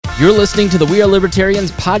You're listening to the We Are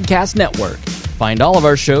Libertarians Podcast Network. Find all of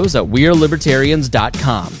our shows at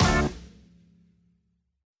wearelibertarians.com.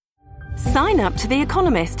 Sign up to The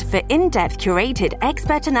Economist for in-depth curated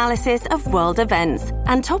expert analysis of world events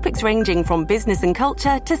and topics ranging from business and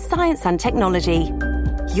culture to science and technology.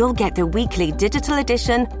 You'll get the weekly digital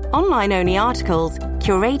edition, online-only articles,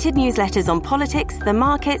 curated newsletters on politics, the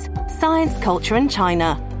markets, science, culture, and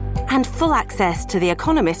China, and full access to The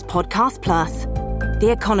Economist Podcast Plus.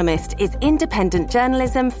 The Economist is independent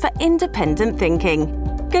journalism for independent thinking.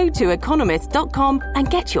 Go to economist.com and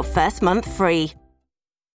get your first month free.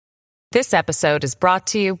 This episode is brought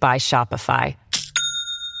to you by Shopify.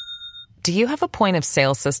 Do you have a point of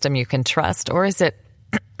sale system you can trust, or is it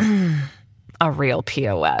a real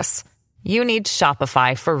POS? You need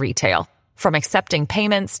Shopify for retail. From accepting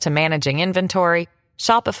payments to managing inventory,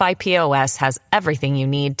 Shopify POS has everything you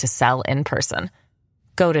need to sell in person.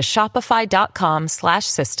 Go to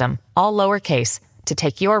shopify.com/system, all lowercase, to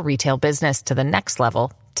take your retail business to the next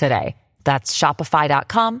level today. That's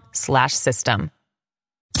shopify.com/system.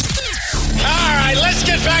 All right, let's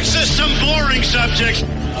get back to some boring subjects.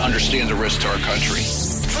 Understand the risk to our country.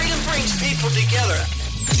 Freedom brings people together.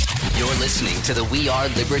 You're listening to the We Are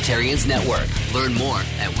Libertarians Network. Learn more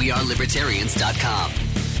at wearelibertarians.com.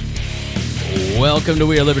 Welcome to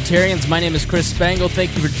We Are Libertarians. My name is Chris Spangle.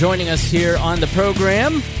 Thank you for joining us here on the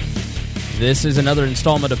program. This is another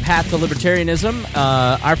installment of Path to Libertarianism.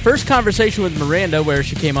 Our first conversation with Miranda, where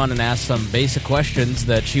she came on and asked some basic questions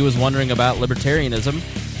that she was wondering about libertarianism,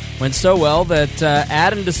 went so well that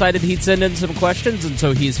Adam decided he'd send in some questions, and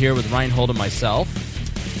so he's here with Reinhold and myself,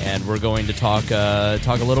 and we're going to talk a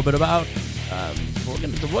little bit about.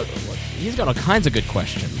 He's got all kinds of good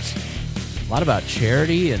questions. A lot about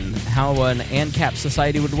charity and how an ANCAP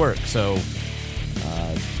society would work. So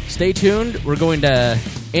stay tuned. We're going to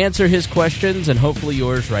answer his questions and hopefully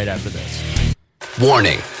yours right after this.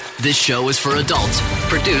 Warning. This show is for adults,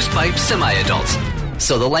 produced by semi-adults.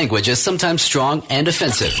 So the language is sometimes strong and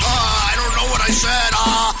offensive. I don't know what I said.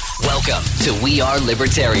 Welcome to We Are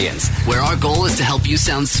Libertarians, where our goal is to help you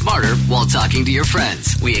sound smarter while talking to your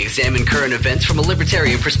friends. We examine current events from a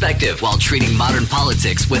libertarian perspective while treating modern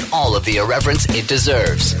politics with all of the irreverence it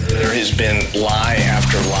deserves. There has been lie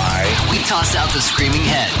after lie. We toss out the screaming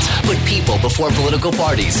heads, put people before political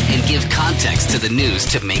parties, and give context to the news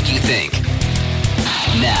to make you think.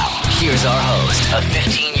 Now, here's our host, a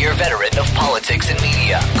 15-year veteran of politics and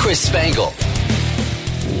media, Chris Spangle.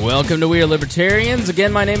 Welcome to We Are Libertarians.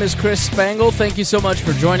 Again, my name is Chris Spangle. Thank you so much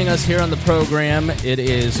for joining us here on the program. It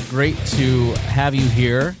is great to have you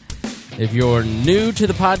here. If you're new to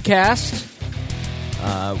the podcast,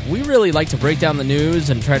 we really like to break down the news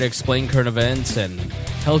and try to explain current events and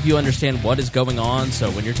help you understand what is going on. So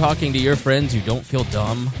when you're talking to your friends, you don't feel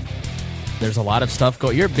dumb. There's a lot of stuff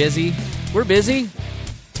going. You're busy. We're busy.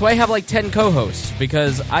 That's why I have like 10 co-hosts,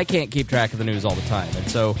 because I can't keep track of the news all the time. And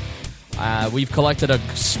so we've collected a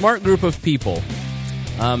smart group of people.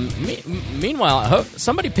 Meanwhile,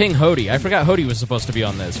 somebody ping Hody. I forgot Hody was supposed to be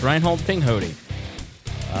on this. Reinhold, ping Hody.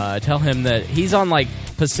 Tell him that he's on like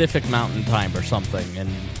Pacific Mountain Time or something. And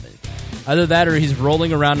either that or he's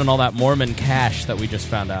rolling around in all that Mormon cash that we just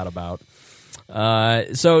found out about.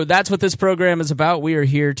 So that's what this program is about. We are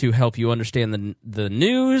here to help you understand the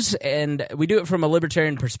news, and we do it from a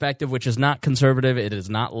libertarian perspective, which is not conservative. It is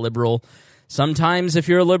not liberal. Sometimes if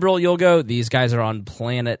you're a liberal, you'll go, these guys are on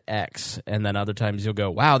planet X, and then other times you'll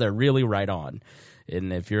go, wow, they're really right on.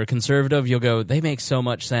 And if you're a conservative, you'll go, they make so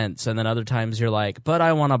much sense. And then other times you're like, but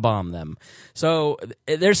I want to bomb them. So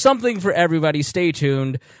there's something for everybody. Stay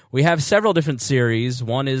tuned. We have several different series.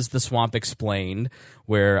 One is The Swamp Explained,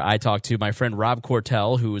 where I talk to my friend Rob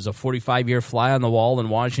Cortell, who is a 45-year fly on the wall in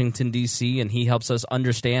Washington, D.C., and he helps us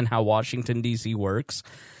understand how Washington, D.C. works.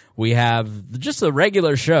 We have just a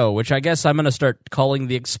regular show, which I guess I'm going to start calling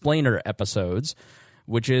the Explainer episodes,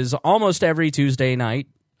 which is almost every Tuesday night,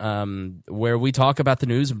 where we talk about the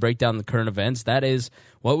news and break down the current events. That is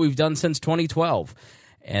what we've done since 2012.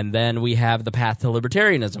 And then we have the Path to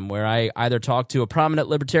Libertarianism, where I either talk to a prominent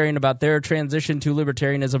libertarian about their transition to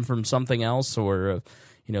libertarianism from something else, or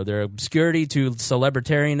their obscurity to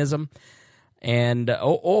celebritarianism. And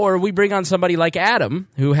or we bring on somebody like Adam,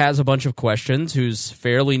 who has a bunch of questions, who's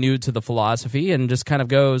fairly new to the philosophy, and just kind of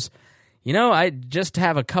goes, I just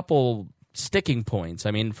have a couple sticking points.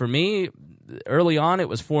 I mean, for me, early on, it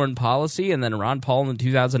was foreign policy, and then Ron Paul in the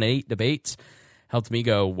 2008 debates helped me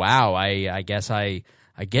go, wow, I guess I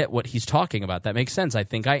get what he's talking about. That makes sense. I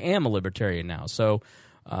think I am a libertarian now. So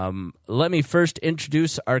let me first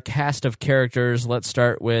introduce our cast of characters. Let's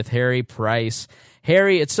start with Harry Price.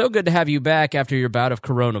 Harry, it's so good to have you back after your bout of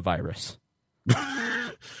coronavirus.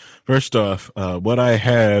 First off, what I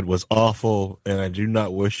had was awful, and I do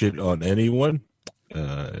not wish it on anyone.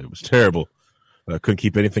 It was terrible. I couldn't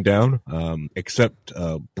keep anything down except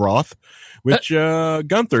broth, which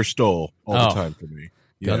Gunther stole all the time from me.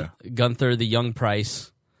 Yeah, Gunther, the young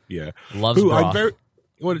Price. Yeah, loves broth.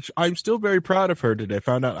 I'm still very proud of her today.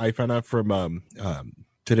 I found out from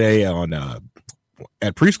today on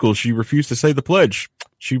at preschool she refused to say the pledge.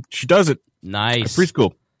 She does it. Nice. At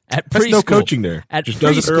preschool. There's no coaching there. At just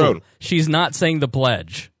preschool, does it her own. She's not saying the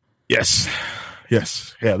pledge. Yes.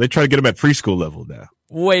 Yeah, they try to get them at preschool level now.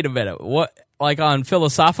 Wait a minute. What? Like on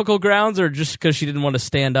philosophical grounds, or just because she didn't want to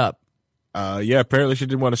stand up? Yeah, apparently she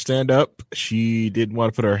didn't want to stand up. She didn't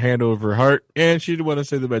want to put her hand over her heart, and she didn't want to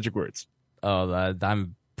say the magic words. Oh,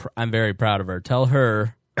 I'm very proud of her. Tell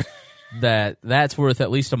her that's worth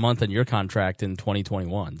at least a month in your contract in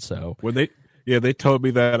 2021. So when they told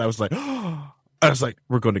me that, I was like,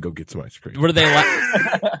 we're going to go get some ice cream. Were they?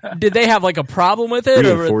 Did they have like a problem with it?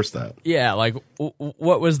 Reinforce that. Yeah, like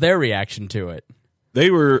what was their reaction to it? They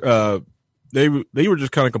were they were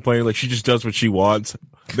just kind of complaining, like she just does what she wants.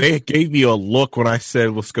 They gave me a look when I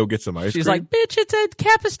said, "Let's go get some ice cream." She's like, "Bitch, it's a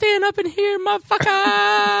Capistan up in here,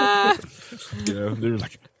 motherfucker." Yeah, they were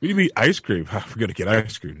like, "We need to eat ice cream. We're gonna get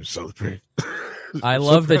ice cream to celebrate." I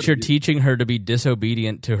love that you're teaching her to be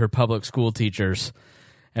disobedient to her public school teachers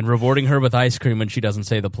and rewarding her with ice cream when she doesn't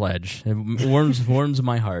say the pledge. It warms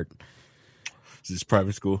my heart. Is this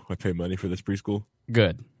private school? I pay money for this preschool.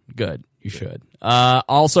 Good. You should.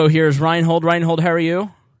 Also, here's Reinhold. Reinhold, how are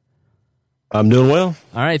you? I'm doing well.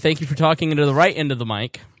 All right. Thank you for talking into the right end of the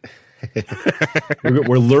mic.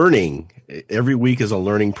 We're learning. Every week is a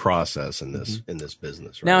learning process in this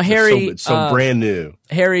business. Right? Now, Harry, it's so brand new.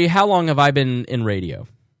 Harry, how long have I been in radio?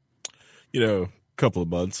 A couple of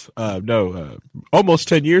months. Almost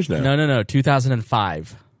 10 years now. No.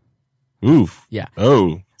 2005. Oof. Yeah.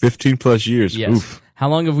 Oh, 15 plus years. Yes. Oof. How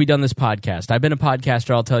long have we done this podcast? I've been a podcaster,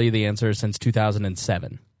 I'll tell you the answer, since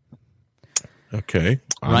 2007. Okay.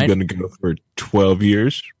 I'm going to go for 12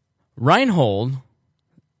 years. Reinhold,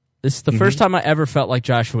 this is the first time I ever felt like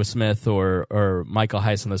Joshua Smith or Michael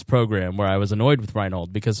Heiss on this program where I was annoyed with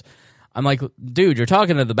Reinhold because I'm like, dude, you're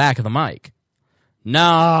talking to the back of the mic.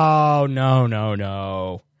 No.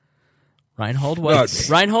 Reinhold, what?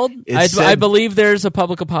 Reinhold, I believe there's a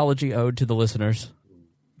public apology owed to the listeners.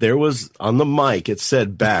 There was on the mic, it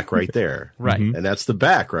said back right there. Right. And that's the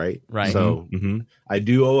back, right? Right. So I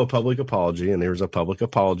do owe a public apology, and there's a public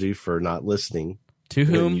apology for not listening. To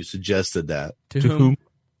whom? You suggested that. To whom?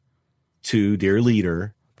 To dear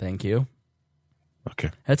leader. Thank you. Okay.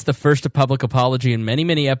 That's the first public apology in many,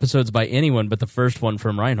 many episodes by anyone, but the first one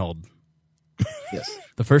from Reinhold. Yes.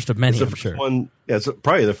 The first of many, I'm sure. It's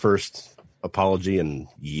probably the first apology in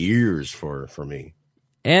years for me.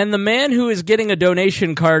 And the man who is getting a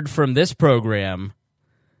donation card from this program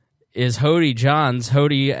is Hody Johns.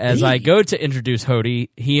 Hody, as I go to introduce Hody,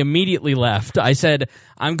 he immediately left. I said,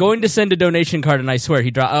 I'm going to send a donation card, and I swear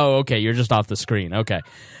he dropped. Oh, okay, you're just off the screen. Okay.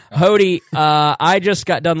 Hody, I just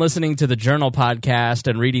got done listening to the Journal podcast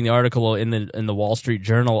and reading the article in the Wall Street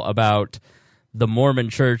Journal about the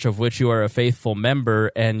Mormon Church of which you are a faithful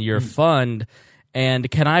member and your fund,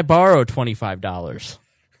 and can I borrow $25?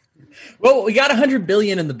 Well, we got $100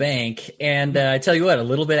 billion in the bank, and I tell you what, a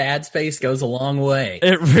little bit of ad space goes a long way.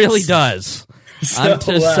 It really does. I'm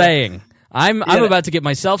just saying. I'm about to get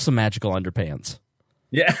myself some magical underpants.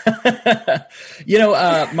 Yeah.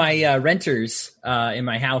 My renters in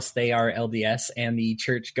my house, they are LDS, and the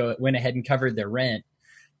church went ahead and covered their rent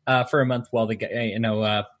for a month while the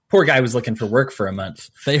guy, poor guy was looking for work for a month.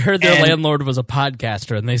 They heard their landlord was a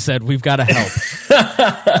podcaster, and they said, we've got to help.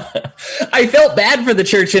 I felt bad for the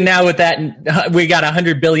church, and now with that, we got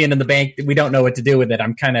 $100 billion in the bank. We don't know what to do with it.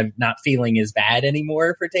 I'm kind of not feeling as bad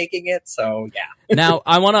anymore for taking it, so yeah. Now,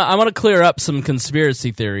 I want to clear up some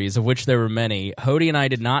conspiracy theories, of which there were many. Hody and I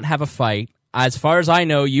did not have a fight. As far as I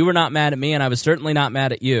know, you were not mad at me, and I was certainly not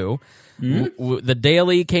mad at you. The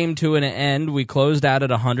Daily came to an end. We closed out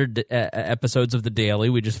at 100 episodes of the Daily.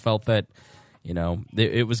 We just felt that,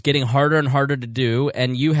 it was getting harder and harder to do,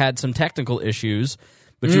 and you had some technical issues,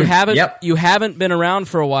 but you haven't been around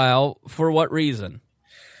for a while. For what reason?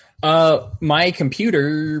 My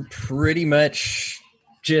computer pretty much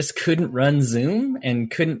just couldn't run Zoom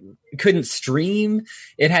and couldn't stream.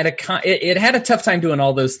 It had a tough time doing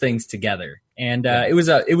all those things together. And it was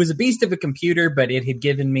a beast of a computer, but it had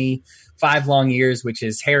given me 5 long years, which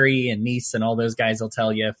is Harry and Nice and all those guys will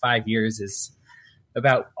tell you 5 years is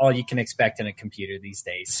about all you can expect in a computer these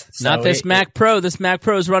days. So not this Mac Pro. This Mac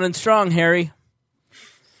Pro is running strong, Harry.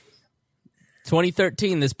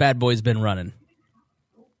 2013, this bad boy's been running.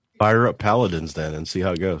 Fire up Paladins then and see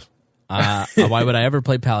how it goes. Why would I ever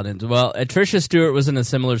play Paladins? Well, Tricia Stewart was in a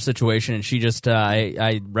similar situation, and she just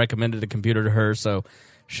I recommended a computer to her, so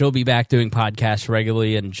she'll be back doing podcasts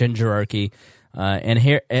regularly and Gingerarchy.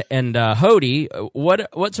 And Hody,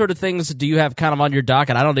 what sort of things do you have kind of on your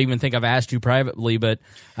docket? I don't even think I've asked you privately, but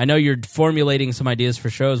I know you're formulating some ideas for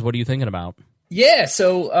shows. What are you thinking about? Yeah,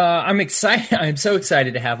 so I'm excited. I'm so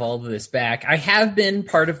excited to have all of this back. I have been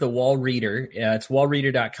part of the Wall Reader. It's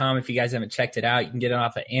wallreader.com. If you guys haven't checked it out, you can get it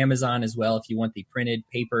off of Amazon as well if you want the printed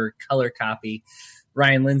paper color copy.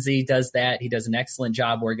 Ryan Lindsay does that. He does an excellent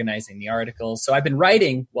job organizing the articles. So I've been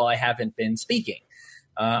writing while I haven't been speaking.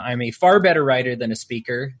 I'm a far better writer than a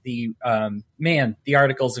speaker. The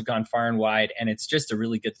articles have gone far and wide, and it's just a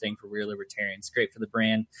really good thing for We're Libertarians. Great for the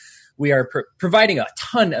brand. We are providing a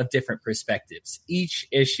ton of different perspectives. Each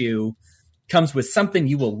issue comes with something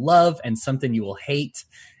you will love and something you will hate,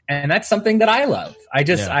 and that's something that I love.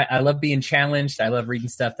 I love being challenged. I love reading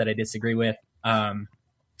stuff that I disagree with, and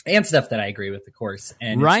stuff that I agree with, of course.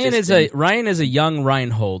 And Ryan is a young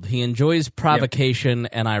Reinhold. He enjoys provocation,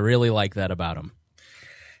 and I really like that about him.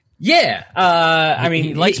 Yeah, I mean,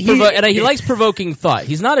 he likes provoking thought.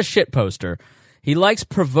 He's not a shit poster. He likes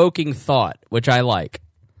provoking thought, which I like.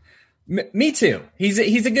 Me too. He's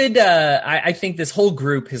a good. I think this whole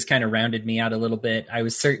group has kind of rounded me out a little bit. I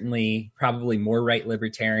was certainly probably more right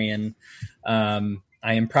libertarian. I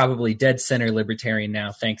am probably dead center libertarian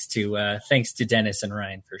now, thanks to Dennis and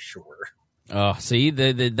Ryan for sure. Oh, see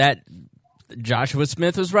that Joshua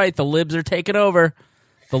Smith was right. The libs are taking over.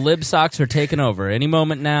 The lib socks are taking over. Any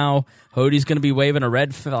moment now, Hody's going to be waving a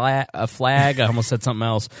red flag. I almost said something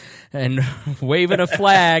else. And waving a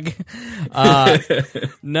flag. So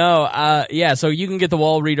you can get the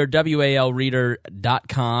Wall Reader,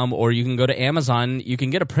 WALreader.com, or you can go to Amazon. You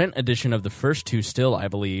can get a print edition of the first two still, I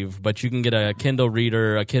believe, but you can get a Kindle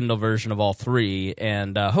reader, a Kindle version of all three,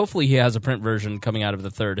 and hopefully he has a print version coming out of the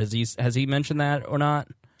third. Has he mentioned that or not?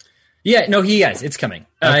 Yeah, no, he has. It's coming.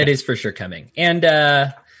 Okay. It is for sure coming. And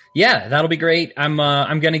that'll be great. I'm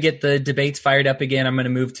going to get the debates fired up again. I'm going to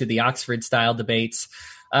move to the Oxford style debates.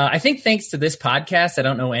 I think thanks to this podcast, I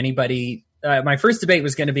don't know anybody. My first debate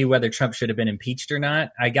was going to be whether Trump should have been impeached or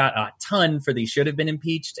not. I got a ton for the should have been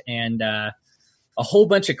impeached, and a whole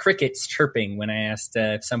bunch of crickets chirping when I asked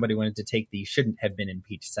if somebody wanted to take the shouldn't have been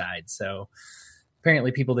impeached side. So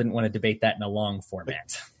apparently people didn't want to debate that in a long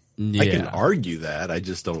format. Yeah. I can argue that. I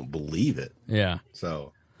just don't believe it. Yeah.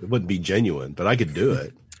 So it wouldn't be genuine, but I could do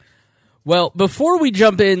it. Well, before we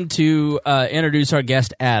jump in to introduce our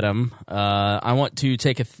guest, Adam, I want to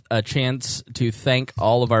take a chance to thank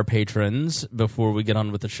all of our patrons before we get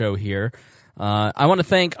on with the show here. I want to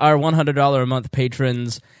thank our $100 a month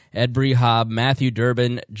patrons, Ed Brehob, Matthew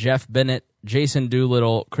Durbin, Jeff Bennett, Jason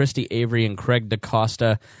Doolittle, Christy Avery, and Craig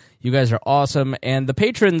DaCosta. You guys are awesome, and the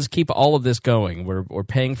patrons keep all of this going. We're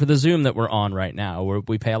paying for the Zoom that we're on right now.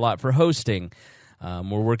 We pay a lot for hosting.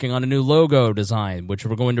 We're working on a new logo design, which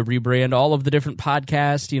we're going to rebrand all of the different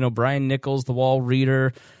podcasts. You know, Brian Nichols, The Wall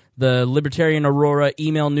Reader, the Libertarian Aurora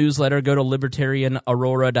email newsletter. Go to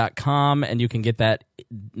libertarianaurora.com, and you can get that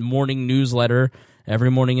morning newsletter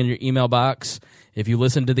every morning in your email box. If you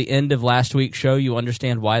listen to the end of last week's show, you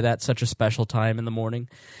understand why that's such a special time in the morning.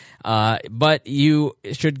 But you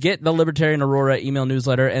should get the Libertarian Aurora email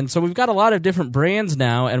newsletter. And so we've got a lot of different brands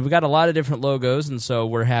now, and we've got a lot of different logos. And so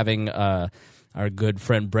we're having our good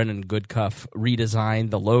friend Brennan Goodcuff redesign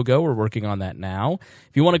the logo. We're working on that now.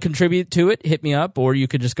 If you want to contribute to it, hit me up, or you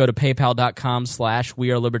could just go to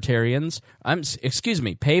paypal.com/wearelibertarians.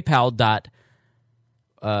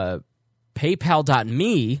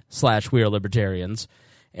 paypal.me/wearelibertarians.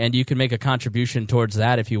 And you can make a contribution towards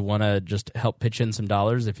that if you want to just help pitch in some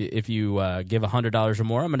dollars. If you give $100 or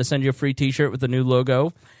more, I'm going to send you a free T-shirt with the new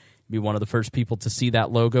logo. Be one of the first people to see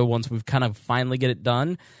that logo once we've kind of finally get it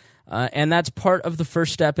done. And that's part of the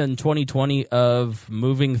first step in 2020 of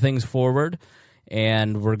moving things forward.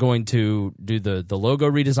 And we're going to do the logo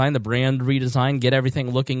redesign, the brand redesign, get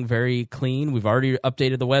everything looking very clean. We've already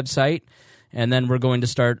updated the website. And then we're going to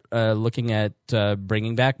start looking at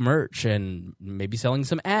bringing back merch and maybe selling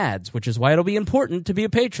some ads, which is why it'll be important to be a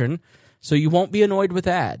patron so you won't be annoyed with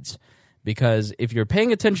ads. Because if you're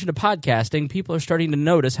paying attention to podcasting, people are starting to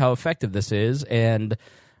notice how effective this is. And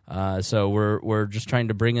so we're just trying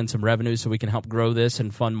to bring in some revenue so we can help grow this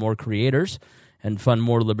and fund more creators and fund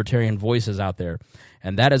more libertarian voices out there.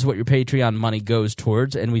 And that is what your Patreon money goes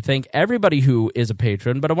towards. And we thank everybody who is a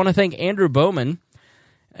patron. But I want to thank Andrew Bowman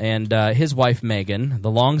and his wife, Megan, the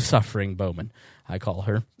long-suffering Bowman, I call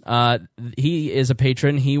her. He is a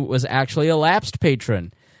patron. He was actually a lapsed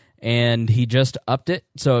patron. and he just upped it.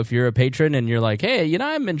 So if you're a patron and you're like, hey,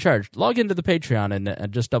 I'm in charge, log into the Patreon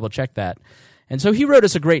and just double check that. And so he wrote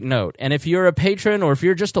us a great note. And if you're a patron or if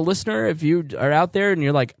you're just a listener, if you are out there and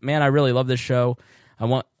you're like, man, I really love this show, I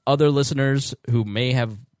want other listeners who may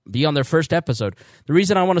be on their first episode. The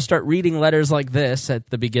reason I want to start reading letters like this at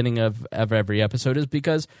the beginning of every episode is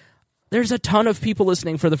because there's a ton of people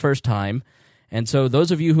listening for the first time. And so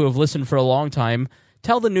those of you who have listened for a long time,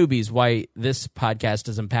 tell the newbies why this podcast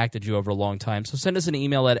has impacted you over a long time. So send us an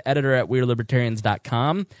email at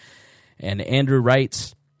editor@wearelibertarians.com. And Andrew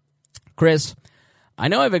writes, Chris, I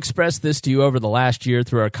know I've expressed this to you over the last year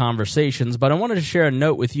through our conversations, but I wanted to share a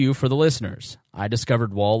note with you for the listeners. I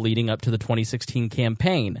discovered Wall leading up to the 2016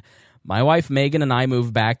 campaign. My wife Megan and I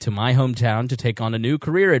moved back to my hometown to take on a new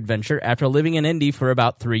career adventure after living in Indy for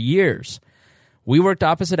about 3 years. We worked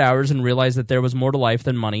opposite hours and realized that there was more to life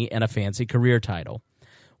than money and a fancy career title.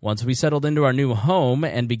 Once we settled into our new home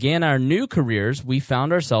and began our new careers, we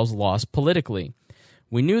found ourselves lost politically.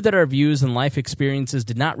 We knew that our views and life experiences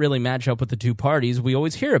did not really match up with the two parties we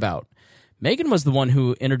always hear about. Megan was the one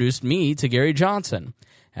who introduced me to Gary Johnson.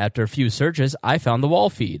 After a few searches, I found the Wall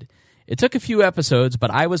feed. It took a few episodes,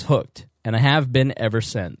 but I was hooked, and I have been ever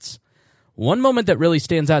since. One moment that really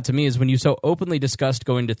stands out to me is when you so openly discussed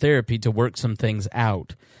going to therapy to work some things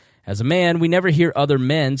out. As a man, we never hear other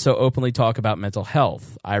men so openly talk about mental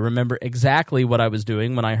health. I remember exactly what I was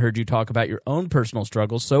doing when I heard you talk about your own personal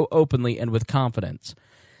struggles so openly and with confidence.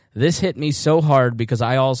 This hit me so hard because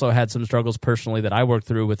I also had some struggles personally that I worked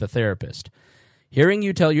through with a therapist. Hearing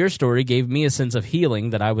you tell your story gave me a sense of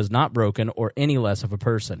healing that I was not broken or any less of a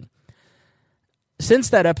person. Since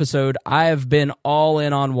that episode, I have been all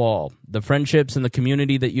in on Wall. The friendships and the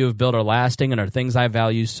community that you have built are lasting and are things I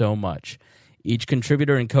value so much. Each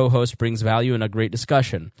contributor and co-host brings value in a great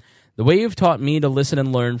discussion. The way you've taught me to listen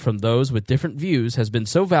and learn from those with different views has been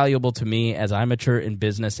so valuable to me as I mature in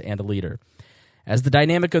business and a leader. As the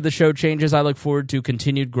dynamic of the show changes, I look forward to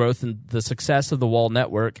continued growth and the success of the Wall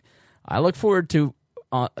Network. I look forward to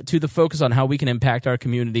the focus on how we can impact our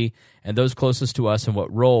community and those closest to us and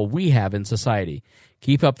what role we have in society.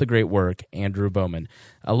 Keep up the great work, Andrew Bowman.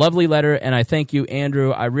 A lovely letter, and I thank you, Andrew.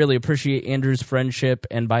 I really appreciate Andrew's friendship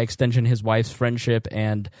and, by extension, his wife's friendship,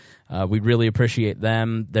 and we really appreciate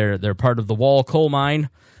them. They're part of the Wall coal mine,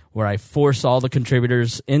 where I force all the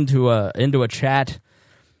contributors into a chat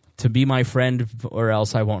to be my friend, or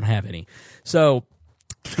else I won't have any. So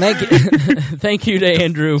thank you to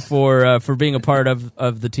Andrew for being a part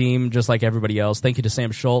of the team, just like everybody else. Thank you to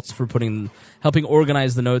Sam Schultz for helping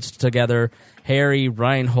organize the notes together. Harry,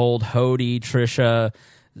 Reinhold, Hody, Trisha,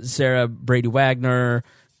 Sarah Brady Wagner,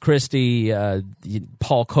 Christy,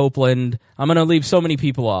 Paul Copeland. I'm going to leave so many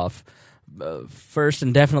people off. First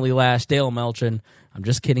and definitely last, Dale Melchin. I'm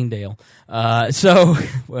just kidding, Dale.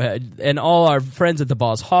 And all our friends at the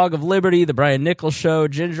Boss Hog of Liberty, the Brian Nichols Show,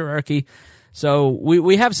 Gingerarchy. So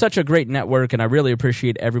we have such a great network, and I really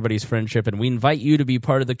appreciate everybody's friendship, and we invite you to be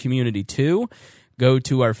part of the community too. Go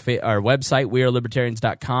to our website,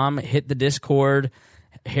 wearelibertarians.com, hit the Discord.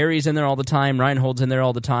 Harry's in there all the time. Reinhold's in there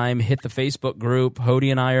all the time. Hit the Facebook group.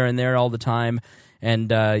 Hody and I are in there all the time.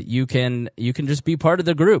 And you can just be part of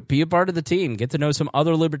the group, be a part of the team, get to know some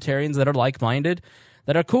other libertarians that are like-minded,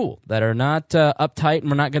 that are cool, that are not uptight, and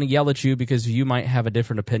we're not going to yell at you because you might have a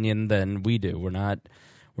different opinion than we do.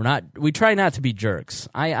 We try not to be jerks.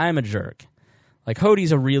 I'm a jerk. Like,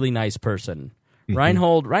 Hody's a really nice person.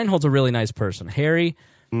 Mm-hmm. Reinhold's a really nice person. Harry,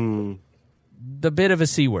 the bit of a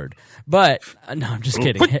C word. But, no, I'm just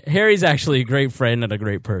kidding. Harry's actually a great friend and a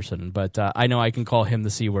great person, but I know I can call him the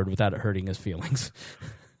C word without it hurting his feelings.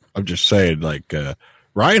 I'm just saying, like,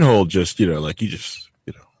 Reinhold just,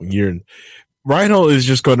 Reinhold is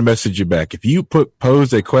just going to message you back. If you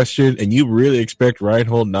pose a question and you really expect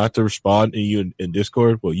Reinhold not to respond to you in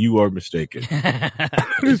Discord, well, you are mistaken.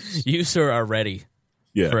 You, sir, are ready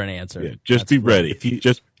for an answer. Yeah, just be ready.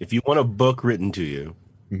 If you want a book written to you,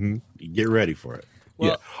 get ready for it.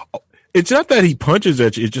 Well, yeah. It's not that he punches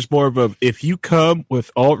at you. It's just more of if you come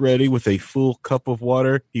with a full cup of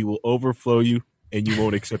water, he will overflow you and you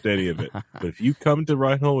won't accept any of it. But if you come to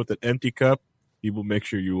Reinhold with an empty cup, he will make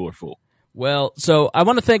sure you are full. Well, so I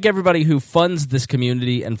want to thank everybody who funds this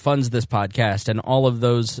community and funds this podcast, and all of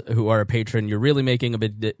those who are a patron. You're really making a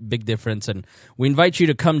big difference, and we invite you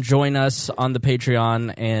to come join us on the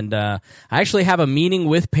Patreon. And I actually have a meeting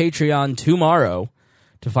with Patreon tomorrow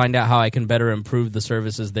to find out how I can better improve the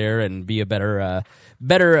services there and be a better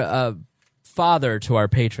father to our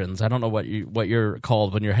patrons. I don't know what you're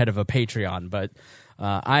called when you're head of a Patreon, but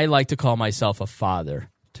I like to call myself a father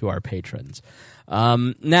to our patrons.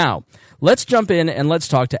 Now, let's jump in and let's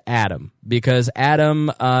talk to Adam, because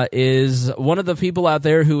Adam is one of the people out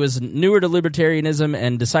there who is newer to libertarianism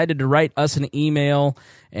and decided to write us an email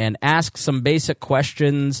and ask some basic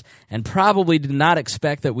questions, and probably did not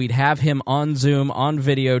expect that we'd have him on Zoom, on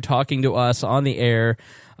video, talking to us on the air.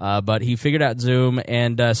 But he figured out Zoom.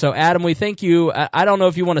 And so, Adam, we thank you. I don't know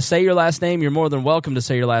if you want to say your last name. You're more than welcome to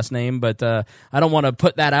say your last name, but I don't want to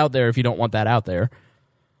put that out there if you don't want that out there.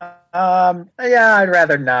 Yeah, I'd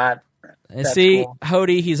rather not. That's see, cool.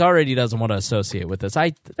 Hody, he's already doesn't want to associate with this.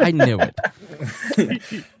 I knew it.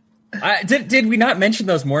 Did we not mention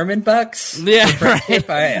those Mormon bucks? Yeah,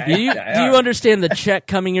 right. Do you understand the check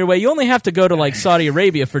coming your way? You only have to go to like Saudi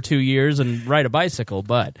Arabia for 2 years and ride a bicycle,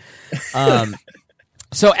 but...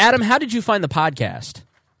 So, Adam, how did you find the podcast?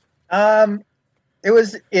 It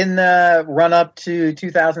was in the run-up to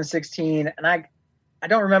 2016, and I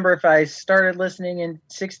don't remember if I started listening in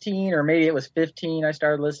 16 or maybe it was 15 I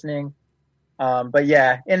started listening. But,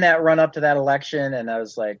 yeah, in that run-up to that election, and I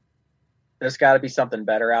was like, there's got to be something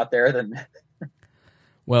better out there than...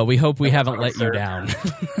 Well, we hope we haven't let you down.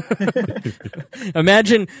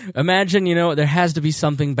 Imagine, there has to be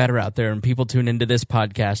something better out there, and people tune into this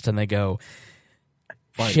podcast and they go...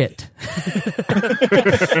 Shit.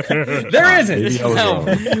 There isn't. No,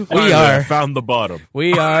 we are found the bottom.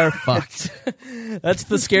 We are fucked. That's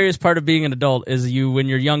the scariest part of being an adult is you, when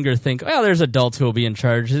you're younger, think, well, there's adults who will be in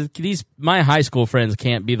charge. My high school friends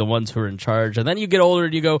can't be the ones who are in charge. And then you get older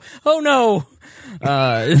and you go, oh no,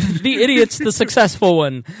 the idiot's the successful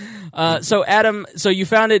one. So Adam, you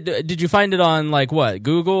found it, did you find it on like what,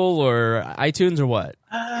 Google or iTunes or what?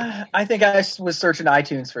 I think I was searching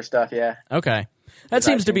iTunes for stuff. Yeah. Okay. That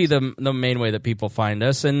seems to be the main way that people find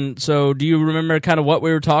us. And so do you remember kind of what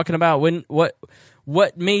we were talking about?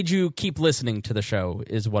 What made you keep listening to the show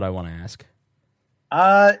is what I want to ask.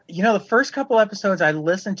 The first couple episodes I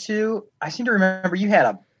listened to, I seem to remember you had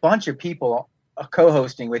a bunch of people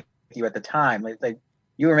co-hosting with you at the time. Like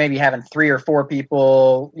you were maybe having 3 or 4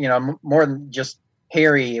 people, more than just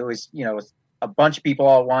Harry. It was, a bunch of people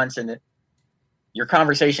all at once, and your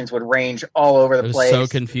conversations would range all over the place. It was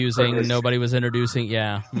so confusing. Nobody was introducing.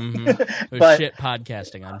 Yeah. Mm-hmm. It was shit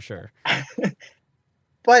podcasting, I'm sure.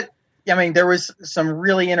 But, I mean, there was some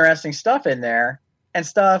really interesting stuff in there and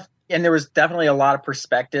there was definitely a lot of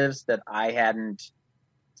perspectives that I hadn't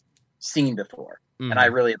seen before. Mm-hmm. And I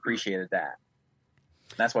really appreciated that.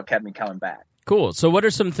 And that's what kept me coming back. Cool. So what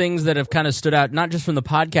are some things that have kind of stood out, not just from the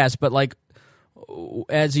podcast, but like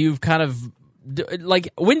as you've kind of... Like,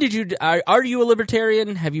 when did you? Are you a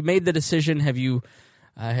libertarian? Have you made the decision? Are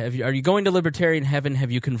you going to libertarian heaven?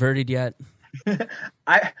 Have you converted yet?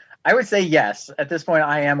 I would say yes. At this point,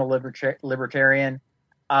 I am a libertarian.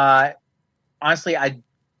 Honestly,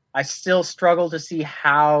 I still struggle to see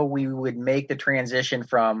how we would make the transition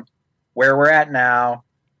from where we're at now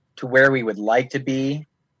to where we would like to be.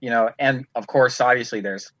 And of course, obviously,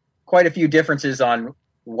 there's quite a few differences on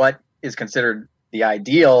what is considered the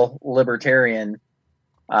ideal libertarian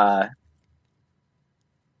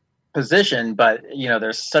position, but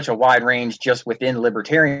there's such a wide range just within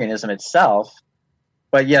libertarianism itself.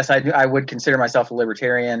 But yes, I would consider myself a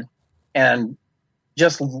libertarian, and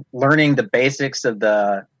just learning the basics of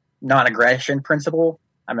the non-aggression principle.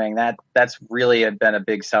 I mean, that's really been a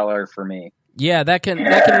big seller for me. Yeah, that can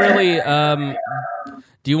really.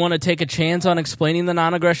 Do you want to take a chance on explaining the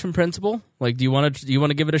non-aggression principle? Like, do you want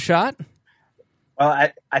to give it a shot? Well,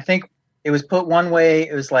 I think it was put one way.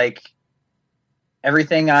 It was like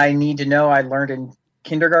everything I need to know I learned in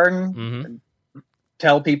kindergarten. Mm-hmm.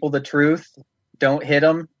 Tell people the truth. Don't hit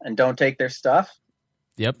them and don't take their stuff.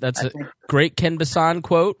 Yep, that's a great Ken Bassan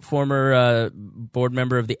quote, former board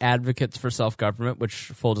member of the Advocates for Self-Government, which,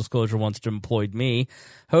 full disclosure, once employed me.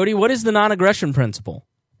 Hody, what is the non-aggression principle?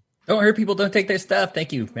 Don't hurt people, don't take their stuff.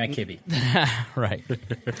 Thank you, Matt Kibbe. Right.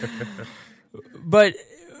 But...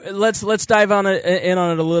 Let's dive in on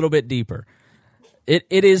it a little bit deeper. It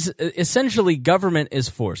is essentially government is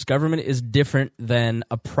force. Government is different than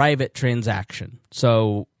a private transaction.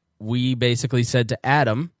 So we basically said to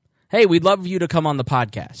Adam, hey, we'd love you to come on the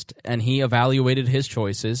podcast. And he evaluated his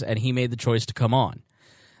choices, and he made the choice to come on.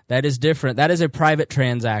 That is different. That is a private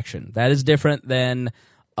transaction. That is different than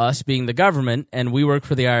us being the government, and we work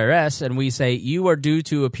for the IRS, and we say, you are due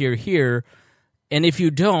to appear here, and if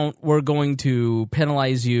you don't, we're going to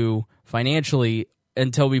penalize you financially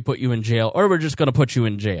until we put you in jail, or we're just going to put you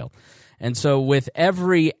in jail. And so with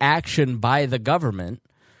every action by the government,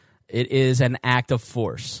 it is an act of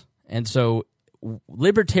force. And so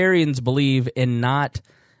libertarians believe in not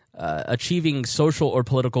achieving social or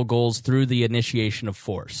political goals through the initiation of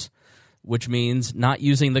force. which means not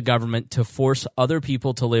using the government to force other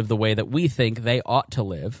people to live the way that we think they ought to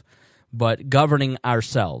live, but governing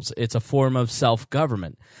ourselves. It's a form of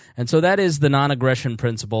self-government. And so that is the non-aggression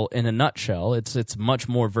principle in a nutshell. It's much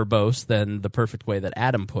more verbose than the perfect way that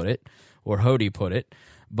Adam put it, or Hody put it,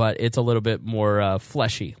 but it's a little bit more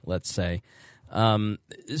fleshy, let's say.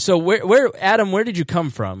 So where Adam, where did you come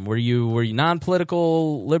from? Were you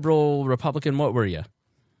non-political, liberal, Republican? What were you?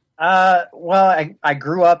 Well, I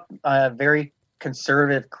grew up a very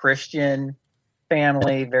conservative Christian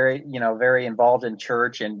family, very involved in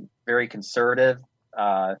church and very conservative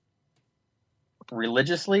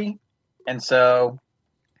religiously. And so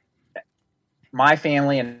my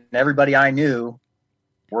family and everybody I knew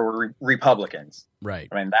were Republicans. Right.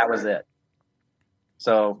 I mean, that was it.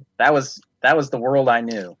 So that was the world I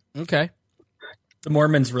knew. Okay. The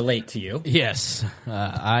Mormons relate to you. Yes.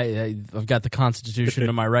 I've got the Constitution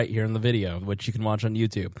to my right here in the video, which you can watch on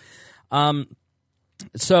YouTube.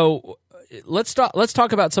 So let's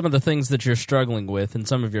talk about some of the things that you're struggling with and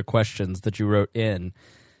some of your questions that you wrote in.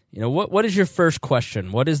 What is your first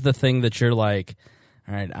question? What is the thing that you're like,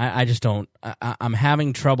 all right, I'm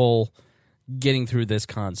having trouble getting through this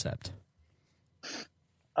concept?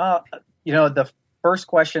 The first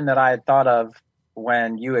question that I had thought of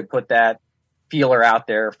when you had put that feeler out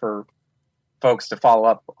there for folks to follow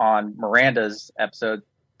up on Miranda's episode,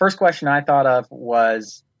 first question I thought of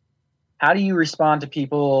was, how do you respond to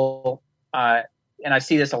people? And I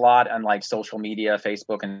see this a lot on like social media,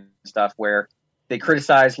 Facebook and stuff, where they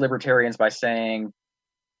criticize libertarians by saying,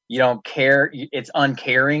 you don't care. It's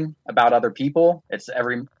uncaring about other people. It's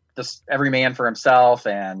every man for himself.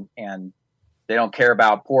 And they don't care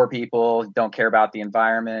about poor people, don't care about the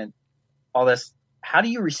environment, all this. How do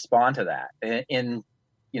you respond to that in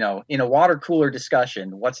a water cooler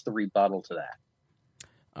discussion? What's the rebuttal to that?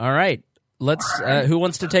 All right. Who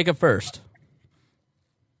wants to take it first?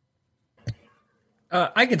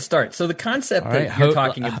 I could start. So the concept that you're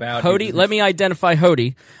talking about, Hody, let me identify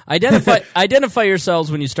Hody. Identify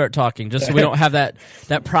yourselves when you start talking, just so we don't have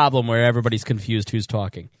that problem where everybody's confused who's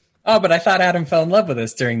talking. Oh, but I thought Adam fell in love with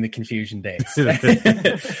us during the confusion days. Anyway,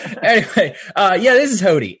 this is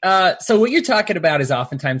Hody. So what you're talking about is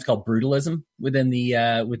oftentimes called brutalism within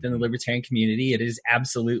the libertarian community. It is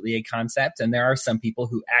absolutely a concept, and there are some people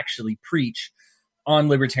who actually preach on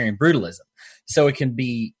libertarian brutalism. So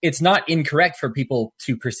it's not incorrect for people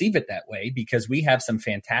to perceive it that way, because we have some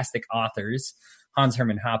fantastic authors. Hans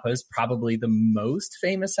Hermann Hoppe is probably the most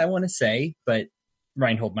famous, I want to say, but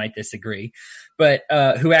Reinhold might disagree, but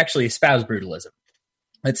who actually espouse brutalism.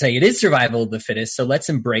 Let's say it is survival of the fittest, so let's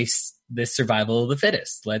embrace this survival of the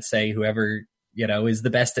fittest. Let's say whoever is the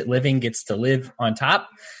best at living gets to live on top,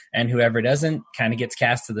 and whoever doesn't kind of gets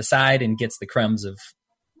cast to the side and gets the crumbs of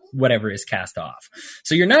whatever is cast off.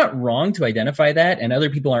 So you're not wrong to identify that, and other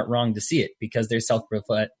people aren't wrong to see it, because they're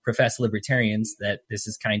self-professed libertarians that this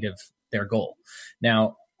is kind of their goal.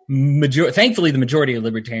 Now, thankfully, the majority of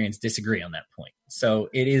libertarians disagree on that point. So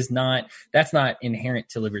that's not inherent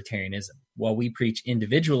to libertarianism. While we preach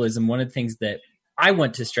individualism, one of the things that I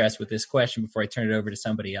want to stress with this question before I turn it over to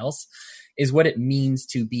somebody else is what it means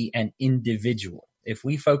to be an individual. If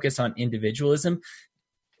we focus on individualism,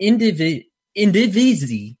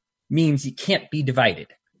 indivisi means you can't be divided.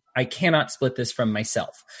 I cannot split this from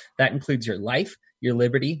myself. That includes your life, your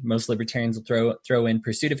liberty. Most libertarians will throw in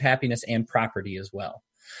pursuit of happiness and property as well.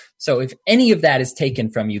 So if any of that is taken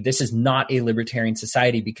from you, this is not a libertarian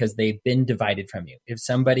society, because they've been divided from you. If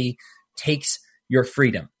somebody takes your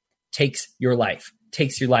freedom, takes your life,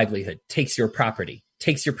 takes your livelihood, takes your property,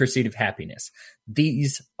 takes your pursuit of happiness,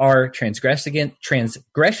 these are transgressions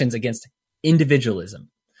against individualism.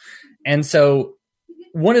 And so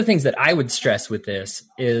one of the things that I would stress with this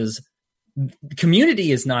is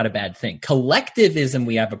community is not a bad thing. Collectivism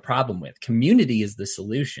we have a problem with. Community is the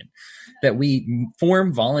solution. That we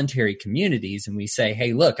form voluntary communities and we say,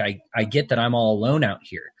 hey, look, I get that I'm all alone out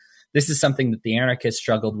here. This is something that the anarchists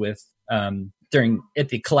struggled with at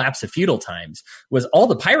the collapse of feudal times, was all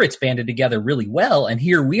the pirates banded together really well, and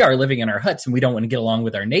here we are living in our huts and we don't want to get along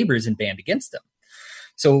with our neighbors and band against them.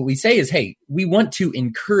 So what we say is, hey, we want to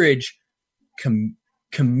encourage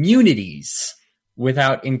communities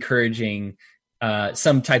without encouraging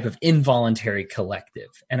some type of involuntary collective.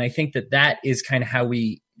 And I think that is kind of how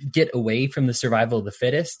we get away from the survival of the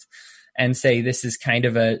fittest and say this is kind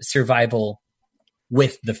of a survival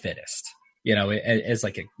with the fittest, as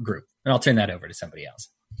like a group. And I'll turn that over to somebody else.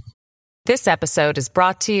 This episode is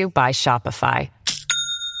brought to you by Shopify.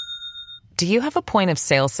 Do you have a point of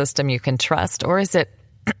sale system you can trust, or is it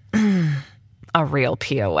a real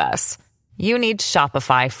POS? You need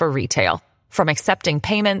Shopify for retail. From accepting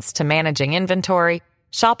payments to managing inventory,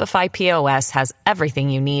 Shopify POS has everything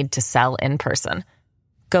you need to sell in person.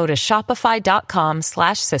 Go to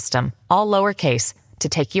shopify.com/system, all lowercase, to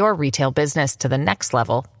take your retail business to the next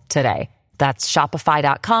level today. That's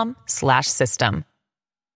shopify.com/system.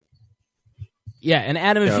 Yeah, and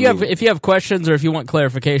Adam, if you have questions or if you want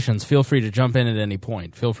clarifications, feel free to jump in at any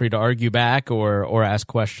point. Feel free to argue back or ask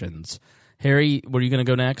questions. Harry, were you going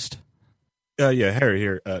to go next? Yeah, Harry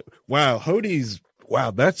here. Wow,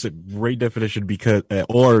 that's a great definition because,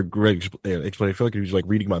 or great explanation. I feel like he was like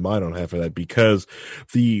reading my mind on half of that because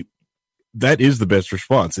that is the best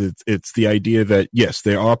response. It's the idea that yes,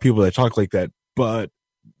 there are people that talk like that, but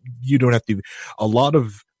you don't have to. A lot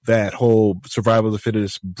of that whole survival of the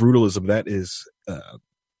fittest brutalism that is an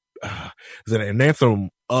anthem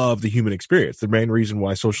of the human experience. The main reason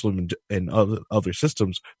why socialism and other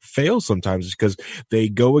systems fail sometimes is because they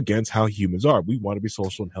go against how humans are. We want to be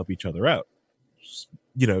social and help each other out.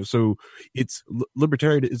 So it's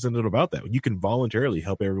libertarian isn't it about that? You can voluntarily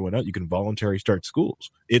help everyone out. You can voluntarily start schools.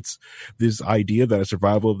 It's this idea that a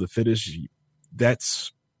survival of the fittest.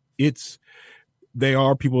 They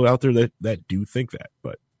are people out there that do think that,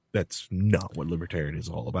 but that's not what libertarian is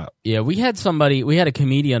all about. Yeah, we had a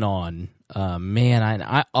comedian on.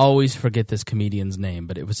 I always forget this comedian's name,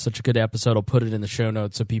 but it was such a good episode. I'll put it in the show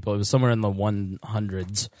notes so people. It was somewhere in the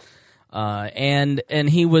 100s, and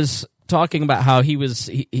he was talking about how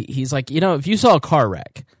he's like, if you saw a car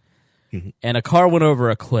wreck and a car went over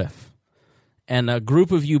a cliff, and a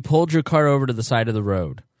group of you pulled your car over to the side of the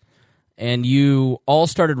road, and you all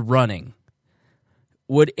started running,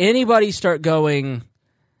 would anybody start going,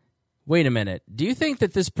 wait a minute, do you think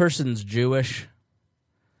that this person's Jewish?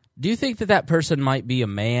 Do you think that person might be a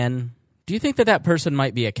man? Do you think that person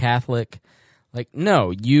might be a Catholic? Like,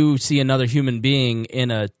 no, you see another human being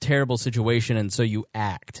in a terrible situation, and so you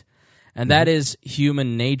act. And that is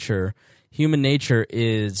human nature. Human nature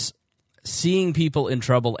is seeing people in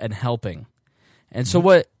trouble and helping. And so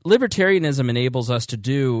what libertarianism enables us to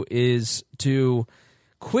do is to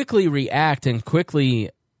quickly react and quickly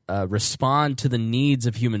respond to the needs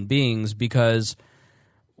of human beings, because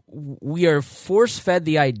we are force-fed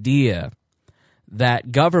the idea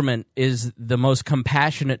that government is the most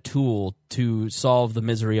compassionate tool to solve the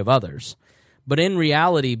misery of others. But in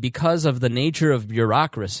reality, because of the nature of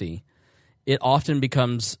bureaucracy, it often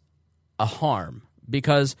becomes a harm.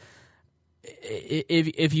 Because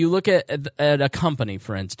if you look at a company,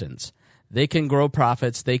 for instance, they can grow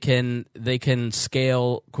profits. They can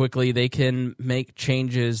scale quickly. They can make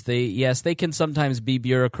changes. They can sometimes be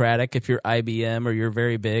bureaucratic if you're IBM or you're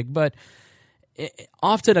very big, but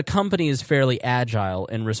often a company is fairly agile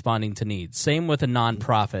in responding to needs. Same with a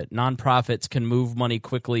nonprofit. Nonprofits can move money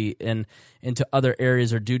quickly into other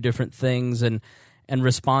areas or do different things and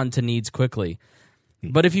respond to needs quickly.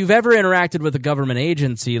 But if you've ever interacted with a government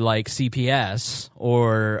agency like CPS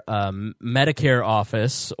or Medicare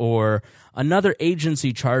office or another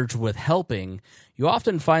agency charged with helping, you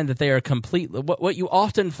often find that they are what you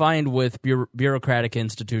often find with bureaucratic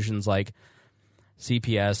institutions like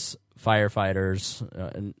CPS, firefighters,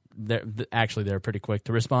 and they're pretty quick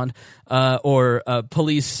to respond, or a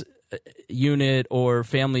police unit or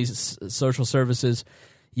family social services,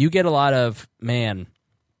 you get a lot of, man,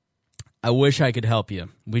 I wish I could help you.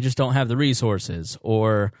 We just don't have the resources,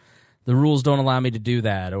 or the rules don't allow me to do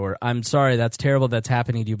that, or I'm sorry, that's terrible that's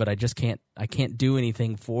happening to you, but I can't do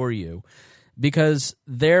anything for you. Because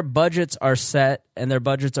their budgets are set, and their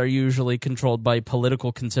budgets are usually controlled by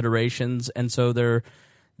political considerations, and so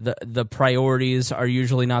the priorities are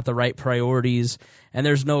usually not the right priorities, and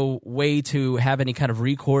there's no way to have any kind of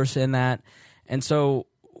recourse in that. And so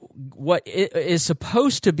what is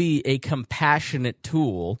supposed to be a compassionate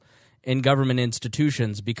tool in government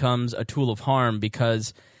institutions becomes a tool of harm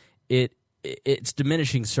because it's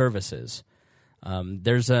diminishing services.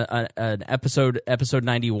 There's an episode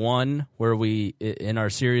 91 where we, in our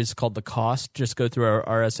series called The Cost, just go through our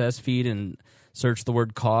RSS feed and search the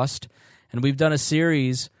word cost. And we've done a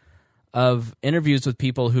series of interviews with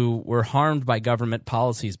people who were harmed by government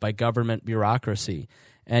policies, by government bureaucracy.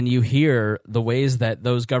 And you hear the ways that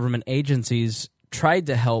those government agencies tried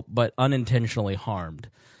to help but unintentionally harmed.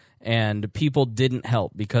 And people didn't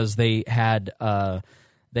help because they had a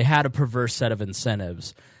perverse set of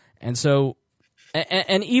incentives. And so,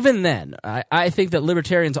 and even then, I think that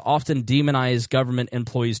libertarians often demonize government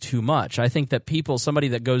employees too much. I think that somebody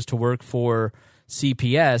that goes to work for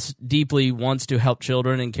CPS deeply wants to help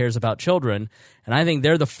children and cares about children. And I think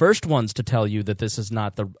they're the first ones to tell you that this is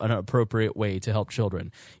not an appropriate way to help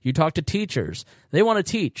children. You talk to teachers. They want to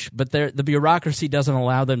teach, but the bureaucracy doesn't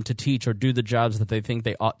allow them to teach or do the jobs that they think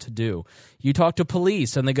they ought to do. You talk to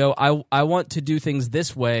police, and they go, I want to do things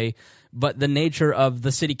this way, but the nature of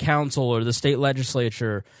the city council or the state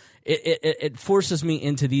legislature, it forces me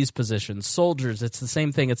into these positions. Soldiers, it's the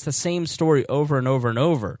same thing. It's the same story over and over and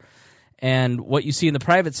over. And what you see in the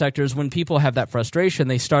private sector is when people have that frustration,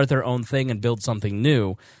 they start their own thing and build something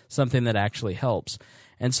new, something that actually helps.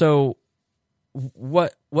 And so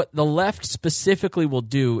what the left specifically will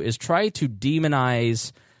do is try to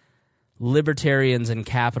demonize libertarians and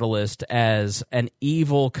capitalists as an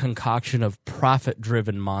evil concoction of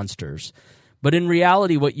profit-driven monsters. But in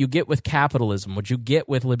reality, what you get with capitalism, what you get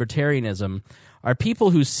with libertarianism, are people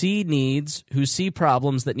who see needs, who see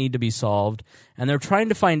problems that need to be solved, and they're trying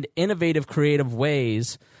to find innovative, creative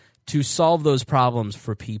ways to solve those problems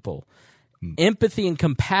for people. Empathy and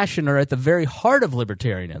compassion are at the very heart of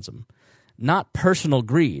libertarianism, not personal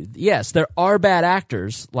greed. Yes, there are bad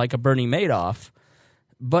actors, like a Bernie Madoff,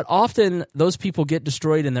 but often those people get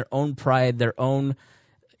destroyed in their own pride, their own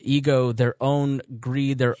ego, their own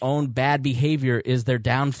greed, their own bad behavior is their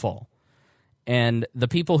downfall. And the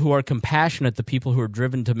people who are compassionate, the people who are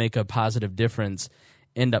driven to make a positive difference,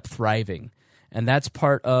 end up thriving. And that's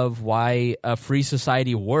part of why a free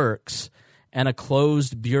society works and a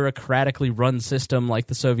closed, bureaucratically run system like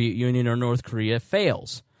the Soviet Union or North Korea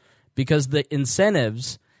fails. Because the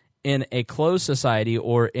incentives in a closed society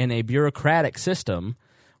or in a bureaucratic system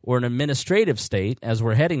or an administrative state, as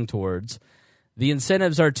we're heading towards, the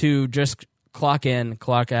incentives are to just clock in,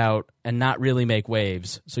 clock out, and not really make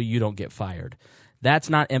waves so you don't get fired. That's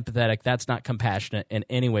not empathetic. That's not compassionate in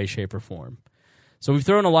any way, shape, or form. So we've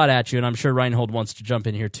thrown a lot at you, and I'm sure Reinhold wants to jump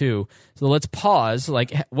in here too. So let's pause.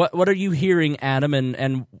 Like, what are you hearing, Adam,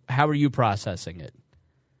 and how are you processing it?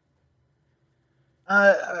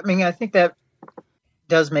 I mean, I think that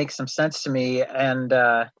does make some sense to me, and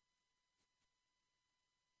I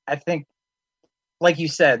think, like you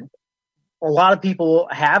said, a lot of people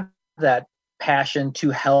have that passion to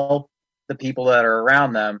help the people that are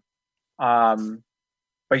around them.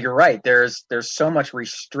 But you're right. There's so much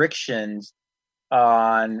restrictions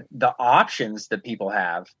on the options that people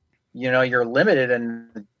have. You know, you're limited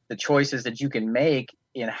in the choices that you can make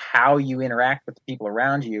in how you interact with the people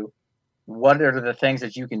around you. What are the things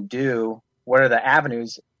that you can do? What are the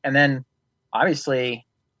avenues? And then obviously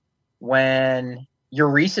when your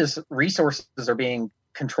resources are being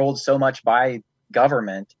controlled so much by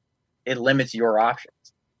government, it limits your options.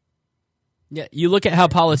 Yeah, you look at how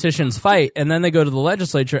politicians fight, and then they go to the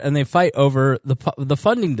legislature and they fight over the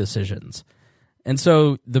funding decisions. And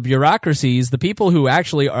so the bureaucracies, the people who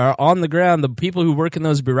actually are on the ground, the people who work in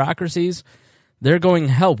those bureaucracies, they're going,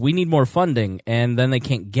 help, we need more funding, and then they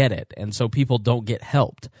can't get it. And so people don't get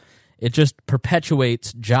helped. It just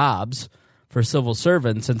perpetuates jobs for civil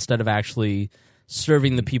servants instead of actually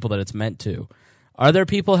serving the people that it's meant to. Are there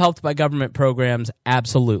people helped by government programs?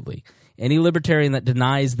 Absolutely. Any libertarian that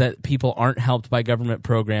denies that people aren't helped by government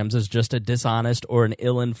programs is just a dishonest or an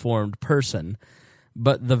ill-informed person.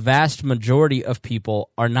 But the vast majority of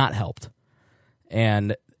people are not helped.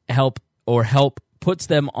 And help puts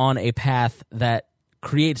them on a path that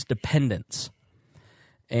creates dependence.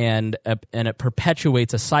 And it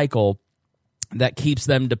perpetuates a cycle that keeps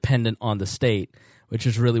them dependent on the state, which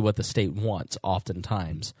is really what the state wants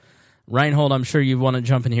oftentimes. Reinhold, I'm sure you want to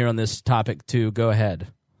jump in here on this topic too. Go ahead.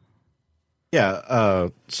 Yeah.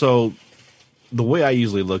 So the way I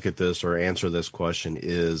usually look at this or answer this question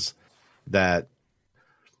is that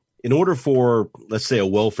in order for, let's say, a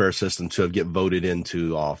welfare system to get voted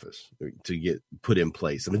into office, to get put in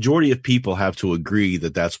place, the majority of people have to agree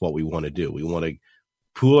that that's what we want to do. We want to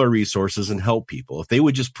pool our resources and help people. If they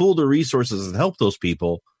would just pool their resources and help those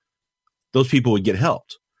people would get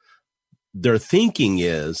helped. Their thinking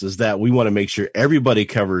is that we want to make sure everybody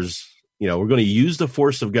covers, we're going to use the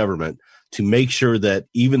force of government to make sure that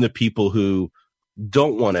even the people who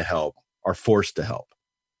don't want to help are forced to help,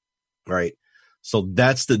 right? So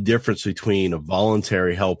that's the difference between a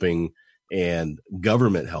voluntary helping and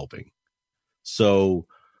government helping. So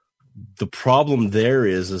the problem there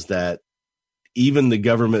is that even the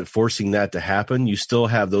government forcing that to happen, you still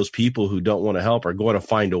have those people who don't want to help are going to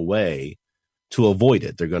find a way to avoid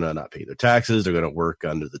it. They're going to not pay their taxes. They're going to work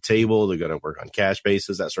under the table. They're going to work on cash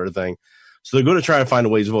basis, that sort of thing. So they're going to try and find a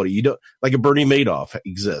way to vote. You don't, like a Bernie Madoff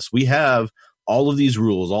exists. We have all of these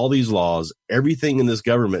rules, all these laws, everything in this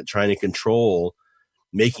government trying to control,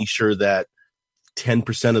 making sure that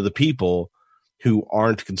 10% of the people who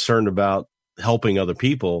aren't concerned about helping other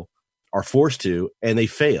people are forced to, and they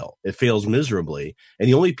fail. It fails miserably. And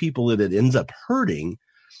the only people that it ends up hurting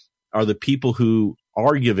are the people who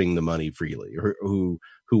are giving the money freely, or who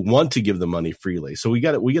want to give the money freely. So we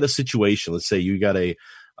got a situation. Let's say you got a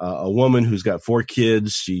woman who's got 4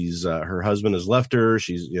 kids. She's her husband has left her.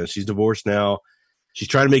 She's divorced now. She's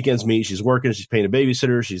trying to make ends meet. She's working. She's paying a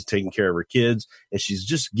babysitter. She's taking care of her kids, and she's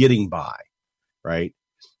just getting by, right?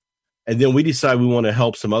 And then we decide we want to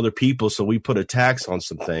help some other people, so we put a tax on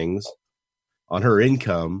some things on her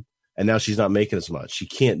income, and now she's not making as much. She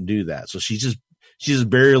can't do that, so she's just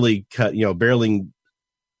barely barely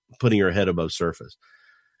putting her head above surface.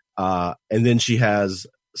 And then she has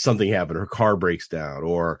something happen. Her car breaks down,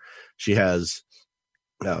 or she has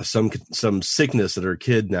some sickness that her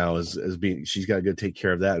kid now is being, she's got to go take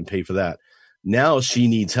care of that and pay for that. Now she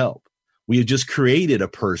needs help. We have just created a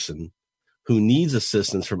person who needs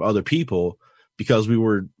assistance from other people because we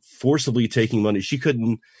were forcibly taking money. She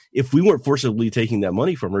couldn't, if we weren't forcibly taking that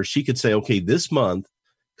money from her, she could say, okay, this month,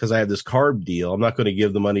 because I have this carb deal, I'm not going to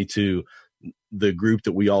give the money to the group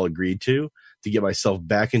that we all agreed to get myself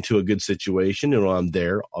back into a good situation. And while I'm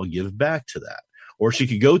there, I'll give back to that. Or she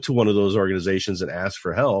could go to one of those organizations and ask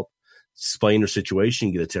for help, explain her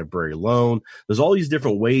situation, get a temporary loan. There's all these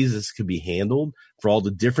different ways this could be handled for all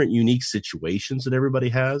the different unique situations that everybody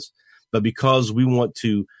has. But because we want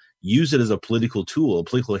to use it as a political tool, a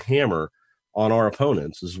political hammer on our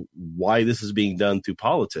opponents, is why this is being done through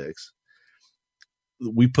politics.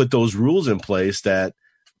 We put those rules in place that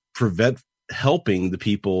prevent helping the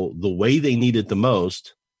people the way they need it the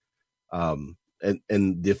most, and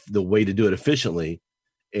the way to do it efficiently,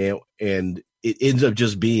 and it ends up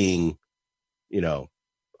just being,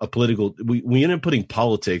 a political. We end up putting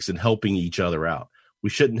politics and helping each other out. We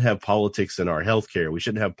shouldn't have politics in our healthcare. We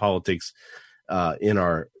shouldn't have politics in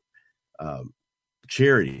our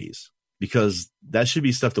charities, because that should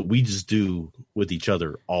be stuff that we just do with each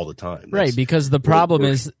other all the time. Right, because the problem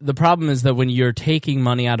is that when you're taking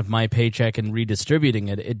money out of my paycheck and redistributing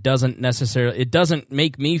it, it doesn't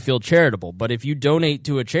make me feel charitable. But if you donate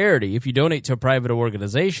to a charity, if you donate to a private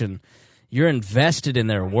organization, you're invested in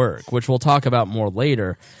their work, which we'll talk about more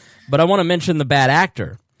later. But I want to mention the bad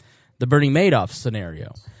actor, the Bernie Madoff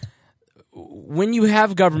scenario. When you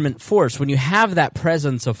have government force, when you have that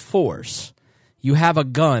presence of force, you have a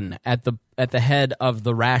gun at the head of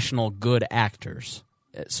the rational good actors,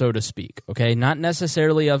 so to speak, okay? Not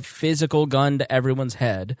necessarily a physical gun to everyone's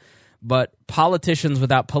head, but politicians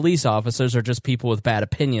without police officers are just people with bad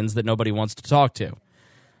opinions that nobody wants to talk to.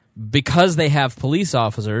 Because they have police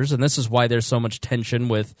officers, and this is why there's so much tension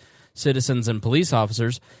with citizens and police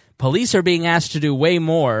officers, police are being asked to do way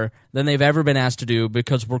more than they've ever been asked to do,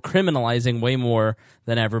 because we're criminalizing way more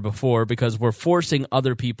than ever before, because we're forcing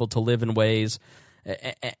other people to live in ways,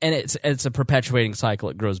 and it's a perpetuating cycle.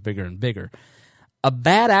 It grows bigger and bigger. A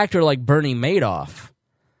bad actor like Bernie Madoff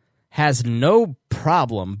has no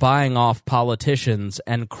problem buying off politicians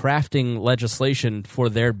and crafting legislation for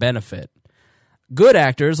their benefit. Good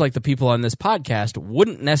actors, like the people on this podcast,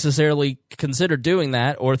 wouldn't necessarily consider doing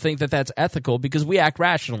that or think that that's ethical, because we act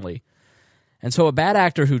rationally. And so a bad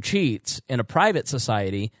actor who cheats in a private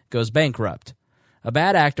society goes bankrupt. A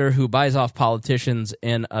bad actor who buys off politicians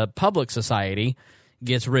in a public society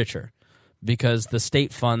gets richer, because the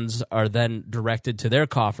state funds are then directed to their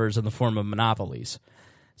coffers in the form of monopolies.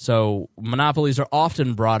 So monopolies are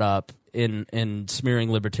often brought up in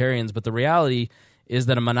smearing libertarians, but the reality is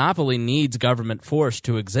that a monopoly needs government force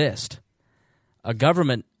to exist. A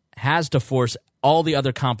government has to force all the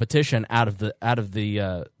other competition out of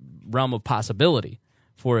the realm of possibility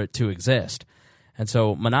for it to exist. And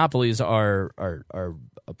so monopolies are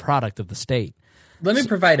a product of the state. Let me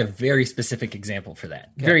provide a very specific example for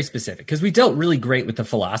that. Okay. Very specific, because we dealt really great with the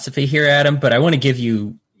philosophy here, Adam, but I want to give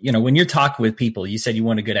you, when you're talking with people, you said you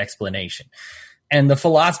want a good explanation. And the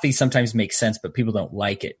philosophy sometimes makes sense, but people don't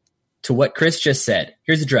like it. To what Chris just said,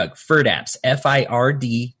 here's a drug, Firdapse,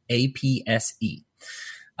 Firdapse.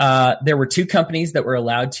 There were 2 companies that were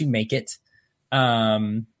allowed to make it.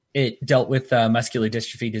 It dealt with muscular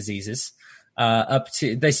dystrophy diseases.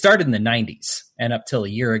 They started in the 90s, and up till a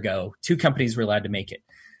year ago, 2 companies were allowed to make it.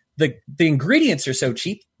 The ingredients are so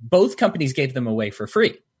cheap, both companies gave them away for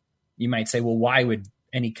free. You might say, well, why would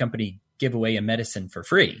any company give away a medicine for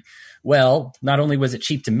free? Well, not only was it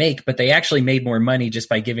cheap to make, but they actually made more money just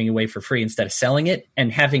by giving away for free instead of selling it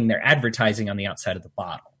and having their advertising on the outside of the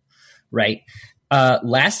bottle, right?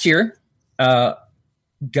 Last year,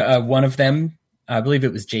 one of them, I believe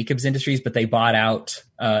it was Jacobs Industries, but they bought out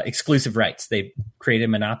exclusive rights. They created a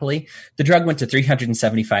monopoly. The drug went to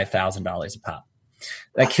 $375,000 a pop.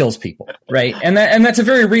 that kills people, right? And that's a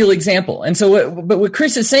very real example. And so, what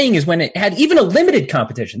Chris is saying is when it had even a limited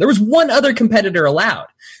competition, there was one other competitor allowed.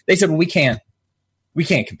 They said, well, we can't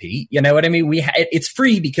compete. You know what I mean? It's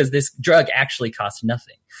free because this drug actually costs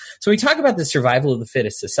nothing. So we talk about the survival of the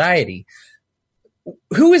fittest society.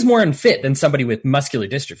 Who is more unfit than somebody with muscular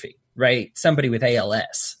dystrophy, right? Somebody with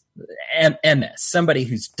ALS, MS, somebody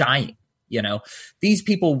who's dying. You know, these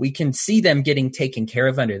people, we can see them getting taken care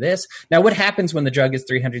of under this. Now, what happens when the drug is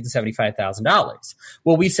 $375,000?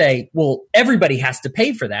 Well, we say, well, everybody has to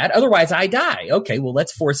pay for that. Otherwise, I die. Okay, well,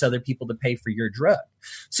 let's force other people to pay for your drug.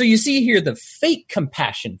 So you see here the fake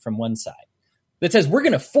compassion from one side that says, we're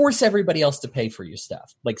going to force everybody else to pay for your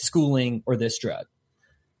stuff, like schooling or this drug.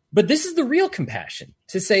 But this is the real compassion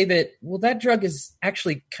to say that, well, that drug is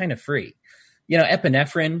actually kind of free. You know,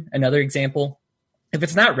 epinephrine, another example. If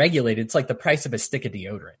it's not regulated, it's like the price of a stick of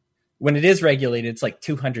deodorant. When it is regulated, it's like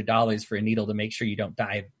 $200 for a needle to make sure you don't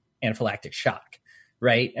die of anaphylactic shock,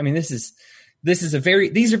 right? I mean, these are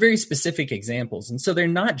very specific examples. And so they're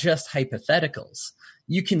not just hypotheticals.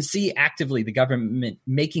 You can see actively the government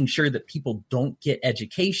making sure that people don't get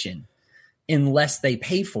education unless they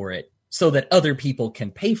pay for it so that other people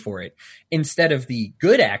can pay for it, instead of the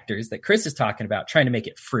good actors that Chris is talking about trying to make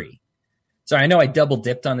it free. So I know I double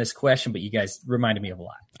dipped on this question, but you guys reminded me of a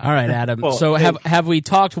lot. All right, Adam. Well, so have we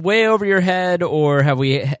talked way over your head, or have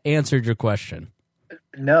we answered your question?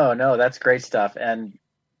 No, that's great stuff. And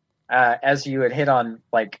as you had hit on,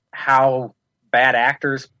 like how bad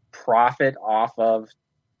actors profit off of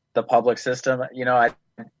the public system, you know, I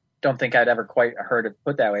don't think I'd ever quite heard it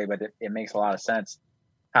put that way, but it makes a lot of sense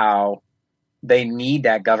how they need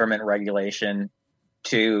that government regulation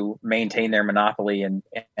to maintain their monopoly and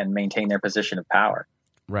maintain their position of power.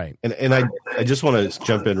 Right. And I just want to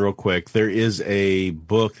jump in real quick. There is a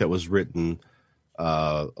book that was written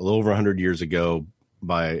a little over 100 years ago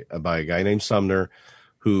by a guy named Sumner,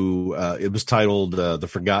 who it was titled The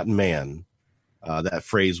Forgotten Man. That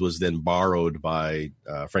phrase was then borrowed by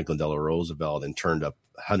Franklin Delano Roosevelt and turned up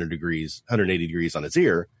 180 degrees on its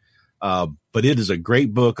ear. But it is a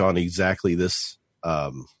great book on exactly this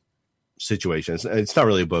situation. It's not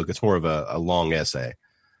really a book. It's more of a long essay.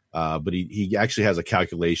 But he actually has a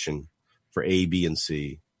calculation for A, B, and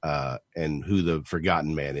C, and who the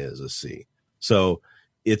forgotten man is C. So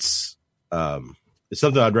it's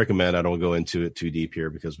something I'd recommend. I don't go into it too deep here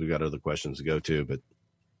because we've got other questions to go to, but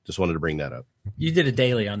just wanted to bring that up. You did a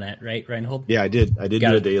daily on that, right, Reinhold? Yeah, I did. I did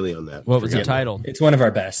do a daily on that. What was the title? It's one of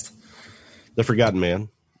our best. The Forgotten Man.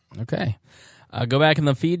 Okay. Go back in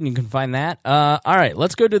the feed and you can find that. All right,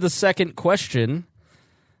 let's go to the second question.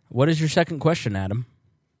 What is your second question, Adam?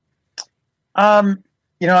 I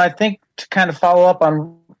think to kind of follow up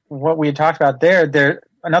on what we had talked about there,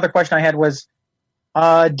 another question I had was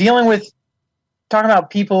talking about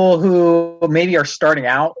people who maybe are starting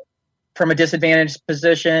out from a disadvantaged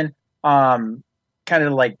position, kind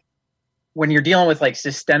of like when you're dealing with like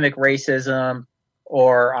systemic racism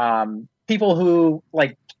or people who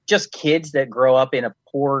like just kids that grow up in a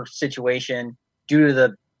poor situation due to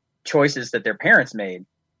the choices that their parents made.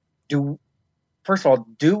 First of all,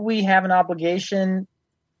 do we have an obligation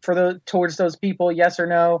towards those people? Yes or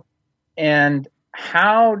no? And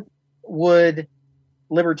how would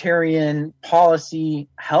libertarian policy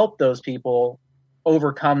help those people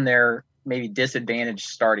overcome their maybe disadvantaged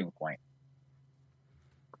starting point?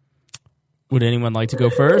 Would anyone like to go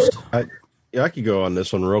first? I could go on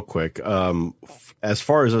this one real quick. As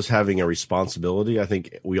far as us having a responsibility, I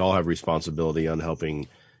think we all have responsibility on helping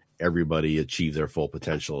everybody achieve their full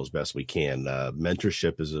potential as best we can.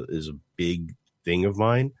 Mentorship is a big thing of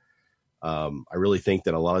mine. I really think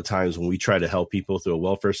that a lot of times when we try to help people through a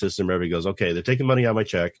welfare system, everybody goes, okay, they're taking money out of my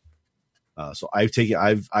check. So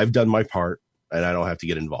I've done my part and I don't have to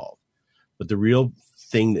get involved. But the real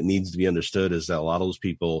thing that needs to be understood is that a lot of those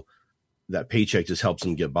people, that paycheck just helps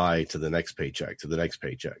them get by to the next paycheck,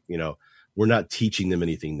 You know, we're not teaching them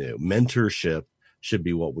anything new. Mentorship should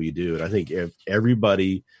be what we do. And I think if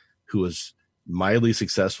everybody who is mildly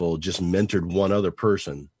successful just mentored one other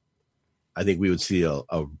person, I think we would see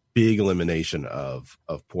a big elimination of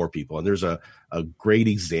poor people. And there's a great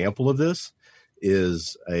example of this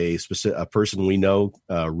is a person we know,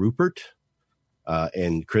 Rupert,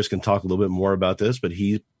 and Chris can talk a little bit more about this, but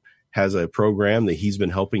he has a program that he's been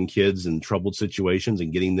helping kids in troubled situations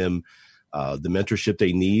and getting them the mentorship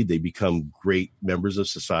they need. They become great members of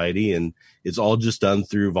society, and it's all just done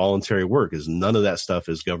through voluntary work. Is none of that stuff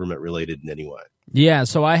is government related in any way. Yeah,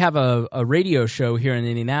 so I have a radio show here in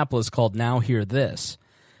Indianapolis called Now Hear This,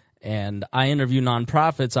 and I interview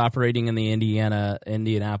nonprofits operating in the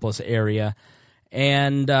Indianapolis area,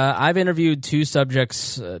 And I've interviewed 2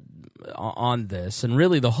 subjects on this, and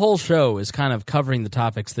really the whole show is kind of covering the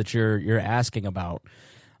topics that you're asking about.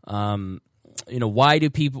 Why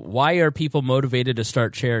are people motivated to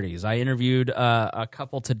start charities? I interviewed a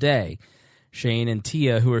couple today, Shane and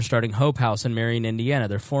Tia, who are starting Hope House in Marion, Indiana.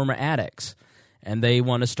 They're former addicts, and they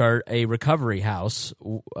want to start a recovery house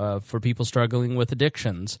for people struggling with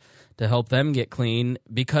addictions to help them get clean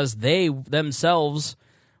because they themselves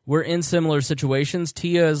were in similar situations.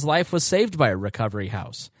 Tia's life was saved by a recovery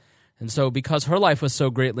house. And so because her life was so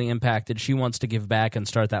greatly impacted, she wants to give back and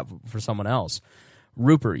start that for someone else.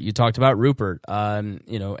 Rupert, you talked about Rupert, and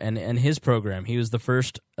his program. He was the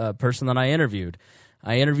first person that I interviewed.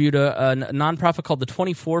 I interviewed a nonprofit called the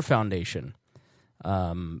 24 Foundation.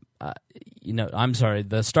 The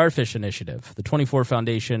Starfish Initiative. The 24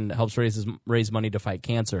 Foundation helps raise money to fight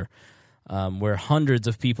cancer, where hundreds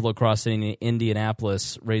of people across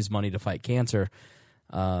Indianapolis raise money to fight cancer.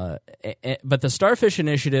 But the Starfish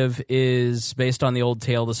Initiative is based on the old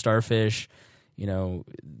tale of the starfish. 2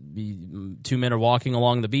 men are walking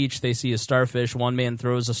along the beach. They see a starfish. One man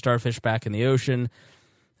throws a starfish back in the ocean,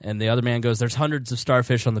 and the other man goes, "There's hundreds of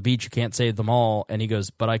starfish on the beach. You can't save them all." And he goes,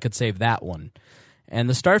 "But I could save that one." And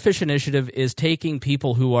the Starfish Initiative is taking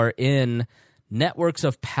people who are in networks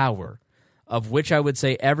of power, of which I would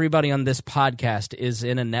say everybody on this podcast is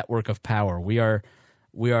in a network of power. We are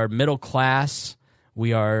middle class.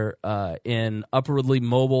 We are in upwardly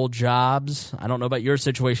mobile jobs. I don't know about your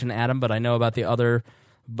situation, Adam, but I know about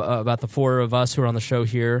about the 4 of us who are on the show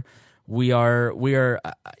here. We are.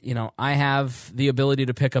 I have the ability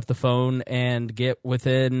to pick up the phone and get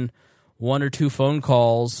within 1 or 2 phone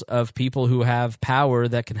calls of people who have power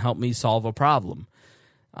that can help me solve a problem.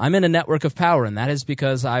 I'm in a network of power, and that is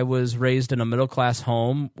because I was raised in a middle-class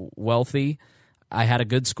home, wealthy. I had a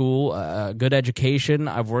good school, a good education.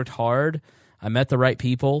 I've worked hard. I met the right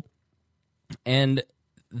people, and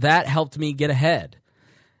that helped me get ahead.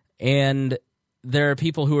 And there are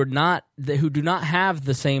people who do not have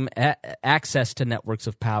the same access to networks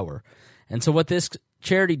of power. And so what this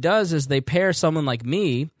charity does is they pair someone like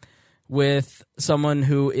me with someone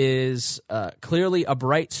who is clearly a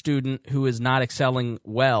bright student who is not excelling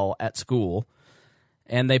well at school,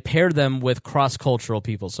 and they pair them with cross-cultural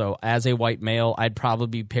people. So as a white male, I'd probably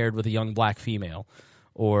be paired with a young black female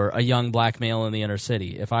or a young black male in the inner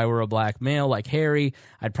city. If I were a black male like Harry,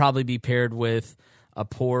 I'd probably be paired with a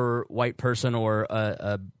poor white person or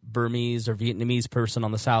a Burmese or Vietnamese person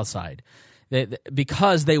on the south side.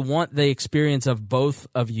 Because they want the experience of both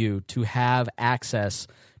of you to have access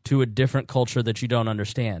to a different culture that you don't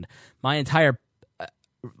understand. My entire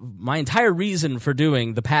reason for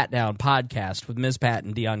doing the Pat Down podcast with Ms. Pat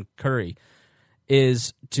and Dion Curry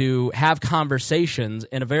is to have conversations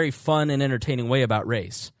in a very fun and entertaining way about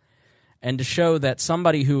race, and to show that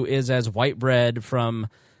somebody who is as white bread from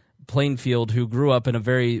Plainfield, who grew up in a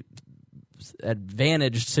very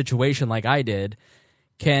advantaged situation like I did,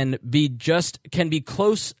 can be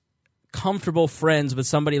close, comfortable friends with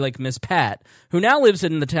somebody like Miss Pat, who now lives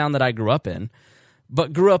in the town that I grew up in,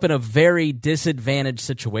 but grew up in a very disadvantaged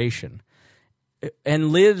situation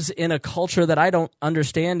and lives in a culture that I don't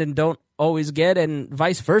understand and don't always get, and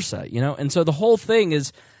vice versa, And so the whole thing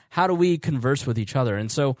is, how do we converse with each other?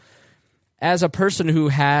 And so as a person who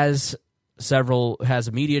has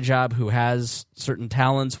a media job, who has certain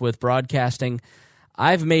talents with broadcasting,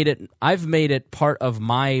 I've made it part of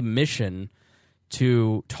my mission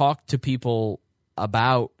to talk to people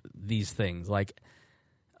about these things. Like,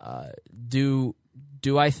 do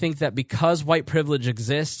I think that because white privilege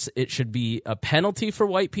exists, it should be a penalty for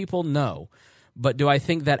white people? No. But do I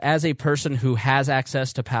think that as a person who has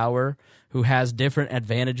access to power, who has different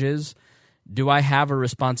advantages, do I have a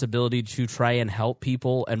responsibility to try and help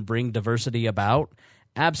people and bring diversity about?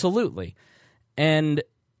 Absolutely. And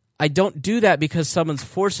I don't do that because someone's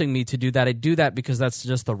forcing me to do that. I do that because that's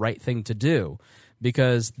just the right thing to do.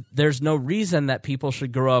 Because there's no reason that people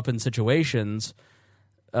should grow up in situations,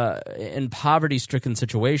 in poverty-stricken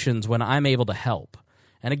situations, when I'm able to help.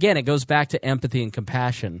 And again, it goes back to empathy and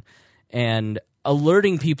compassion and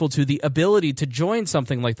alerting people to the ability to join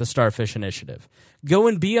something like the Starfish Initiative. Go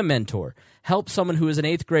and be a mentor. Help someone who is in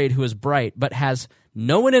 8th grade who is bright but has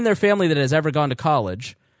no one in their family that has ever gone to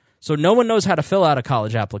college, so no one knows how to fill out a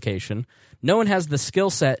college application. No one has the skill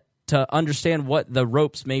set to understand what the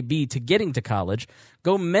ropes may be to getting to college.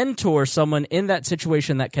 Go mentor someone in that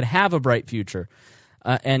situation that can have a bright future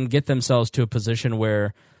and get themselves to a position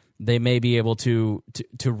where they may be able to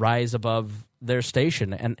rise above their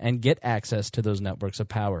station and get access to those networks of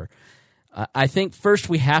power. I think first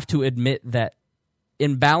we have to admit that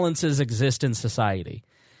imbalances exist in society.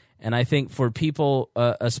 And I think for people,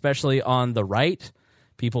 especially on the right,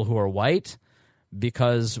 people who are white,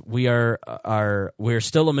 because we're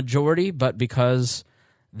still a majority, but because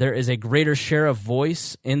there is a greater share of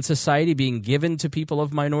voice in society being given to people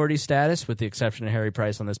of minority status, with the exception of Harry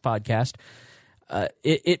Price on this podcast,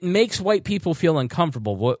 it makes white people feel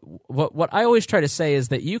uncomfortable. What I always try to say is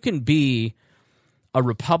that you can be a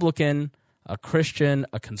Republican, a Christian,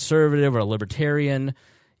 a conservative, or a libertarian.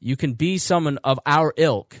 You can be someone of our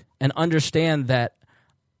ilk and understand that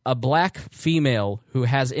a black female who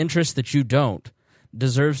has interests that you don't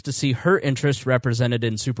deserves to see her interests represented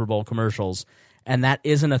in Super Bowl commercials, and that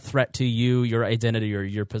isn't a threat to you, your identity, or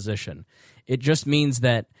your position. It just means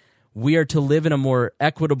that we are to live in a more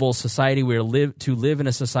equitable society. We are to live in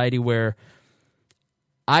a society where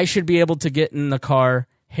I should be able to get in the car,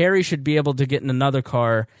 Harry should be able to get in another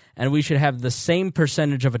car, and we should have the same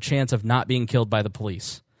percentage of a chance of not being killed by the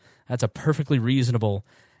police. That's a perfectly reasonable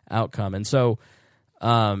outcome. And so,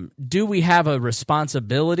 do we have a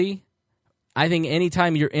responsibility? I think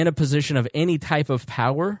anytime you're in a position of any type of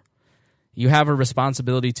power, you have a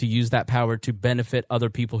responsibility to use that power to benefit other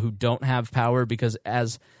people who don't have power, because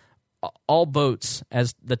as all boats,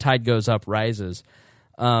 as the tide goes up, rises.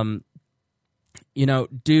 I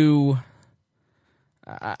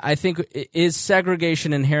think, is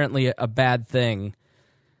segregation inherently a bad thing?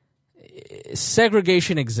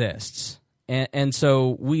 Segregation exists. And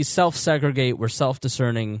so we self-segregate, we're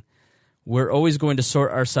self-discerning, we're always going to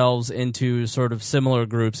sort ourselves into sort of similar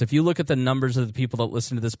groups. If you look at the numbers of the people that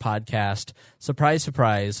listen to this podcast, surprise,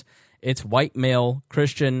 surprise, it's white male,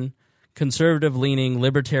 Christian, conservative-leaning,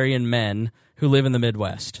 libertarian men who live in the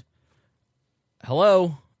Midwest.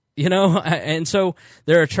 Hello? And so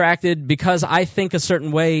they're attracted, because I think a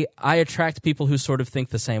certain way, I attract people who sort of think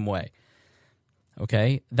the same way.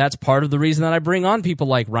 Okay, that's part of the reason that I bring on people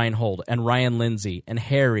like Reinhold and Ryan Lindsay and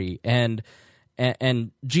Harry and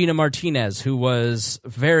Gina Martinez, who was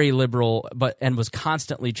very liberal and was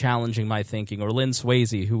constantly challenging my thinking, or Lynn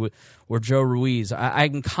Swayze, or Joe Ruiz.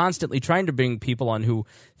 I'm constantly trying to bring people on who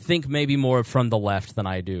think maybe more from the left than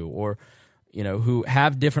I do, or who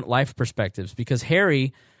have different life perspectives. Because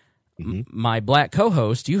Harry, my black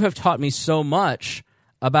co-host, you have taught me so much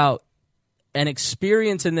about an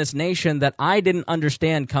experience in this nation that I didn't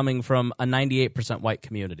understand coming from a 98% white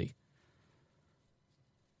community.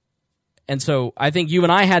 And so I think you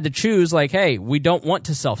and I had to choose, like, hey, we don't want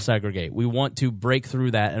to self-segregate. We want to break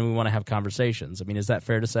through that, and we want to have conversations. I mean, is that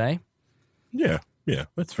fair to say? Yeah,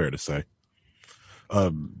 that's fair to say.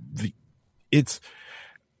 It's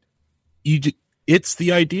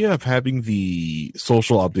the idea of having the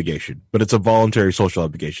social obligation, but it's a voluntary social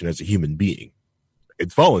obligation as a human being.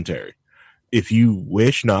 It's voluntary. If you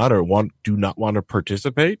wish not or do not want to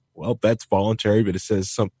participate, well, that's voluntary, but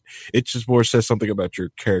it just more says something about your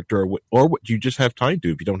character or what you just have time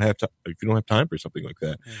to if you don't have time for something like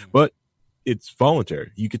that. But it's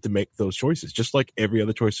voluntary. You get to make those choices, just like every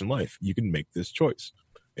other choice in life. You can make this choice,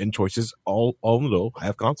 and choices all in all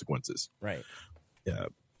have consequences. Right. Yeah.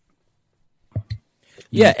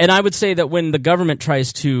 Yeah, and I would say that when the government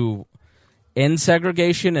tries to end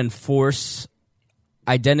segregation and force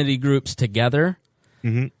identity groups together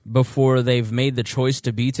before they've made the choice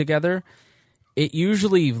to be together, it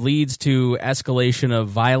usually leads to escalation of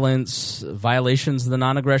violence, violations of the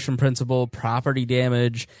non-aggression principle, property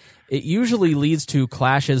damage. It usually leads to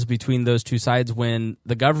clashes between those two sides when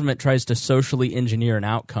the government tries to socially engineer an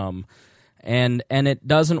outcome. And it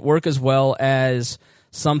doesn't work as well as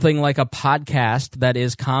something like a podcast that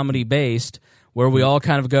is comedy-based, where we all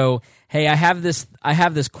kind of go, hey, I have this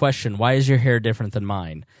question. Why is your hair different than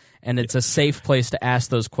mine? And it's a safe place to ask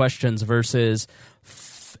those questions versus,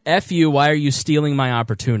 F you, why are you stealing my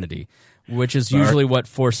opportunity? Which is usually what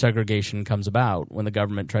forced segregation comes about when the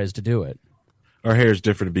government tries to do it. Our hair is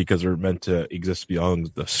different because we're meant to exist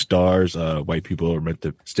beyond the stars. White people are meant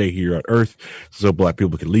to stay here on Earth so black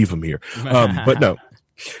people can leave them here. But no.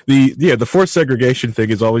 The forced segregation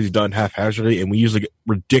thing is always done haphazardly, and we usually get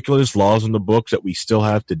ridiculous laws in the books that we still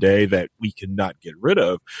have today that we cannot get rid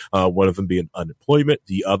of. One of them being unemployment.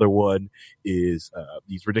 The other one is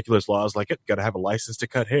these ridiculous laws like you got to have a license to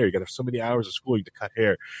cut hair. You got to have so many hours of schooling to cut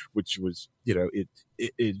hair, which was,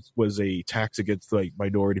 it was a tax against like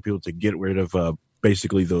minority people to get rid of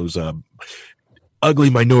basically those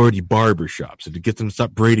ugly minority barbershops and to get them to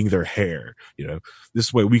stop braiding their hair.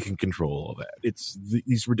 This way we can control all that. It's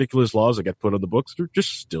these ridiculous laws that get put on the books that are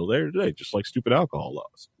just still there today, just like stupid alcohol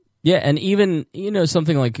laws. Yeah, and even,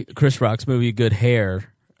 something like Chris Rock's movie Good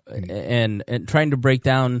Hair, and trying to break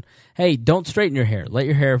down, hey, don't straighten your hair. Let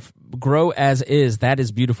your hair grow as is. That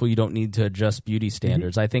is beautiful. You don't need to adjust beauty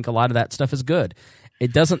standards. I think a lot of that stuff is good.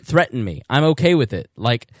 It doesn't threaten me. I'm okay with it.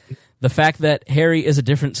 Like, the fact that Harry is a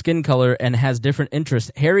different skin color and has different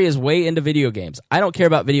interests. Harry is way into video games. I don't care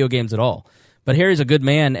about video games at all. But Harry's a good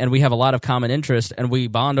man, and we have a lot of common interests, and we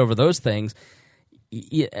bond over those things.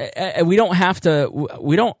 We don't have to.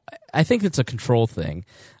 We don't. I think it's a control thing.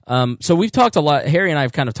 So we've talked a lot. Harry and I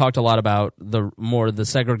have kind of talked a lot about the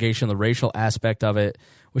segregation, the racial aspect of it,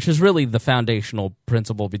 which is really the foundational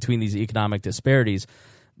principle between these economic disparities.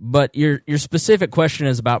 But your specific question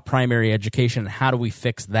is about primary education. How do we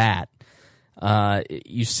fix that?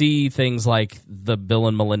 You see things like the Bill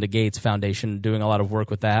and Melinda Gates Foundation doing a lot of work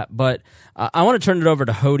with that. But I want to turn it over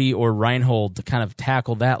to Hody or Reinhold to kind of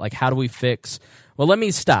tackle that. Like, how do we fix? Well, let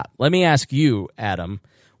me stop. Let me ask you, Adam.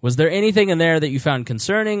 Was there anything in there that you found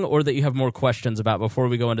concerning or that you have more questions about before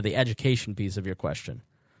we go into the education piece of your question?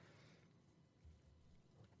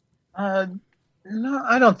 No,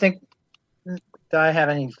 I don't think that I have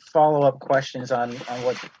any follow-up questions on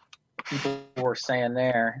what people were saying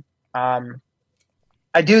there. I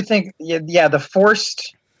do think, the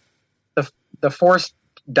forced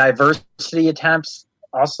diversity attempts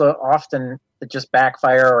also often just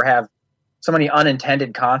backfire or have so many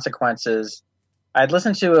unintended consequences. I'd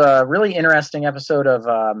listened to a really interesting episode of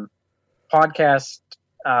podcast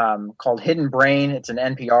called Hidden Brain. It's an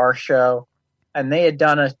NPR show, and they had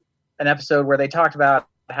done an episode where they talked about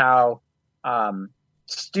how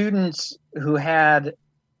students who had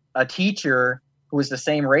a teacher who was the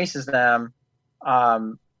same race as them,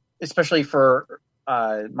 especially for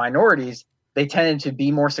minorities, they tended to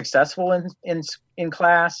be more successful in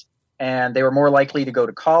class, and they were more likely to go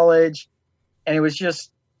to college. And it was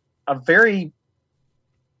just a very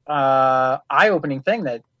eye-opening thing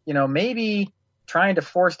that, maybe trying to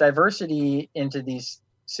force diversity into these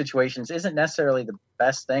situations isn't necessarily the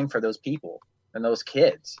best thing for those people and those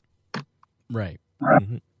kids. Right.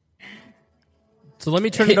 Mm-hmm. So let me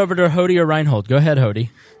turn it over to Hody or Reinhold. Go ahead, Hody.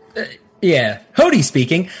 Hody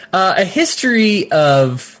speaking. A history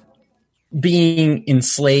of being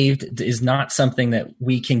enslaved is not something that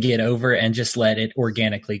we can get over and just let it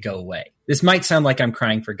organically go away. This might sound like I'm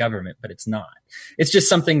crying for government, but it's not. It's just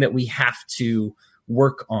something that we have to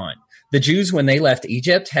work on. The Jews, when they left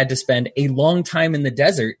Egypt, had to spend a long time in the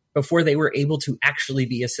desert before they were able to actually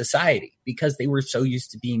be a society because they were so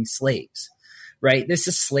used to being slaves, right? This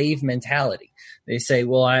is slave mentality. They say,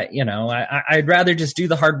 well, I'd rather just do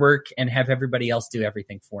the hard work and have everybody else do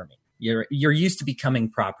everything for me. You're used to becoming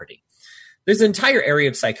property. There's an entire area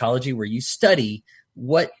of psychology where you study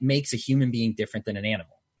what makes a human being different than an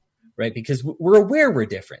animal, right? Because we're aware we're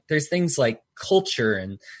different. There's things like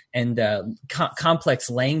culture and complex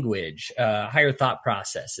language, higher thought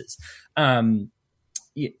processes,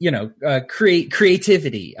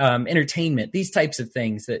 creativity, entertainment, these types of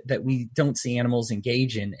things that we don't see animals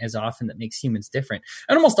engage in as often that makes humans different.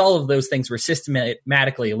 And almost all of those things were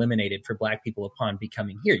systematically eliminated for Black people upon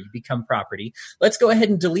becoming here. You become property. Let's go ahead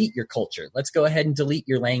and delete your culture. Let's go ahead and delete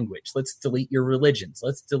your language. Let's delete your religions.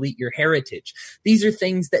 Let's delete your heritage. These are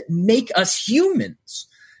things that make us humans,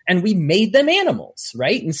 and we made them animals,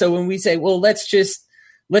 right? And so when we say, well, let's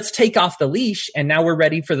take off the leash and now we're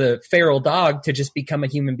ready for the feral dog to just become a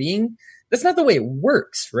human being. That's not the way it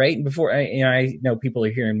works, right? Before I know people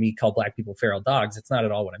are hearing me call Black people feral dogs. It's not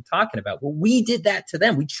at all what I'm talking about. But we did that to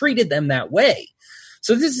them. We treated them that way.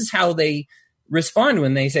 So this is how they respond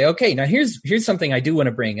when they say, okay, now here's something I do want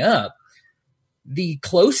to bring up. The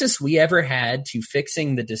closest we ever had to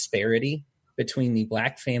fixing the disparity between the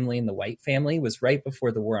Black family and the white family was right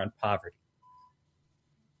before the War on Poverty.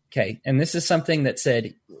 Okay, and this is something that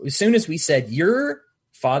said, as soon as we said your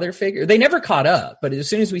father figure, they never caught up, but as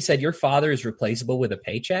soon as we said your father is replaceable with a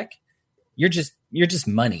paycheck, you're just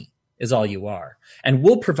money is all you are. And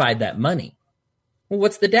we'll provide that money. Well,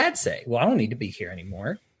 what's the dad say? Well, I don't need to be here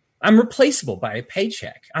anymore. I'm replaceable by a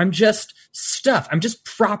paycheck. I'm just stuff. I'm just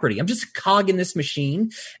property. I'm just a cog in this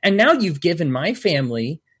machine. And now you've given my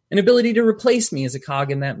family an ability to replace me as a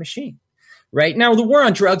cog in that machine, right? Now, the war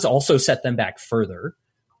on drugs also set them back further.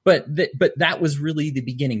 But that was really the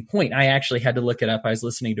beginning point. I actually had to look it up. I was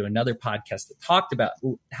listening to another podcast that talked about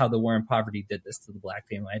how the War on Poverty did this to the Black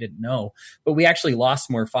family. I didn't know. But we actually lost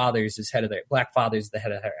more fathers as head of their Black fathers, the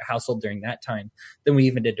head of their household during that time than we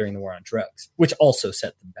even did during the War on Drugs, which also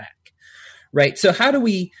set them back. Right. So how do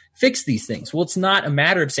we fix these things? Well, it's not a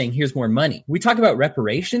matter of saying, here's more money. We talk about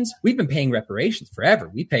reparations. We've been paying reparations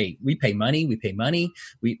forever. We pay money.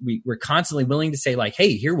 We're constantly willing to say like,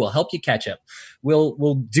 hey, here, we'll help you catch up.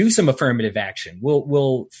 We'll do some affirmative action.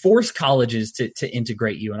 We'll force colleges to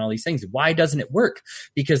integrate you and all these things. Why doesn't it work?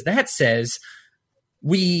 Because that says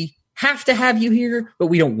we have to have you here, but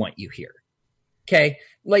we don't want you here. Okay.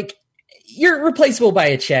 Like, you're replaceable by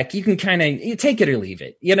a check. You can kind of take it or leave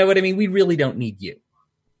it. You know what I mean? We really don't need you.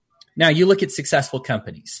 Now, you look at successful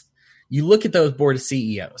companies. You look at those board of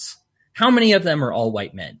CEOs. How many of them are all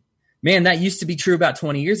white men? Man, that used to be true about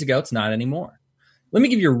 20 years ago. It's not anymore. Let me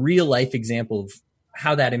give you a real life example of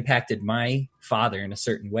how that impacted my father in a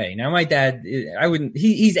certain way. Now, my dad,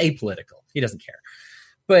 he's apolitical. He doesn't care.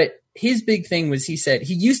 But his big thing was, he said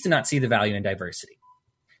he used to not see the value in diversity.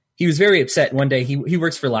 He was very upset one day. He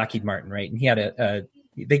works for Lockheed Martin, right? And he had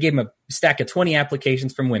they gave him a stack of 20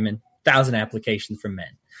 applications from women, 1,000 applications from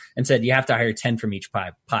men, and said, you have to hire 10 from each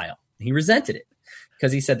pile. And he resented it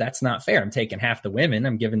because he said, that's not fair. I'm taking half the women.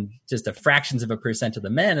 I'm giving just a fractions of a percent of the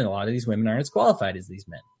men. And a lot of these women aren't as qualified as these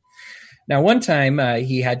men. Now, one time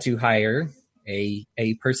he had to hire a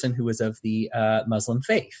person who was of the Muslim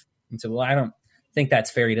faith. And said, well, I don't think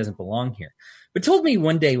that's fair. He doesn't belong here. But told me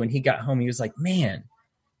one day when he got home, he was like, man,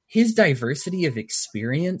 his diversity of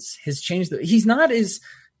experience has changed. He's not as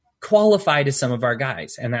qualified as some of our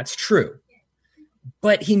guys, and that's true.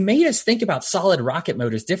 But he made us think about solid rocket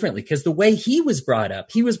motors differently, because the way he was brought up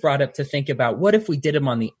to think about, what if we did them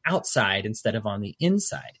on the outside instead of on the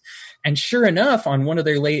inside? And sure enough, on one of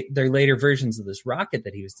their later versions of this rocket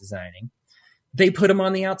that he was designing, they put them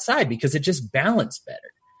on the outside because it just balanced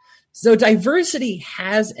better. So diversity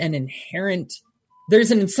has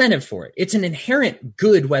there's an incentive for it. It's an inherent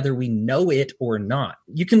good, whether we know it or not.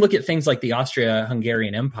 You can look at things like the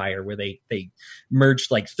Austria-Hungarian Empire, where they merged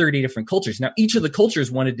like 30 different cultures. Now, each of the cultures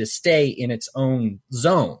wanted to stay in its own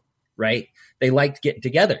zone, right? They liked getting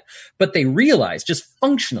together. But they realized, just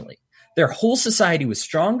functionally, their whole society was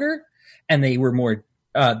stronger, and they were more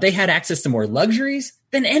they had access to more luxuries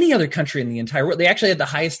than any other country in the entire world. They actually had the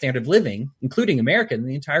highest standard of living, including America, in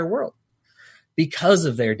the entire world, because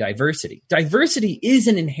of their diversity. Diversity is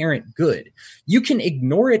an inherent good. You can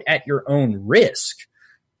ignore it at your own risk.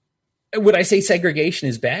 Would I say segregation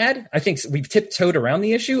is bad? I think we've tiptoed around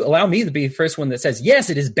the issue. Allow me to be the first one that says, yes,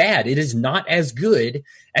 it is bad. It is not as good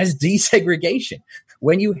as desegregation.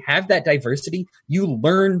 When you have that diversity, you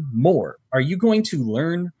learn more. Are you going to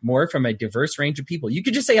learn more from a diverse range of people? You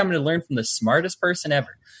could just say, I'm going to learn from the smartest person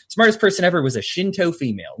ever. Smartest person ever was a Shinto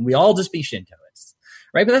female, and we all just be Shintoists,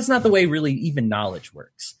 right? But that's not the way really even knowledge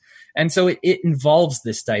works. And so it involves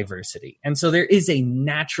this diversity. And so there is a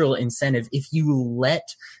natural incentive if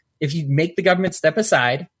you make the government step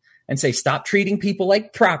aside and say, stop treating people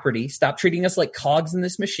like property, stop treating us like cogs in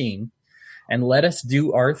this machine, and let us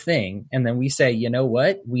do our thing. And then we say, you know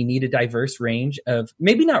what? We need a diverse range of,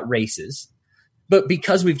 maybe not races, but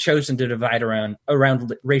because we've chosen to divide around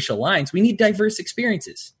racial lines, we need diverse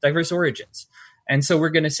experiences, diverse origins. And so we're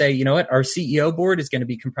going to say, you know what? Our CEO board is going to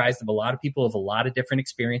be comprised of a lot of people of a lot of different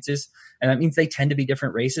experiences. And that means they tend to be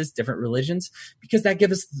different races, different religions, because that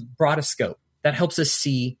gives us the broadest scope. That helps us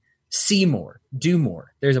see more, do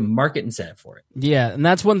more. There's a market incentive for it. Yeah, and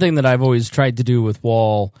that's one thing that I've always tried to do with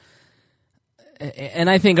Wall. And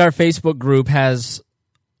I think our Facebook group has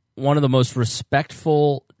one of the most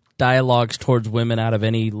respectful dialogues towards women out of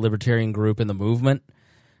any libertarian group in the movement.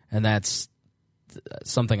 And that's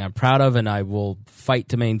something I'm proud of and I will fight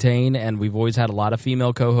to maintain. And we've always had a lot of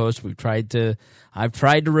female co-hosts. I've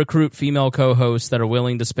tried to recruit female co-hosts that are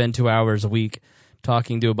willing to spend 2 hours a week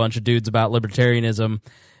talking to a bunch of dudes about libertarianism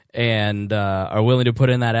and are willing to put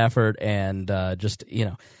in that effort. And just, you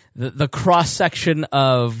know, the cross-section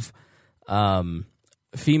of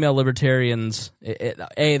female libertarians,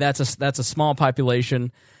 that's a small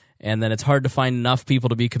population, and then it's hard to find enough people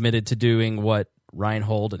to be committed to doing what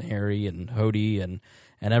Reinhold and Harry and Hody and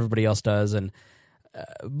everybody else does. And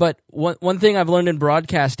but one thing I've learned in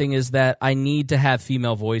broadcasting is that I need to have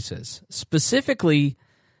female voices, specifically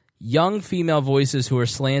young female voices who are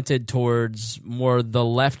slanted towards more the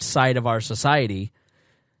left side of our society,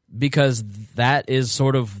 because that is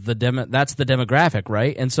sort of that's the demographic,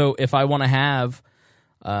 right? And so if I want to have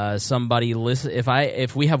somebody listen,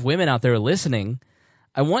 if we have women out there listening,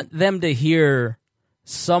 I want them to hear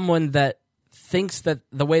someone that thinks that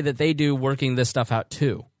the way that they do, working this stuff out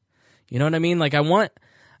too. You know what I mean? Like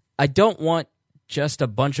I don't want just a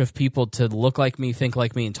bunch of people to look like me, think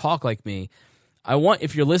like me, and talk like me. I want,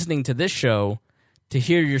 if you're listening to this show, to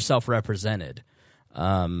hear yourself represented.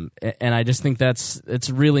 And I just think it's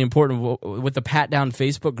really important. With the Pat Down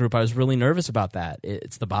Facebook group, I was really nervous about that.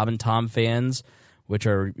 It's the Bob and Tom fans, which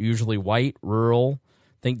are usually white, rural,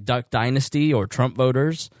 think Duck Dynasty or Trump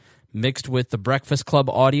voters, mixed with the Breakfast Club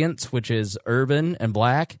audience, which is urban and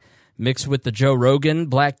black, mixed with the Joe Rogan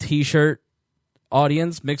black T-shirt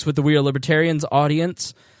audience, mixed with the We Are Libertarians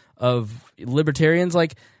audience of libertarians.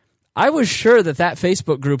 Like, I was sure that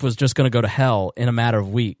Facebook group was just going to go to hell in a matter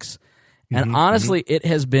of weeks. And honestly, it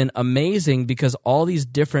has been amazing because all these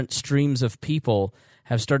different streams of people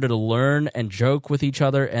have started to learn and joke with each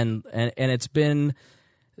other, and it's been,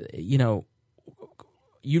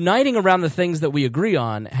 uniting around the things that we agree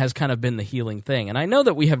on has kind of been the healing thing. And I know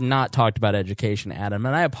that we have not talked about education, Adam,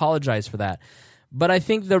 and I apologize for that. But I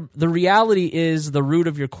think the reality is the root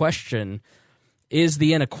of your question is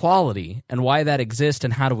the inequality and why that exists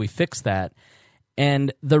and how do we fix that.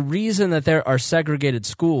 And the reason that there are segregated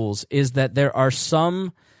schools is that there are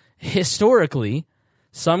historically,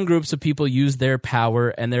 some groups of people use their power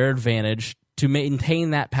and their advantage to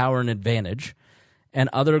maintain that power and advantage, and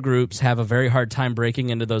other groups have a very hard time breaking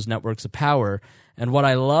into those networks of power. And what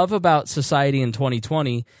I love about society in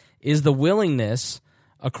 2020 is the willingness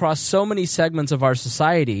across so many segments of our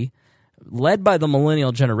society, led by the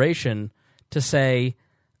millennial generation, to say,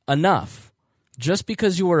 enough. Just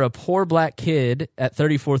because you were a poor black kid at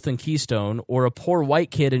 34th and Keystone or a poor white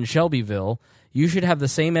kid in Shelbyville, you should have the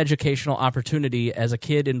same educational opportunity as a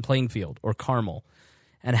kid in Plainfield or Carmel.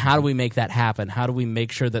 And how do we make that happen? How do we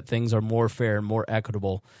make sure that things are more fair and more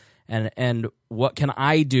equitable? And what can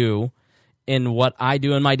I do in what I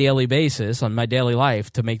do on my daily basis, on my daily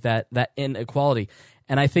life, to make that inequality?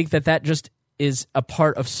 And I think that just is a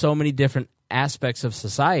part of so many different aspects of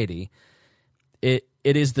society. It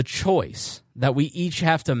is the choice that we each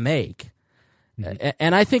have to make.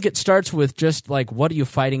 And I think it starts with just like, what are you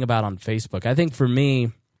fighting about on Facebook? I think for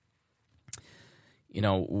me,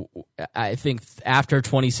 I think after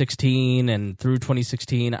 2016 and through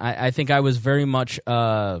 2016, I think I was very much,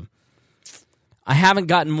 I haven't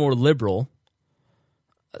gotten more liberal.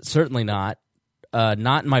 Certainly not in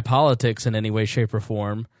my politics in any way, shape, or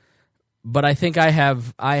form. But I think I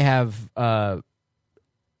have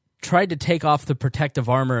tried to take off the protective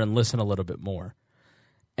armor and listen a little bit more.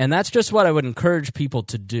 And that's just what I would encourage people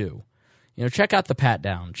to do. Check out the Pat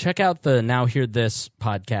Down. Check out the Now Hear This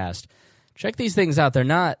podcast. Check these things out. They're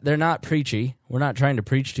not preachy. We're not trying to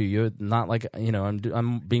preach to you. Not like,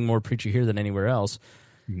 I'm being more preachy here than anywhere else.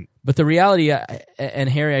 Mm-hmm. But the reality, and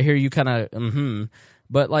Harry, I hear you kind of,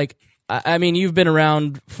 but like, I mean, you've been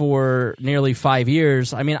around for nearly 5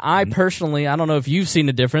 years. I mean, I personally, I don't know if you've seen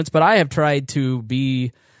a difference, but I have tried to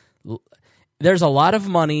be... There's a lot of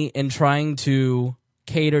money in trying to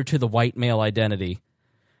cater to the white male identity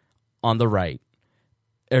on the right.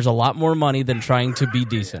 There's a lot more money than trying to be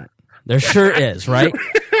decent. There sure is, right?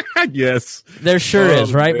 Yes. There sure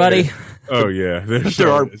is, right, buddy? Oh, yeah.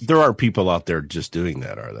 There are people out there just doing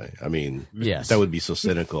that, are they? I mean, yes. That would be so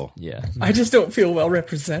cynical. Yeah. I just don't feel well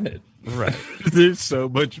represented. Right. There's so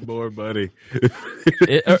much more money.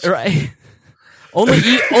 Right.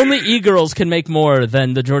 Only e-girls can make more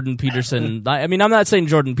than the Jordan Peterson. I mean, I'm not saying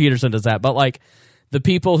Jordan Peterson does that, but like the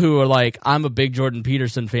people who are like, I'm a big Jordan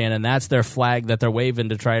Peterson fan, and that's their flag that they're waving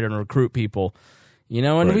to try to recruit people.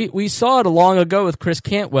 And right. we saw it long ago with Chris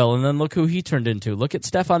Cantwell, and then look who he turned into. Look at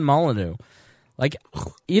Stefan Molyneux. Like,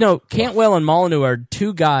 Cantwell and Molyneux are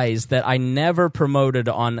two guys that I never promoted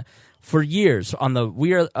on for years on the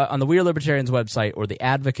We Are Libertarians website, or the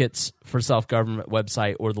Advocates for Self-Government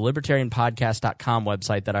website, or the libertarianpodcast.com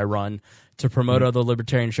website that I run to promote other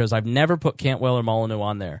libertarian shows. I've never put Cantwell or Molyneux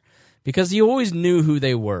on there because you always knew who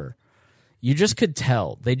they were. You just could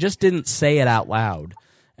tell. They just didn't say it out loud.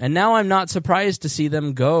 And now I'm not surprised to see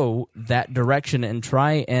them go that direction and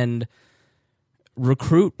try and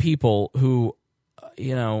recruit people who,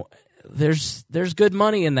 there's good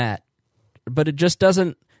money in that, but it just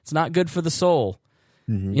doesn't. It's not good for the soul.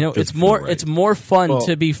 Mm-hmm. It's more fun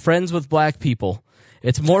to be friends with black people.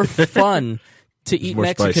 It's more fun to eat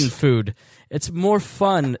Mexican food. It's more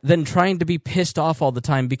fun than trying to be pissed off all the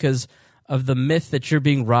time because of the myth that you're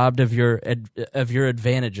being robbed of your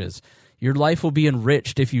advantages. Your life will be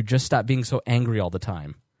enriched if you just stop being so angry all the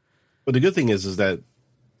time. But the good thing is that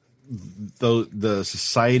the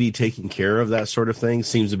society taking care of that sort of thing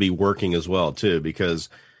seems to be working as well too, because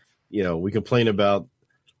we complain about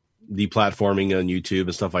deplatforming on YouTube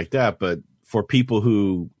and stuff like that, but for people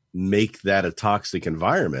who make that a toxic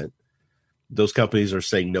environment, those companies are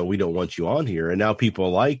saying, no, we don't want you on here. And now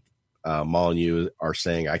people like Molyneux are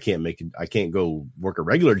saying, I can't go work a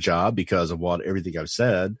regular job because of everything I've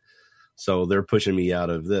said. So they're pushing me out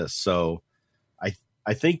of this. So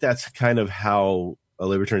I think that's kind of how a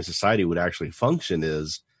libertarian society would actually function,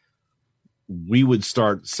 is we would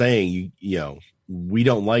start saying, we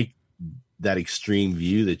don't like that extreme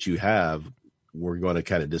view that you have. We're going to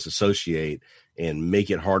kind of disassociate and make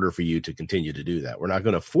it harder for you to continue to do that. We're not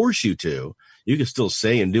going to force you to. You can still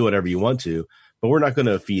say and do whatever you want to, but we're not going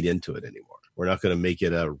to feed into it anymore. We're not going to make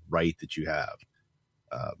it a right that you have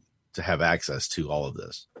to have access to all of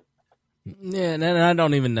this. Yeah, and I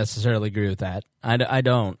don't even necessarily agree with that. I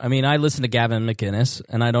don't. I mean, I listen to Gavin McInnes,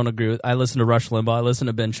 and I don't agree with. I listen to Rush Limbaugh. I listen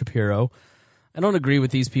to Ben Shapiro. I don't agree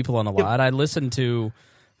with these people on a lot. I listen to.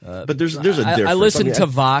 But there's a difference. I listen to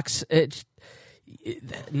Vox.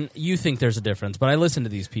 You think there's a difference, but I listen to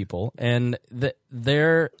these people, and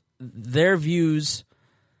their views,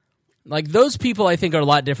 like those people, I think are a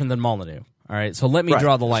lot different than Molyneux. All right, so let me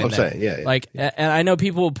draw the line there. Yeah. Like, and I know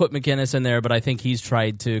people will put McInnes in there, but I think he's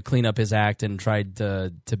tried to clean up his act and tried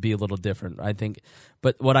to be a little different. I think,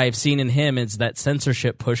 but what I've seen in him is that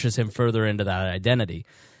censorship pushes him further into that identity,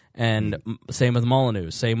 and same with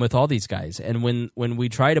Molyneux, same with all these guys. And when we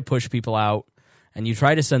try to push people out, and you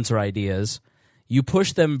try to censor ideas, you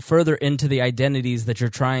push them further into the identities that you're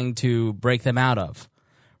trying to break them out of,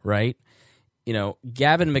 right? You know,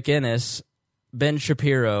 Gavin McInnes, Ben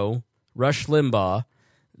Shapiro, Rush Limbaugh,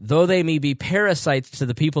 though they may be parasites to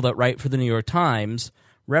the people that write for the New York Times,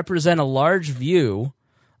 represent a large view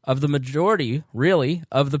of the majority, really,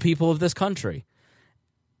 of the people of this country.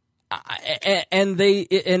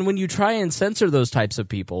 And when you try and censor those types of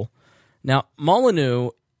people, now Molyneux,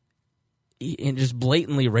 and just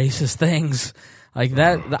blatantly racist things like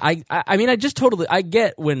that. I mean, I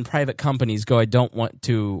get when private companies go, I don't want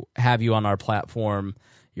to have you on our platform.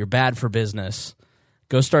 You're bad for business.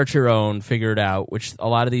 Go start your own, figure it out, which a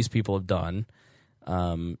lot of these people have done,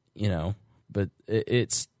 you know. But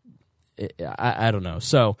I don't know.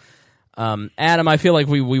 So, Adam, I feel like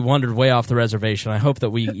we wandered way off the reservation. I hope that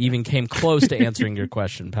we even came close to answering your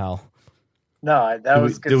question, pal. No, that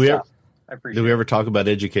was good stuff. I appreciate Did we ever talk about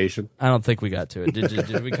education? I don't think we got to it.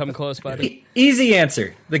 Did we come close, buddy? Easy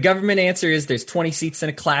answer. The government answer is there's 20 seats in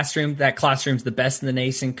a classroom. That classroom's the best in the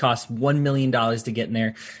nation, costs $1 million to get in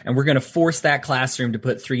there. And we're going to force that classroom to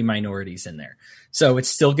put 3 minorities in there. So it's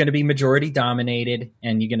still going to be majority dominated,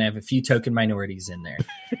 and you're going to have a few token minorities in there.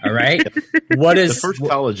 All right? What is the first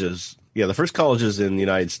colleges? Yeah, the first colleges in the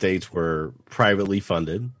United States were privately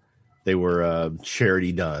funded. They were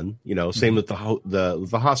charity done, you know. Same with the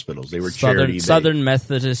hospitals; they were charity. Southern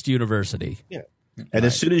Methodist University. Yeah, and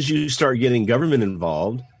as soon as you start getting government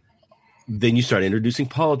involved, then you start introducing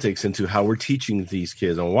politics into how we're teaching these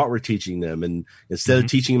kids and what we're teaching them. And instead of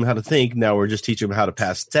teaching them how to think, now we're just teaching them how to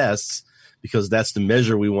pass tests because that's the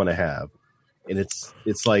measure we want to have. And it's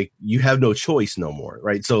like you have no choice no more,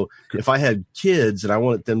 right? So if I had kids and I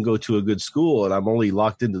want them to go to a good school and I'm only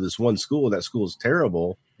locked into this one school and that school is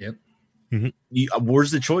terrible. Yep.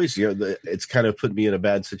 Where's the choice? You know, it's kind of put me in a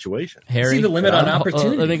bad situation. Harry, see the limit on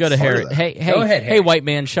opportunity. Let me go to Harry. Hey, go ahead, Harry. Hey, white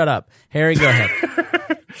man, shut up. Harry, go ahead.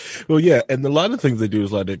 Well, yeah, and a lot of things they do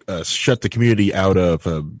is like shut the community out of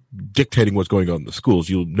dictating what's going on in the schools.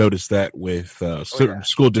 You'll notice that with certain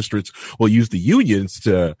school districts will use the unions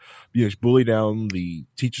to bully down the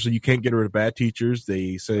teachers, so you can't get rid of bad teachers.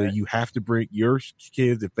 They say you have to bring your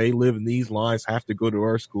kids, if they live in these lines, have to go to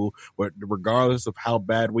our school, but regardless of how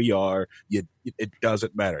bad we are, it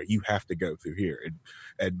doesn't matter. You have to go through here,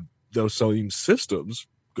 and those same systems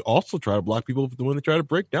also try to block people when they try to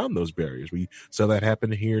break down those barriers. We saw that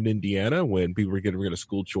happen here in Indiana when people were getting rid of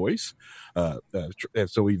school choice. And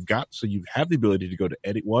so you have the ability to go to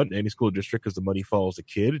any school district because the money follows the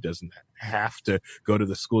kid. It doesn't have to go to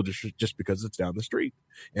the school district just because it's down the street.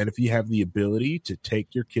 And if you have the ability to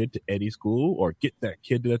take your kid to any school or get that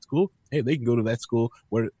kid to that school, hey, they can go to that school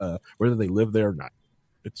whether they live there or not.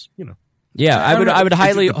 It's, you know. Yeah, I would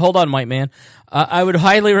highly hold on, white man. I would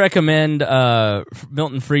highly recommend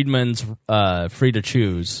Milton Friedman's "Free to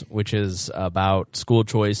Choose," which is about school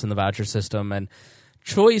choice and the voucher system. And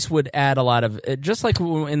choice would add a lot of, just like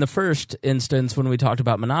in the first instance when we talked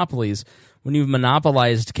about monopolies. When you've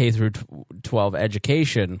monopolized K through 12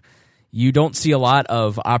 education, you don't see a lot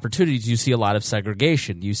of opportunities. You see a lot of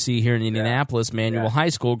segregation. You see here in Indianapolis, Manual High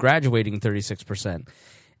School graduating 36%.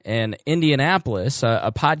 And Indianapolis,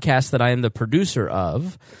 a podcast that I am the producer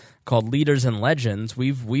of called Leaders and Legends,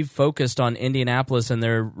 we've focused on Indianapolis and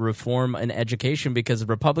their reform in education because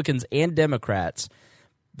Republicans and Democrats,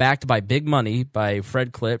 backed by big money, by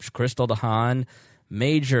Fred Klipsch, Crystal DeHaan,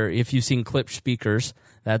 major, if you've seen Klipsch speakers,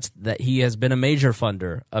 that he has been a major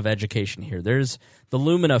funder of education here. There's the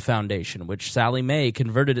Lumina Foundation, which Sally Mae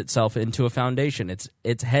converted itself into a foundation. It's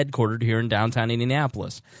headquartered here in downtown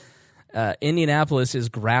Indianapolis. Indianapolis is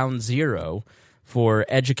ground zero for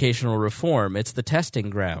educational reform. It's the testing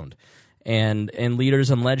ground. And in Leaders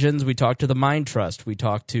and Legends, we talked to the Mind Trust. We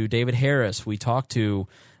talked to David Harris. We talked to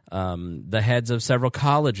the heads of several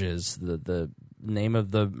colleges. The name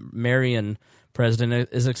of the Marion president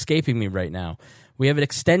is escaping me right now. We have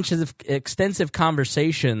extensive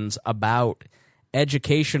conversations about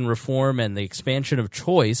education reform and the expansion of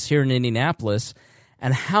choice here in Indianapolis.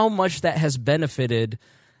 and how much that has benefited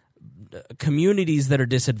communities that are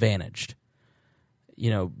disadvantaged.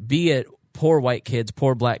 Be it poor white kids,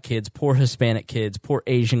 poor black kids, poor Hispanic kids, poor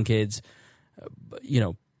Asian kids,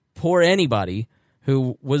 poor anybody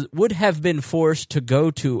who would have been forced to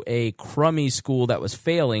go to a crummy school that was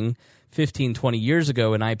failing 15, 20 years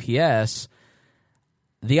ago in IPS.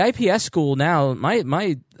 The IPS school now,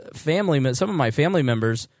 my family, some of my family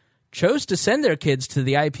members chose to send their kids to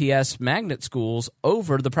the IPS magnet schools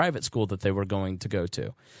over the private school that they were going to go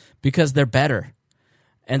to because they're better.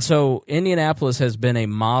 And so Indianapolis has been a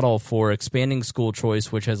model for expanding school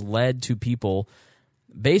choice, which has led to people,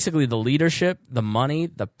 basically the leadership, the money,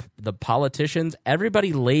 the politicians,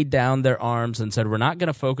 everybody laid down their arms and said, we're not going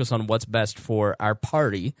to focus on what's best for our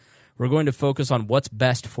party. We're going to focus on what's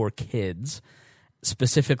best for kids,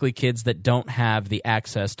 specifically kids that don't have the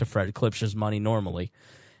access to Fred Klipsch's money normally.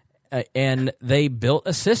 And they built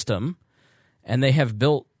a system, and they have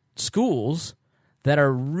built schools that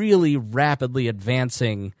are really rapidly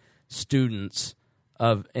advancing students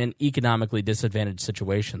of an economically disadvantaged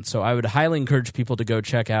situation. So I would highly encourage people to go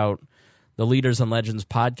check out the Leaders and Legends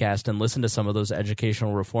podcast and listen to some of those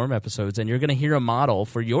educational reform episodes, and you're going to hear a model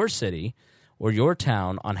for your city or your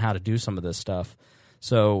town on how to do some of this stuff.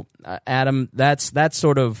 So, Adam, that's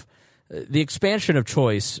sort of the expansion of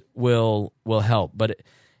choice will help, but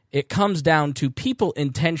it comes down to people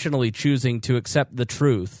intentionally choosing to accept the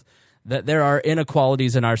truth that there are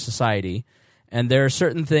inequalities in our society, and there are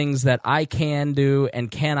certain things that I can do and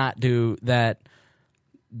cannot do that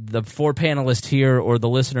the four panelists here or the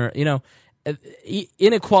listener,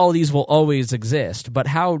 inequalities will always exist, but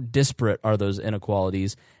how disparate are those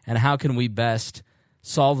inequalities, and how can we best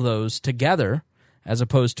solve those together as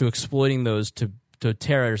opposed to exploiting those to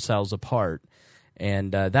tear ourselves apart?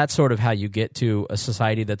 And that's sort of how you get to a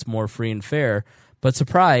society that's more free and fair. But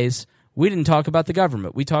surprise, we didn't talk about the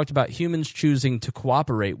government. We talked about humans choosing to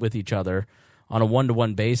cooperate with each other on a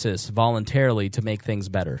one-to-one basis voluntarily to make things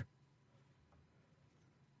better.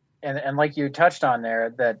 And like you touched on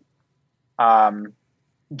there, that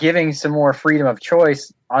giving some more freedom of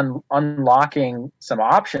choice, unlocking some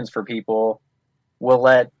options for people will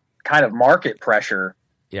let kind of market pressure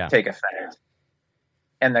take effect.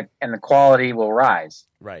 And the quality will rise.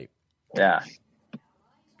 Right. Yeah.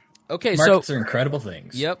 Okay, markets are incredible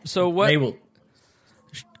things. Yep. So what? They will.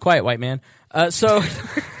 Quiet, white man. So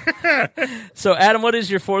Adam, what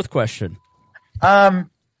is your fourth question?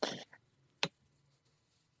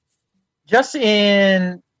 Just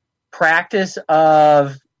in practice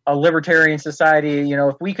of a libertarian society,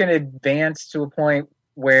 if we can advance to a point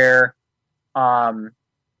where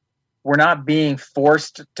we're not being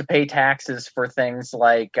forced to pay taxes for things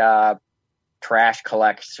like trash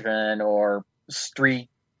collection or street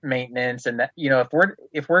maintenance, and that,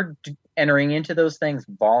 if we're entering into those things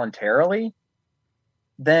voluntarily,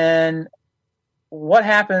 then what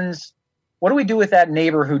happens? What do we do with that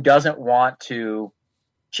neighbor who doesn't want to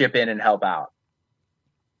chip in and help out?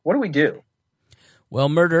 What do we do? Well,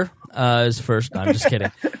 murder is first. No, I'm just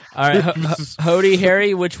kidding. All right, Hody,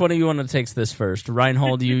 Harry, which one of you want to take this first?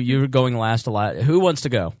 Reinhold, you're going last a lot. Who wants to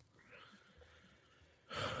go?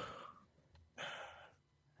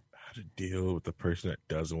 How to deal with the person that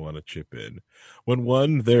doesn't want to chip in.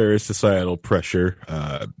 When there is societal pressure.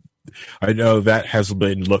 I know that has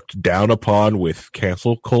been looked down upon with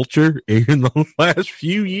cancel culture in the last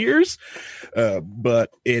few years,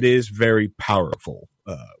 but it is very powerful,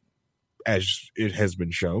 as it has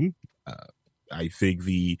been shown. I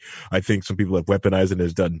think some people have weaponized and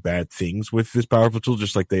has done bad things with this powerful tool,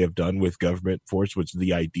 just like they have done with government force, which is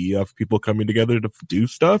the idea of people coming together to do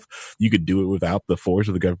stuff. You could do it without the force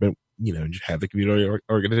of the government, just have the community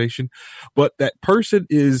organization. But that person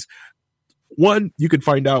is one, you could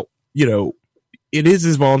find out, it is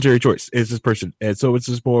his voluntary choice. It's this person. And so it's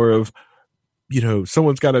just more of,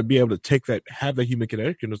 someone's got to be able to have that human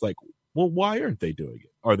connection. It's like, well, why aren't they doing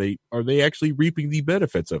it? Are they actually reaping the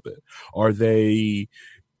benefits of it?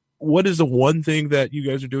 What is the one thing that you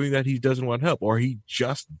guys are doing that he doesn't want help, or he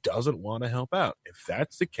just doesn't want to help out? If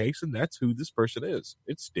that's the case, and that's who this person is,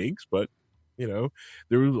 it stinks, but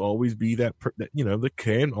there will always be there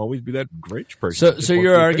can always be that Grinch person. So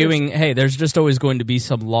you're arguing, hey, there's just always going to be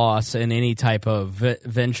some loss in any type of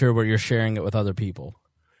venture where you're sharing it with other people.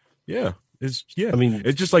 Yeah. It's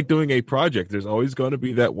just like doing a project. There's always going to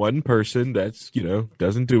be that one person that's,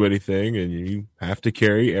 doesn't do anything, and you have to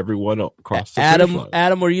carry everyone across the finish line.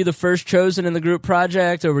 Adam, were you the first chosen in the group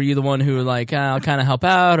project, or were you the one who I'll kind of help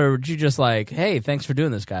out, or were you just like, hey, thanks for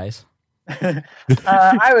doing this, guys?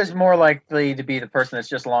 I was more likely to be the person that's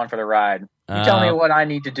just along for the ride. You tell me what I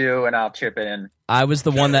need to do, and I'll chip in. I was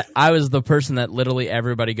the person that literally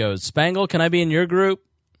everybody goes, Spangle, can I be in your group?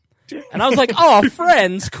 And I was like, oh,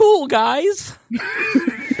 friends, cool guys.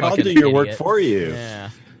 I'll do your work for you. Yeah.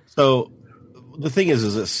 So the thing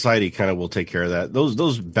is that society kind of will take care of that.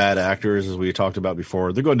 Those bad actors, as we talked about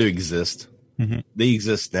before, they're going to exist. Mm-hmm. They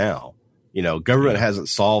exist now. Government hasn't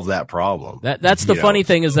solved that problem. That's the funny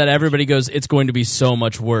thing is that everybody goes, it's going to be so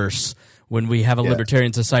much worse when we have a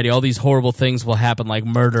libertarian society. All these horrible things will happen, like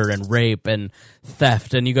murder and rape and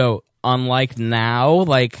theft. And you go, unlike now,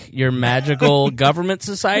 like your magical government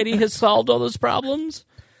society has solved all those problems.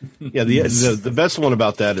 Yeah, the best one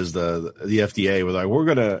about that is the FDA. We're like, we're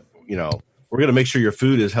gonna make sure your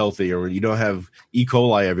food is healthy, or you don't have E.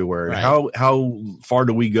 coli everywhere. Right. How far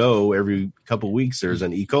do we go? Every couple of weeks, there's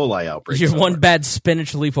an E. coli outbreak. You're one bad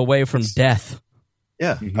spinach leaf away from death.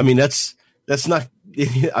 Yeah, mm-hmm. I mean that's not.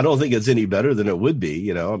 I don't think it's any better than it would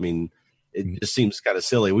be. I mean, it just seems kind of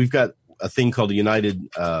silly. We've got a thing called the United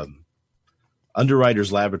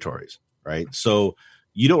Underwriters Laboratories, right? So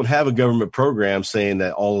you don't have a government program saying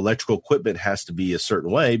that all electrical equipment has to be a certain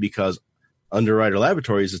way, because Underwriter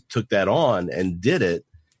Laboratories took that on and did it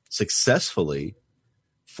successfully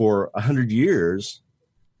for 100 years,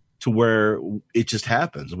 to where it just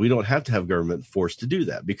happens. We don't have to have government forced to do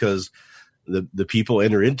that, because the people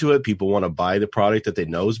enter into it. People want to buy the product that they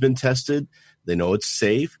know has been tested. They know it's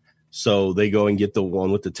safe. So they go and get the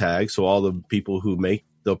one with the tag. So all the people who make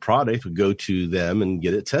the product would go to them and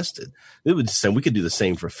get it tested. We could do the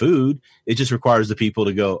same for food. It just requires the people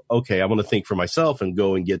to go, okay, I want to think for myself and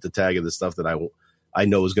go and get the tag of the stuff that I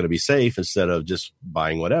know is going to be safe, instead of just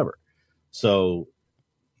buying whatever. So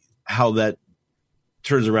how that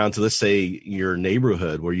turns around to, let's say, your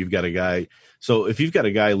neighborhood where you've got a guy. So if you've got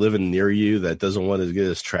a guy living near you that doesn't want to get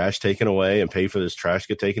his trash taken away and pay for this trash to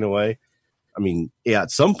get taken away, I mean, yeah,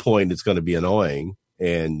 at some point it's going to be annoying,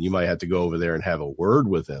 and you might have to go over there and have a word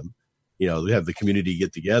with him. They have the community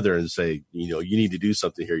get together and say, you need to do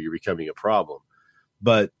something here. You're becoming a problem.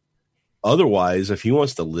 But otherwise, if he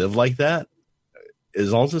wants to live like that,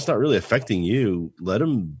 as long as it's not really affecting you, let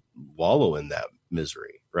him wallow in that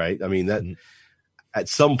misery, right? I mean, that at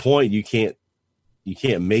some point you can't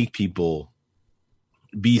make people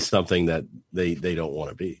be something that they don't want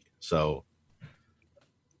to be. So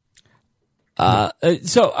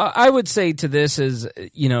I would say to this is,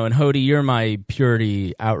 and Hody, you're my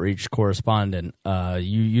Purity outreach correspondent.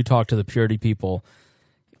 You talk to the Purity people.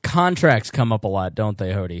 Contracts come up a lot, don't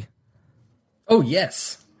they, Hody? Oh,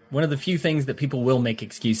 yes. One of the few things that people will make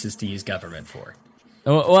excuses to use government for.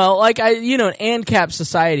 Well, like an ANCAP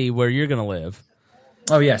society where you're going to live.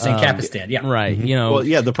 Oh, yes, in Capistan, yeah. Right,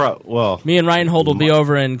 Mm-hmm. me and Reinhold will be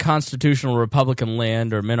over in constitutional Republican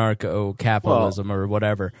land or minarcho-capitalism or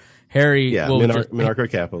whatever. Harry will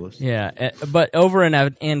minarcho-capitalist. Yeah, but over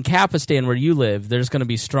in Capistan where you live, there's going to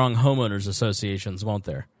be strong homeowners associations, won't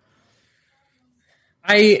there?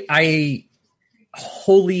 I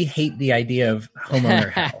wholly hate the idea of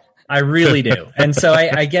homeowner hell. I really do. And so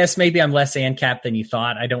I guess maybe I'm less ANCAP than you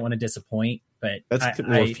thought. I don't want to disappoint, but that's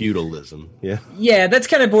more feudalism. Yeah. Yeah, that's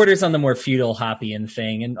kind of borders on the more feudal Hoppian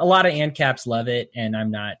thing. And a lot of ANCAPs love it, and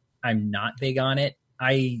I'm not big on it.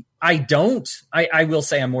 I will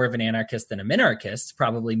say I'm more of an anarchist than a minarchist,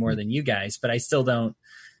 probably more than you guys, but I still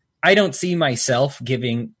don't see myself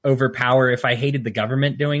giving over power. If I hated the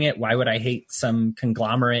government doing it, why would I hate some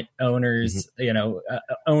conglomerate owners,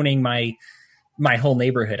 owning my whole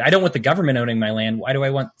neighborhood? I don't want the government owning my land. Why do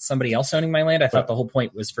I want somebody else owning my land? I thought the whole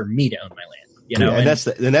point was for me to own my land. And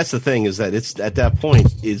that's the thing, is that it's at that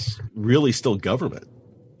point is really still government,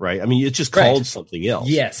 right? I mean, it's just called something else.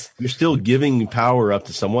 Yes, you're still giving power up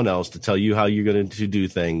to someone else to tell you how you're going to do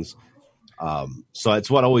things. So it's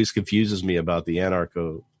what always confuses me about the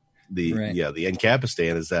the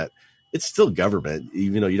Ancapistan, is that it's still government,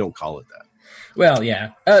 even though you don't call it that. Well,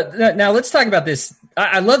 yeah. Now let's talk about this.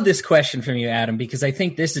 I love this question from you, Adam, because I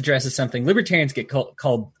think this addresses something libertarians get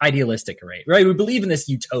called idealistic, right? We believe in this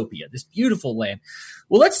utopia, this beautiful land.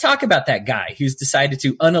 Well, let's talk about that guy who's decided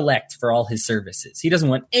to unelect for all his services. He doesn't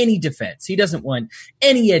want any defense. He doesn't want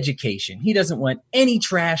any education. He doesn't want any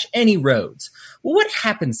trash, any roads. Well, what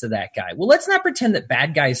happens to that guy? Well, let's not pretend that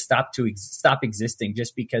bad guys stop existing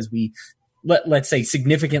just because we let's say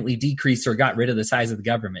significantly decreased or got rid of the size of the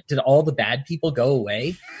government. Did all the bad people go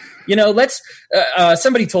away?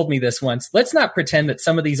 Somebody told me this once. Let's not pretend that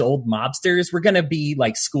some of these old mobsters were going to be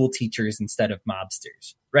like school teachers instead of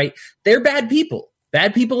mobsters, right? They're bad people.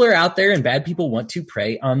 Bad people are out there, and bad people want to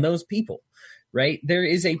prey on those people. right? There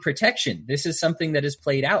is a protection. This is something that is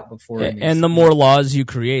played out before. And the more laws you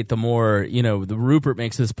create, the more, the Rupert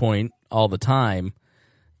makes this point all the time.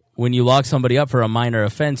 When you lock somebody up for a minor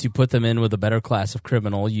offense, you put them in with a better class of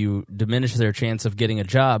criminal, you diminish their chance of getting a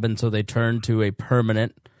job, and so they turn to a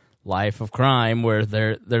permanent life of crime where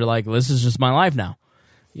they're like, this is just my life now.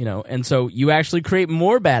 And so you actually create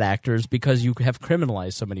more bad actors because you have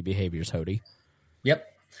criminalized so many behaviors, Hody. Yep.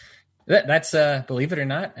 That's believe it or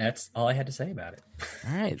not, that's all I had to say about it.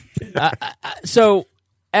 All right. So,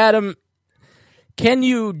 Adam, can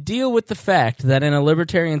you deal with the fact that in a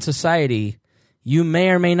libertarian society, you may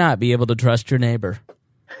or may not be able to trust your neighbor?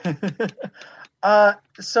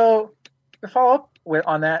 So, to follow up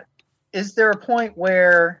on that, is there a point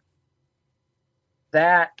where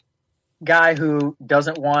that guy who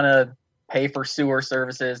doesn't want to pay for sewer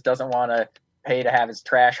services, doesn't want to pay to have his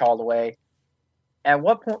trash hauled away, at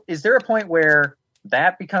what point is there a point where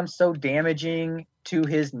that becomes so damaging to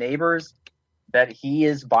his neighbors that he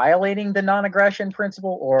is violating the non-aggression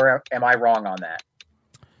principle, or am I wrong on that?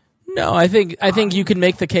 No, I think you can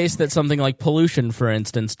make the case that something like pollution, for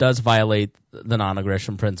instance, does violate the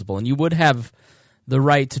non-aggression principle, and you would have the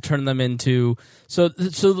right to turn them into so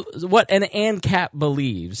what an ANCAP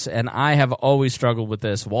believes, and I have always struggled with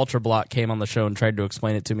this. Walter Block came on the show and tried to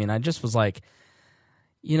explain it to me, and I just was like,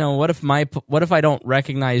 what if I don't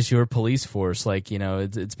recognize your police force? Like,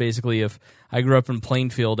 it's basically if I grew up in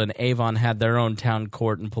Plainfield and Avon had their own town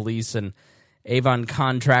court and police, and Avon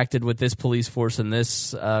contracted with this police force and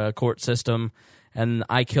this court system, and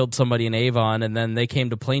I killed somebody in Avon, and then they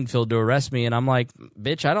came to Plainfield to arrest me, and I'm like,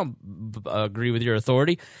 bitch, I don't agree with your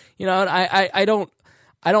authority. I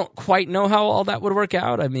don't quite know how all that would work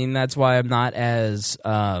out. I mean, that's why I'm not as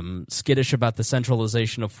skittish about the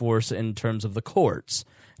centralization of force in terms of the courts.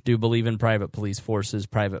 Do believe in private police forces,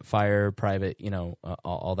 private fire, private,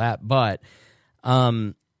 all that. But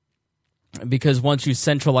because once you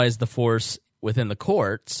centralize the force within the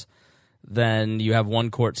courts, then you have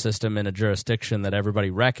one court system in a jurisdiction that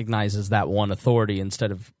everybody recognizes that one authority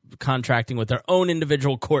instead of contracting with their own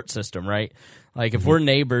individual court system, right? Like if we're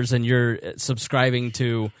neighbors and you're subscribing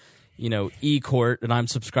to, E-court and I'm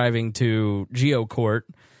subscribing to Geo-court,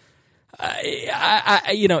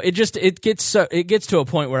 it gets to a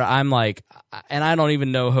point where I'm like, and I don't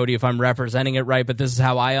even know, Hody, if I'm representing it right, but this is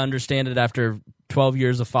how I understand it after 12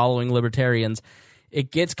 years of following libertarians.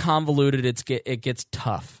 It gets convoluted. It gets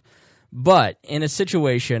tough. But in a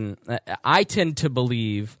situation, I tend to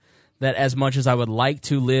believe that as much as I would like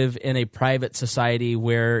to live in a private society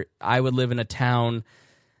where I would live in a town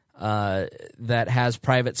that has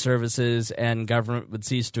private services and government would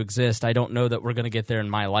cease to exist, I don't know that we're going to get there in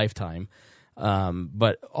my lifetime.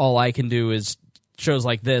 But all I can do is shows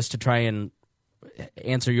like this to try and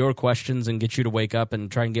answer your questions and get you to wake up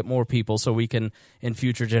and try and get more people so we can, in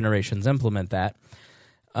future generations, implement that.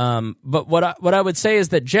 But what I would say is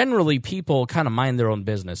that generally people kind of mind their own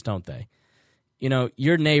business, don't they?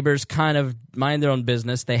 Your neighbors kind of mind their own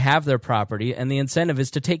business. They have their property, and the incentive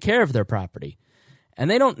is to take care of their property. And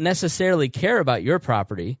they don't necessarily care about your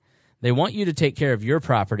property. They want you to take care of your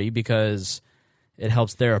property because it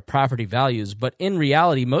helps their property values. But in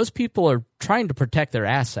reality, most people are trying to protect their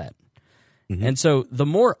asset. Mm-hmm. And so the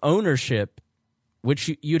more ownership, which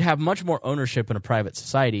you'd have much more ownership in a private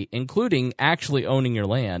society, including actually owning your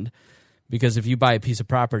land, because if you buy a piece of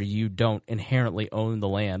property, you don't inherently own the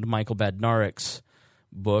land. Michael Badnarek's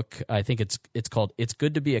book, I think it's called "It's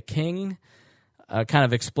Good to Be a King," kind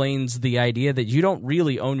of explains the idea that you don't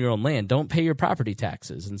really own your own land. Don't pay your property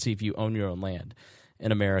taxes and see if you own your own land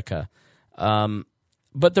in America.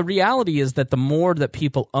 But the reality is that the more that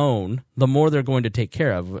people own, the more they're going to take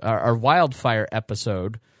care of. Our wildfire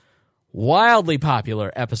episode, wildly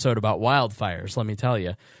popular episode about wildfires, let me tell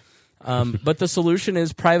you. But the solution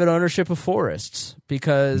is private ownership of forests,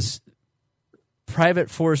 because private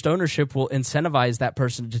forest ownership will incentivize that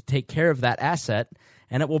person to take care of that asset,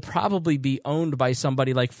 and it will probably be owned by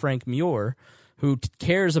somebody like Frank Muir, who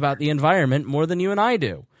cares about the environment more than you and I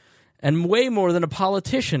do, and way more than a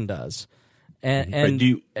politician does. And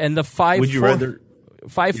the five would you rather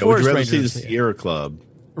see the Sierra Club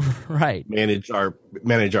right manage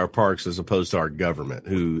our parks as opposed to our government,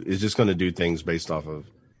 who is just going to do things based off of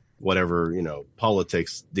whatever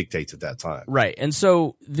politics dictates at that time? Right. And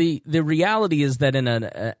so the reality is that in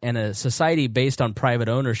a society based on private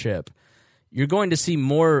ownership, you're going to see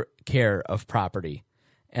more care of property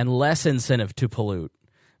and less incentive to pollute,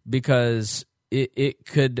 because it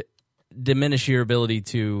could diminish your ability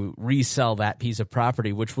to resell that piece of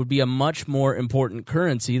property, which would be a much more important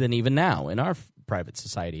currency than even now in our private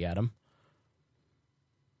society, Adam.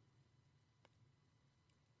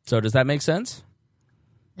 So does that make sense?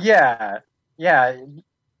 Yeah.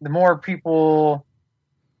 The more people,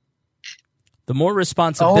 the more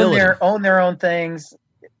responsibility, own their own things,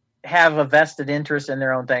 have a vested interest in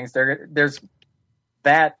their own things. There's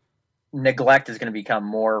that neglect is going to become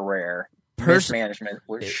more rare. Mismanagement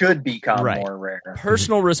should become more rare.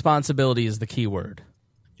 Personal responsibility is the key word.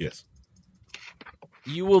 Yes.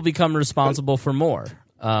 You will become responsible for more.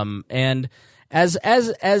 And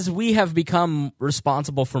as we have become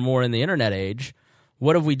responsible for more in the internet age,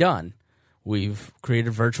 what have we done? We've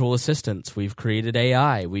created virtual assistants. We've created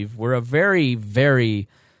AI. We're a very, very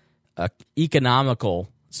economical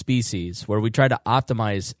species where we try to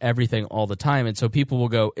optimize everything all the time. And so people will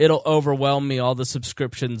go, it'll overwhelm me, all the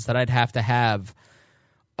subscriptions that I'd have to have.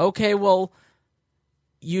 Okay, well,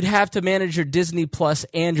 you'd have to manage your Disney Plus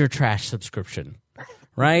and your trash subscription.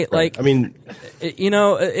 Right? Like, I mean,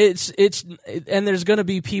 it's and there's going to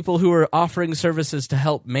be people who are offering services to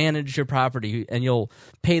help manage your property, and you'll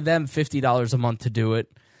pay them $50 a month to do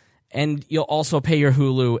it, and you'll also pay your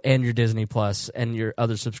Hulu and your Disney Plus and your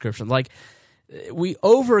other subscriptions. Like, we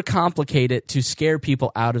overcomplicate it to scare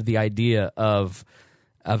people out of the idea of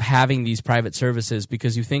having these private services,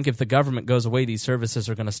 because you think if the government goes away, these services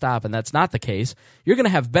are going to stop, and that's not the case. You're going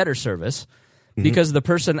to have better service. Because the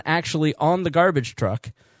person actually on the garbage truck,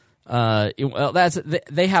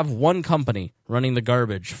 they have one company running the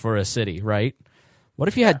garbage for a city, right? What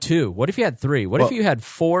if you had two? What if you had three? What if you had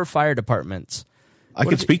 4 fire departments? I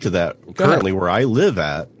can speak to that. Currently, where I live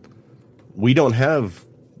at, we don't have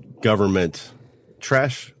government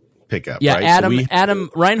trash pickup. Yeah, right? Adam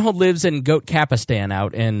Reinhold lives in Goat Capistan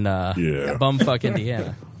out in bumfuck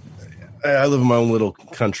Indiana. I live in my own little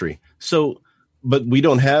country, but we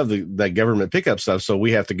don't have that government pickup stuff, so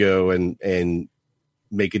we have to go and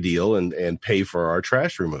make a deal and pay for our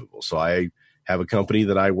trash removal. So I have a company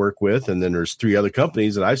that I work with, and then there's 3 other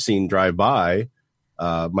companies that I've seen drive by.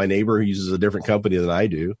 My neighbor uses a different company than I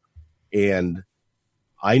do, and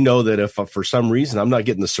I know that if for some reason I'm not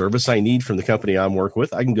getting the service I need from the company I'm working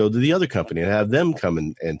with, I can go to the other company and have them come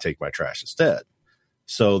and take my trash instead.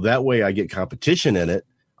 So that way I get competition in it.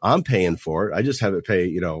 I'm paying for it. I just have it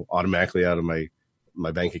pay, automatically out of my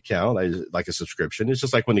bank account. Like a subscription. It's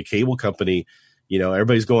just like when the cable company,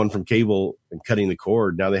 everybody's going from cable and cutting the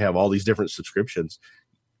cord. Now they have all these different subscriptions.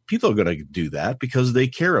 People are going to do that because they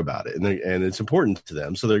care about it and it's important to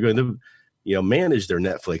them. So they're going to, manage their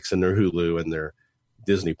Netflix and their Hulu and their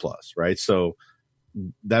Disney Plus, right? So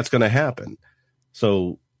that's going to happen.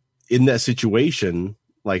 So in that situation,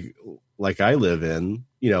 like I live in,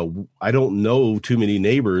 I don't know too many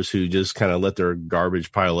neighbors who just kind of let their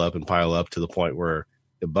garbage pile up to the point where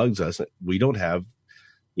it bugs us. We don't have,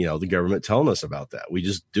 the government telling us about that. We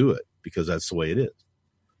just do it because that's the way it is.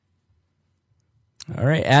 All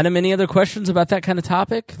right. Adam, any other questions about that kind of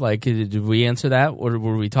topic? Like, did we answer that, or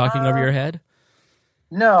were we talking over your head?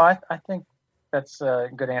 No, I think that's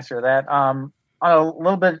a good answer to that. On a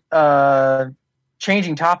little bit,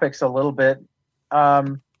 changing topics a little bit,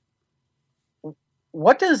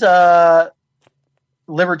 what does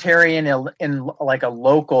libertarian in like a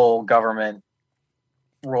local government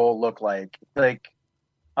role look like? Like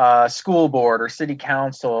school board or city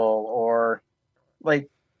council, or like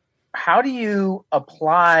how do you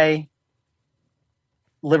apply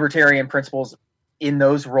libertarian principles in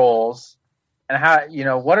those roles, and how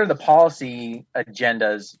what are the policy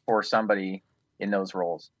agendas for somebody in those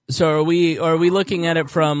roles? So are we looking at it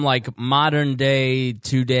from like modern day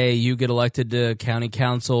today, you get elected to county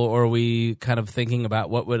council, or are we kind of thinking about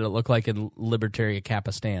what would it look like in Libertaria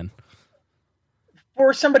Capistan?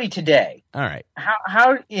 For somebody today. All right.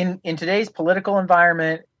 How in today's political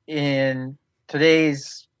environment, in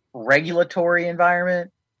today's regulatory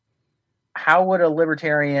environment, how would a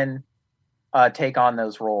libertarian take on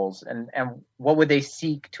those roles, and what would they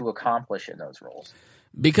seek to accomplish in those roles?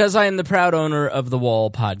 Because I am the proud owner of the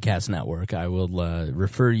Wall Podcast Network, I will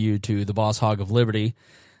refer you to the Boss Hog of Liberty.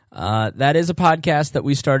 That is a podcast that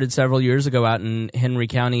we started several years ago out in Henry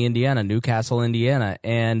County, Indiana, Newcastle, Indiana.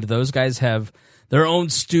 And those guys have their own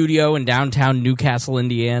studio in downtown Newcastle,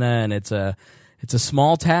 Indiana, and it's a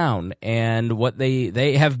small town. And what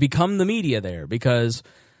they have become the media there, because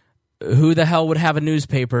who the hell would have a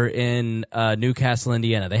newspaper in Newcastle,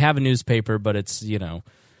 Indiana? They have a newspaper, but it's,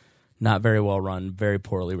 not very well run, very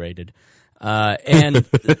poorly rated. And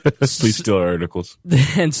please steal our articles.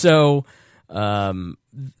 And so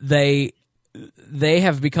they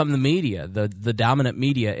have become the media, the dominant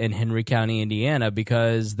media in Henry County, Indiana,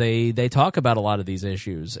 because they talk about a lot of these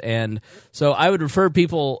issues. And so I would refer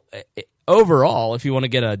people overall, if you want to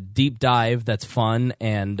get a deep dive that's fun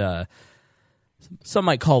and some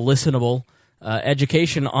might call listenable,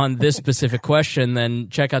 education on this specific question, then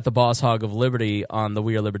check out the Boss Hog of Liberty on the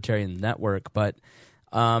We Are Libertarian Network. But,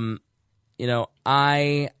 you know,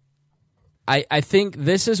 I think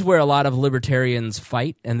this is where a lot of libertarians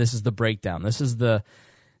fight, and this is the breakdown. This is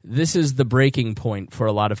the breaking point for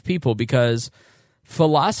a lot of people, because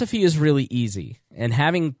philosophy is really easy, and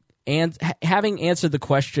having answered the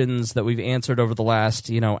questions that we've answered over the last,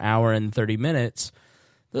 you know, hour and 30 minutes,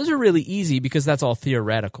 those are really easy because that's all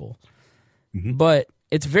theoretical. Mm-hmm. But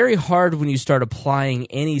it's very hard when you start applying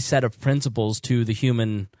any set of principles to the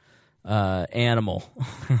human animal.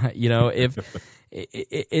 You know, if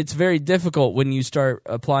it's very difficult when you start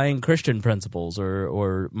applying Christian principles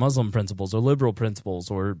or Muslim principles or liberal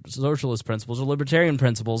principles or socialist principles or libertarian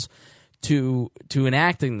principles to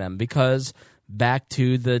enacting them, because back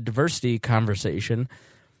to the diversity conversation,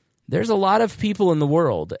 there's a lot of people in the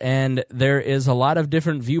world, and there is a lot of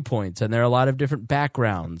different viewpoints, and there are a lot of different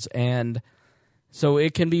backgrounds, and so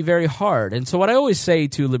it can be very hard. And so what I always say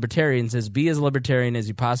to libertarians is be as libertarian as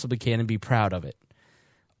you possibly can and be proud of it.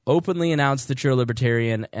 Openly announce that you're a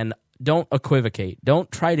libertarian and don't equivocate.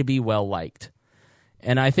 Don't try to be well-liked.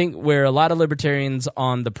 And I think where a lot of libertarians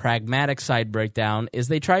on the pragmatic side break down is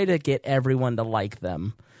they try to get everyone to like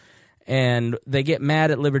them. And they get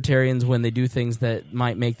mad at libertarians when they do things that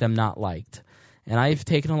might make them not liked. And I've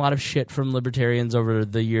taken a lot of shit from libertarians over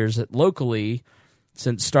the years locally,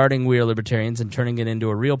 since starting We Are Libertarians and turning it into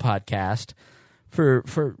a real podcast, for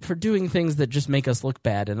doing things that just make us look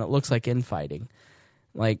bad, and it looks like infighting.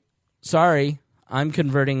 Like, sorry, I'm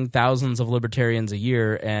converting thousands of libertarians a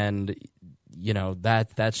year, and you know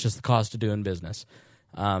that's just the cost of doing business.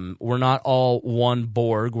 We're not all one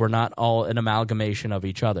Borg. We're not all an amalgamation of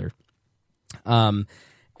each other.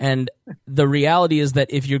 And the reality is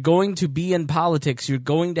that if you're going to be in politics, you're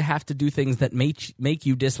going to have to do things that make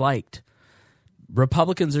you disliked.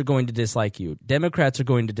 Republicans are going to dislike you. Democrats are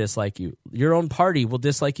going to dislike you. Your own party will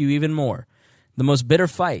dislike you even more. The most bitter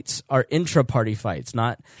fights are intra-party fights.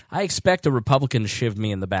 Not, I expect a Republican to shiv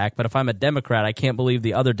me in the back, but if I'm a Democrat, I can't believe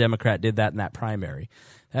the other Democrat did that in that primary.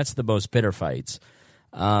 That's the most bitter fights.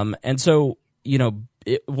 And so, you know,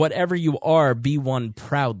 whatever you are, be one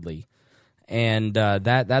proudly. And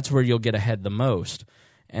that's where you'll get ahead the most.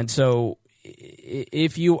 And so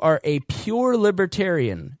if you are a pure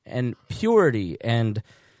libertarian, and purity and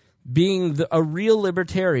being a real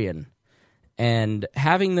libertarian and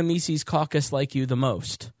having the Mises Caucus like you the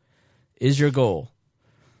most is your goal,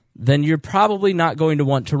 then you're probably not going to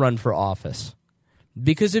want to run for office.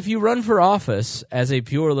 Because if you run for office as a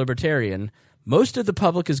pure libertarian, most of the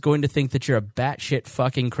public is going to think that you're a batshit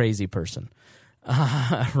fucking crazy person.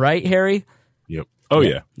 Right, Harry? Yep. Oh,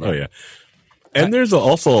 yeah. Oh, yeah. And there's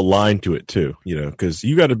also a line to it, too, you know, because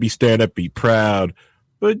you got to be stand up, be proud,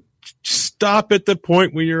 but stop at the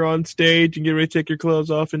point where you're on stage and get ready to take your clothes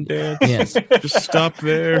off and dance. Yes. Just stop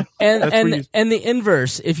there. And the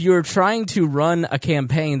inverse, if you're trying to run a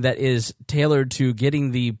campaign that is tailored to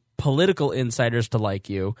getting the political insiders to like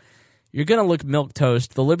you, you're going to look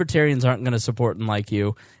milquetoast. The libertarians aren't going to support and like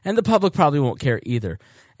you, and the public probably won't care either.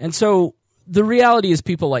 And so the reality is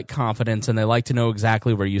people like confidence, and they like to know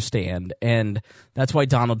exactly where you stand, and that's why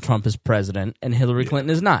Donald Trump is president and Hillary Clinton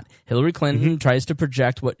is not. Hillary Clinton tries to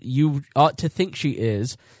project what you ought to think she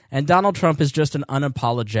is, and Donald Trump is just an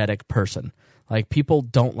unapologetic person. Like, people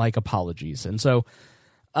don't like apologies. And so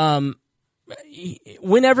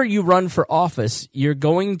whenever you run for office, you're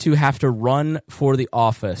going to have to run for the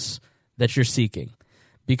office that you're seeking,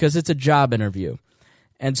 because it's a job interview.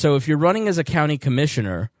 And so if you're running as a county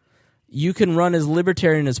commissioner, you can run as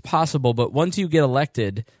libertarian as possible, but once you get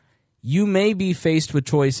elected, you may be faced with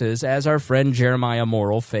choices, as our friend Jeremiah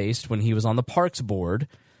Morrill faced when he was on the Parks Board,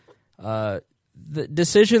 the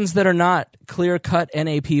decisions that are not clear-cut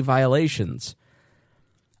NAP violations.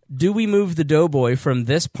 Do we move the Doughboy from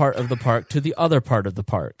this part of the park to the other part of the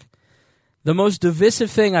park? The most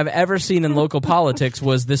divisive thing I've ever seen in local politics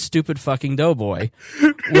was this stupid fucking Doughboy,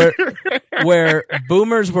 where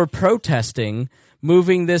boomers were protesting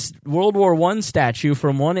moving this World War I statue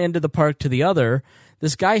from one end of the park to the other.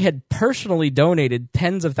 This guy had personally donated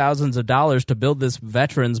tens of thousands of dollars to build this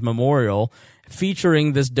veterans memorial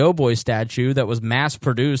featuring this Doughboy statue that was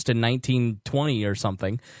mass-produced in 1920 or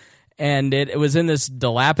something. And it was in this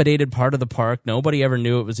dilapidated part of the park. Nobody ever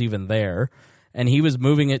knew it was even there. And he was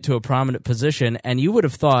moving it to a prominent position. And you would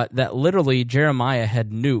have thought that literally Jeremiah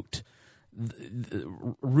had nuked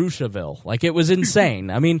Roosevelt. Like, it was insane.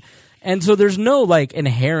 I mean, and so there's no, like,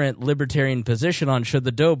 inherent libertarian position on should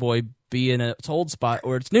the Doughboy be in its old spot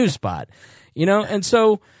or its new spot, you know? And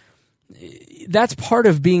so that's part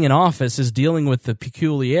of being in office, is dealing with the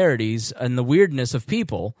peculiarities and the weirdness of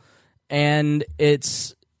people. and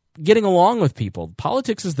it's getting along with people.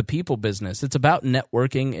 Politics is the people business. It's about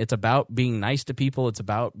networking. It's about being nice to people. It's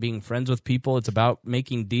about being friends with people. It's about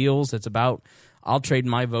making deals. It's about, I'll trade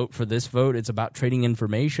my vote for this vote. It's about trading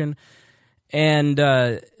information. And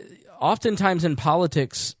oftentimes in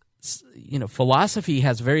politics, philosophy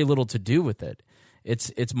has very little to do with it.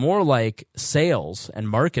 It's more like sales and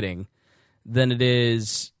marketing than it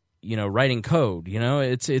is, writing code.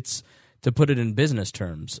 It's to put it in business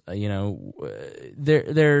terms. There's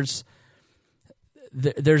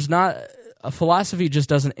not a philosophy just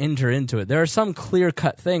doesn't enter into it. There are some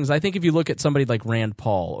clear-cut things. I think if you look at somebody like Rand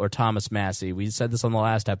Paul or Thomas Massie, we said this on the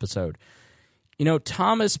last episode.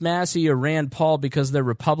 Thomas Massie or Rand Paul, because they're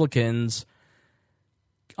Republicans,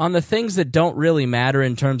 on the things that don't really matter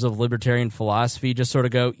in terms of libertarian philosophy, just sort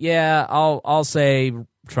of go, yeah, I'll say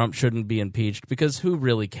Trump shouldn't be impeached because who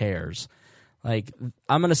really cares? Like,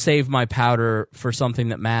 I'm going to save my powder for something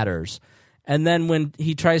that matters. And then when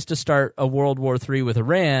he tries to start a World War III with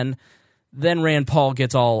Iran, then Rand Paul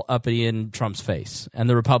gets all uppity in Trump's face. And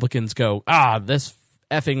the Republicans go, this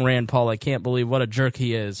effing Rand Paul, I can't believe what a jerk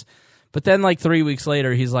he is. But then like 3 weeks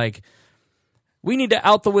later, he's like, we need to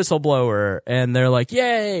out the whistleblower. And they're like,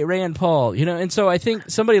 yay, Rand Paul. And so I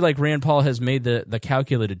think somebody like Rand Paul has made the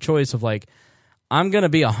calculated choice of like, I'm going to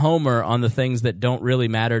be a homer on the things that don't really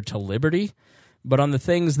matter to liberty. But on the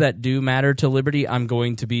things that do matter to liberty, I'm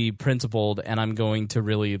going to be principled, and I'm going to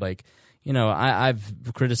really, I've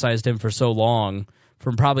criticized him for so long,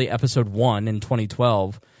 from probably episode 1 in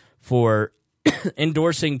 2012, for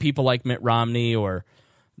endorsing people like Mitt Romney or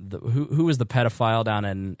who was the pedophile down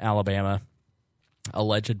in Alabama?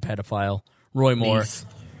 Alleged pedophile. Roy Moore. Neese.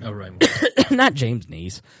 Oh, Roy Moore. Not James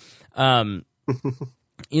Neese. So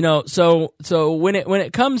when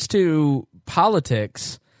it comes to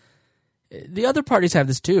politics, the other parties have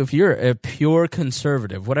this too. If you're a pure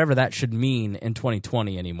conservative, whatever that should mean in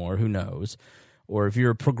 2020 anymore, who knows? Or if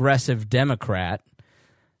you're a progressive Democrat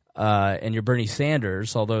and you're Bernie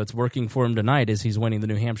Sanders, although it's working for him tonight as he's winning the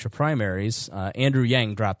New Hampshire primaries. Andrew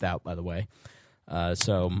Yang dropped out, by the way.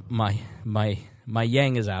 So my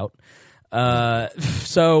Yang is out.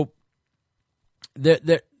 So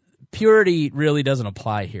the purity really doesn't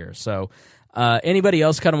apply here. So anybody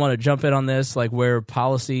else kind of want to jump in on this, like where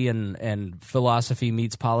policy and philosophy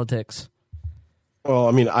meets politics? Well,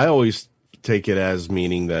 I mean, I always take it as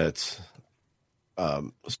meaning that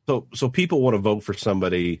so people want to vote for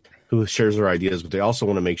somebody who shares their ideas, but they also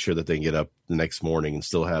want to make sure that they get up the next morning and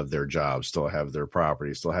still have their job, still have their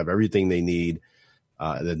property, still have everything they need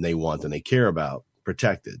that they want and they care about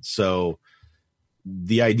protected. So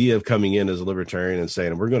the idea of coming in as a libertarian and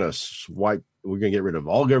saying, we're going to get rid of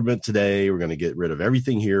all government today. We're going to get rid of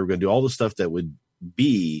everything here. We're going to do all the stuff that would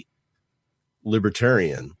be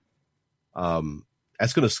libertarian.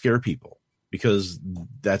 That's going to scare people because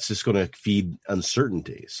that's just going to feed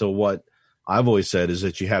uncertainty. So what I've always said is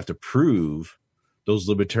that you have to prove those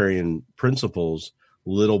libertarian principles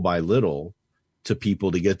little by little to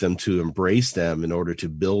people to get them to embrace them in order to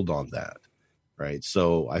build on that. Right.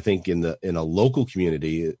 So I think in a local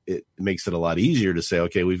community, it makes it a lot easier to say,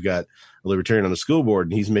 okay, we've got a libertarian on the school board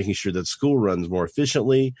and he's making sure that school runs more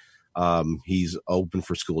efficiently. He's open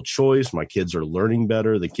for school choice. My kids are learning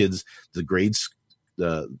better. The grades,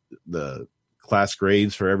 the class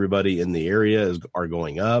grades for everybody in the area are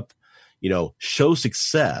going up. Show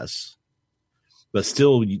success, but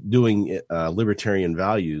still doing libertarian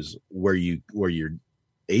values where you're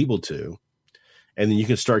able to. And then you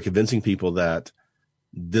can start convincing people that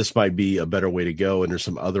this might be a better way to go. And there's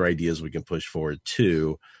some other ideas we can push forward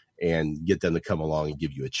too, and get them to come along and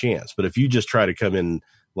give you a chance. But if you just try to come in,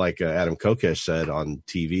 like Adam Kokesh said on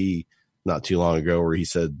TV not too long ago, where he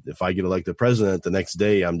said, if I get elected president, the next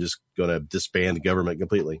day, I'm just going to disband the government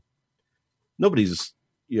completely. Nobody's,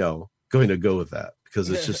 going to go with that because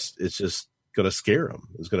it's just going to scare them.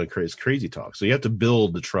 It's going to create crazy talk. So you have to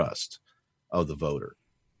build the trust of the voter.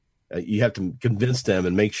 You have to convince them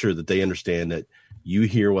and make sure that they understand that you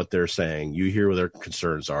hear what they're saying, you hear what their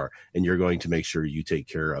concerns are, and you're going to make sure you take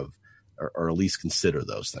care of or at least consider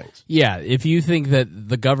those things. Yeah, if you think that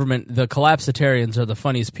the government, the collapsitarians are the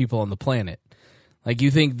funniest people on the planet, like you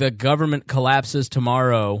think the government collapses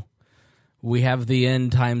tomorrow, we have the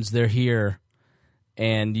end times, they're here,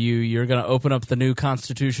 and you're going to open up the new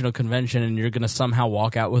Constitutional Convention and you're going to somehow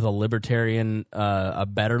walk out with a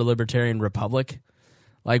better libertarian republic?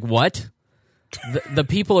 Like what? The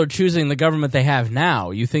people are choosing the government they have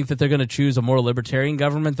now. You think that they're going to choose a more libertarian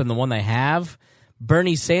government than the one they have?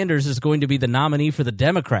 Bernie Sanders is going to be the nominee for the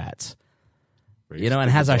Democrats,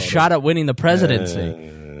 and has a shot at winning the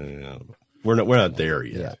presidency. We're not there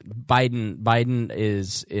yet. Yeah. Biden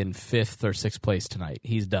is in 5th or 6th place tonight.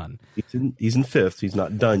 He's done. He's in 5th. He's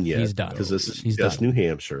not done yet. He's done because this is He's just done. New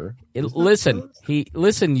Hampshire. Listen,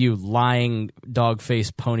 you lying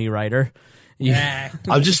dog-faced pony rider.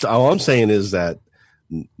 All I'm saying is that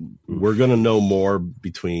we're going to know more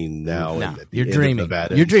between now and at the you're end dreaming. of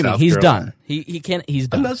Nevada. You're dreaming. South He's Carolina. done. He can't. He's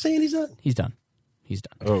done. I'm not saying he's done. He's done. He's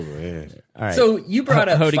done. Oh man! All right. So you brought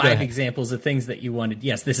up Hody, go 5 ahead. examples of things that you wanted.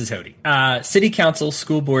 Yes, this is Hody. City council,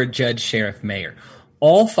 school board, judge, sheriff, mayor.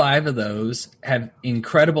 All 5 of those have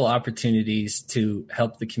incredible opportunities to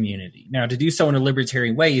help the community. Now, to do so in a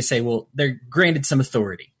libertarian way, you say, well, they're granted some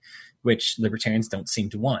authority, which libertarians don't seem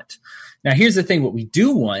to want. Now, here's the thing. What we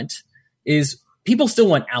do want is people still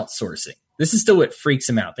want outsourcing. This is still what freaks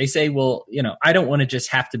them out. They say, well, I don't want to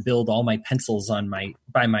just have to build all my pencils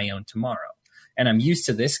by my own tomorrow. And I'm used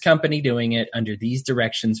to this company doing it under these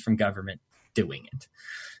directions from government doing it.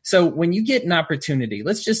 So when you get an opportunity,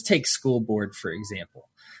 let's just take school board, for example,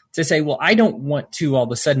 to say, well, I don't want to all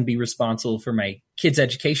of a sudden be responsible for my kids'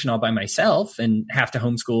 education all by myself and have to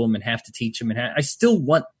homeschool them and have to teach them. And I still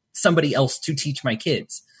want somebody else to teach my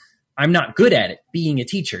kids. I'm not good at it being a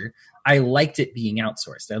teacher. I liked it being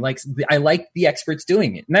outsourced. I like the experts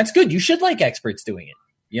doing it. And that's good. You should like experts doing it.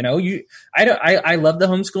 I love the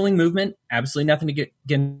homeschooling movement. Absolutely nothing to get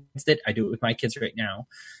against it. I do it with my kids right now.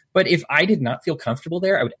 But if I did not feel comfortable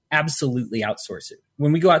there, I would absolutely outsource it.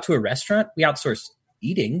 When we go out to a restaurant, we outsource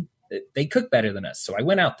eating. They cook better than us. So I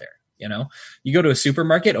went out there. You go to a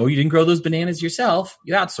supermarket. Oh, you didn't grow those bananas yourself.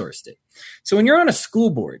 You outsourced it. So when you're on a school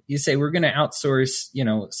board, you say, we're going to outsource,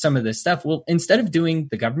 some of this stuff. Well, instead of doing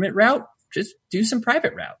the government route, just do some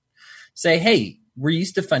private route. Say, hey, we're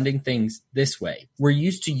used to funding things this way. We're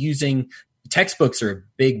used to using textbooks are a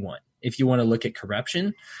big one. If you want to look at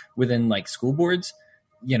corruption within like school boards,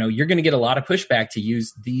 you're going to get a lot of pushback to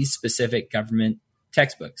use these specific government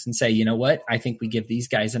textbooks and say, you know what? I think we give these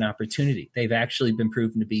guys an opportunity. They've actually been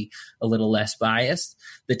proven to be a little less biased.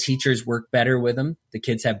 The teachers work better with them. The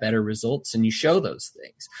kids have better results, and you show those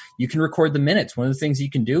things. You can record the minutes. One of the things you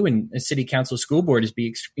can do in a city council school board is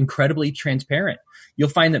be incredibly transparent. You'll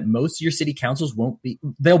find that most of your city councils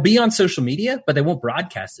they'll be on social media, but they won't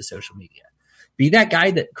broadcast to social media. Be that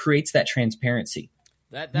guy that creates that transparency.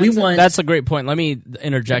 That's a great point. Let me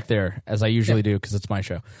interject there, as I usually do, because it's my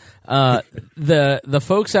show. The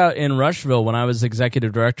folks out in Rushville, when I was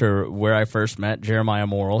executive director, where I first met Jeremiah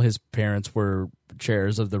Morrill, his parents were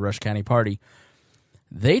chairs of the Rush County Party.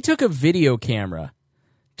 They took a video camera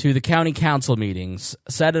to the county council meetings,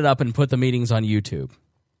 set it up, and put the meetings on YouTube.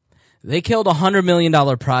 They killed a $100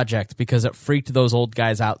 million project because it freaked those old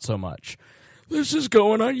guys out so much. This is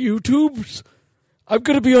going on YouTube. I'm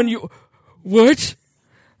going to be on you. What?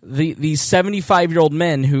 These 75-year-old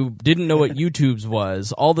men who didn't know what YouTube's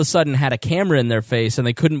was all of a sudden had a camera in their face, and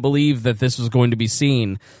they couldn't believe that this was going to be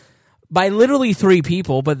seen by literally 3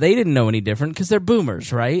 people, but they didn't know any different because they're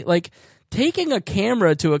boomers, right? Like, taking a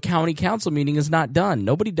camera to a county council meeting is not done.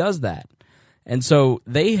 Nobody does that. And so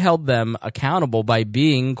they held them accountable by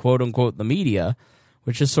being, quote-unquote, the media,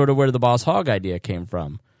 which is sort of where the Boss Hog idea came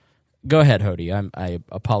from. Go ahead, Hody. I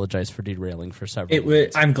apologize for derailing for several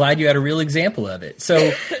minutes. I'm glad you had a real example of it.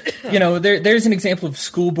 So, there's an example of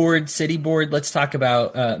school board, city board. Let's talk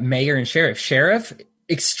about mayor and sheriff. Sheriff,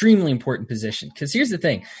 extremely important position. Because here's the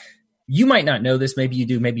thing. You might not know this. Maybe you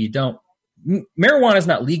do. Maybe you don't. Marijuana is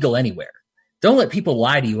not legal anywhere. Don't let people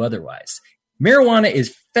lie to you otherwise. Marijuana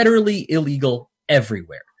is federally illegal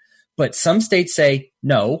everywhere. But some states say,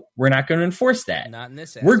 no, we're not going to enforce that. Not in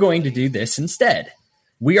this We're going to do this instead.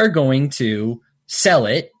 We are going to sell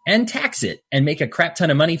it and tax it and make a crap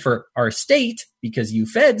ton of money for our state because you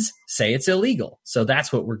feds say it's illegal. So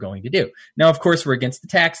that's what we're going to do. Now, of course, we're against the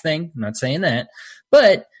tax thing. I'm not saying that.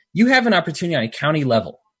 But you have an opportunity on a county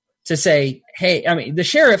level to say, hey, the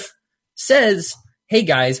sheriff says, hey,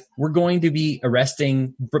 guys, we're going to be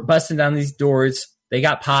arresting, busting down these doors. They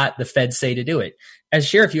got pot. The feds say to do it. As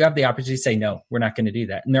sheriff, you have the opportunity to say, no, we're not going to do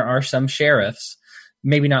that. And there are some sheriffs,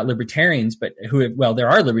 maybe not libertarians, but there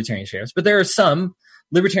are libertarian sheriffs, but there are some,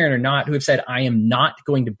 libertarian or not, who have said, I am not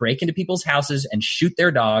going to break into people's houses and shoot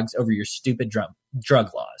their dogs over your stupid drug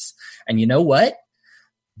laws. And you know what?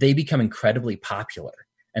 They become incredibly popular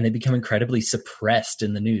and they become incredibly suppressed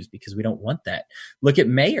in the news because we don't want that. Look at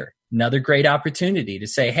mayor, another great opportunity to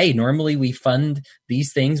say, hey, normally we fund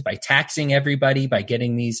these things by taxing everybody, by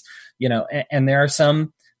getting these, and there are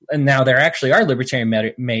some. And now there actually are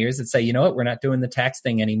libertarian mayors that say, you know what, we're not doing the tax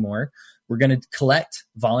thing anymore. We're going to collect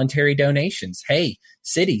voluntary donations. Hey,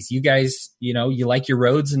 cities, you guys, you like your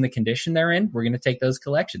roads and the condition they're in. We're going to take those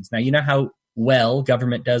collections. Now, you know how well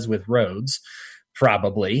government does with roads,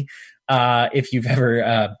 probably. if you've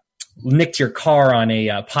ever nicked your car on a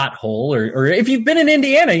pothole, or if you've been in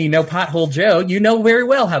Indiana, you know Pothole Joe, you know very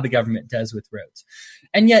well how the government does with roads.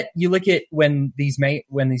 And yet you look at when these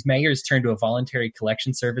mayors turn to a voluntary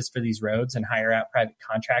collection service for these roads and hire out private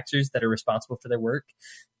contractors that are responsible for their work,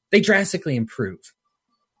 they drastically improve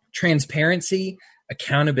transparency,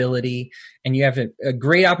 accountability, and you have a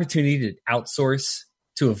great opportunity to outsource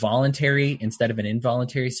to a voluntary instead of an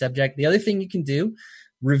involuntary subject. The other thing you can do,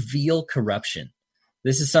 reveal corruption.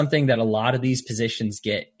 This is something that a lot of these positions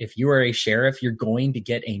get. If you are a sheriff, you're going to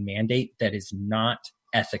get a mandate that is not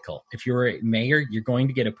ethical. If you're a mayor, you're going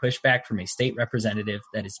to get a pushback from a state representative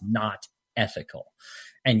that is not ethical.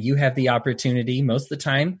 And you have the opportunity, most of the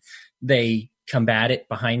time, they combat it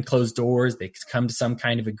behind closed doors. They come to some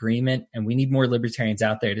kind of agreement. And we need more libertarians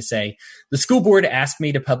out there to say, the school board asked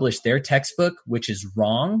me to publish their textbook, which is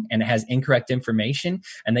wrong and it has incorrect information.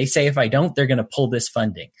 And they say, if I don't, they're going to pull this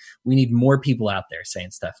funding. We need more people out there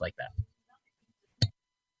saying stuff like that.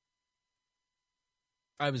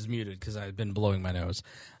 I was muted because I've been blowing my nose.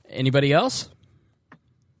 Anybody else?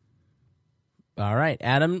 All right,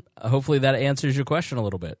 Adam, hopefully that answers your question a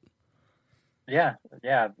little bit. Yeah.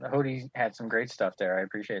 Hody had some great stuff there. I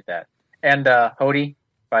appreciate that. And Hody,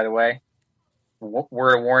 by the way,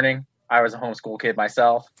 word of warning, I was a homeschool kid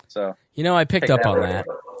myself. So I picked up on that.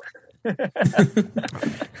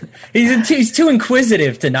 He's too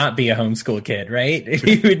inquisitive to not be a homeschool kid, right?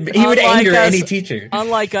 He would anger any teacher.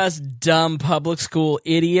 Unlike us dumb public school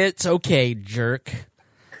idiots. Okay, jerk.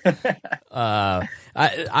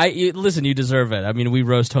 Listen, you deserve it. I mean, we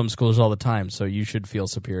roast homeschoolers all the time, so you should feel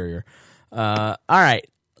superior. All right.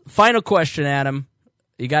 Final question, Adam.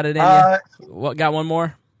 You got it in you? Got one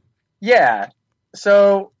more? Yeah.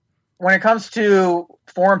 So when it comes to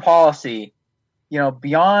foreign policy,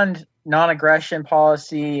 beyond non-aggression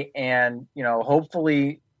policy and,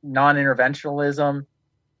 hopefully non-interventionism,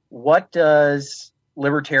 what does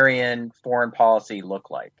libertarian foreign policy look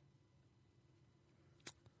like?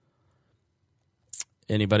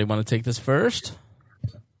 Anybody want to take this first?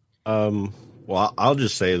 Well, I'll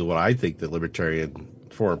just say that what I think that libertarian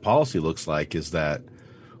foreign policy looks like is that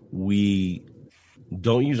we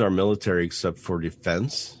don't use our military except for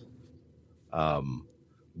defense.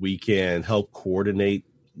 We can help coordinate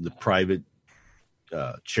the private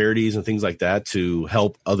charities and things like that to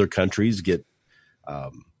help other countries get,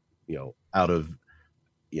 out of,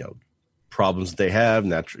 problems that they have,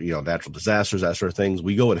 natural disasters, that sort of things.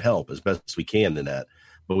 We go and help as best as we can in that,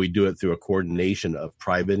 but we do it through a coordination of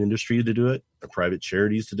private industry to do it, or private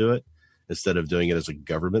charities to do it, instead of doing it as a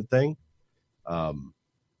government thing.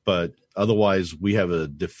 But otherwise, we have a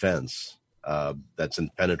defense that's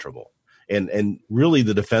impenetrable. And really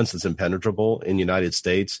the defense that's impenetrable in the United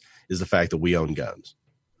States is the fact that we own guns,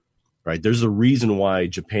 right? There's a reason why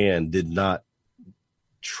Japan did not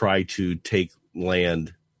try to take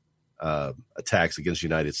land attacks against the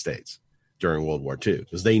United States during World War II,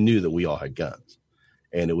 because they knew that we all had guns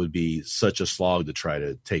and it would be such a slog to try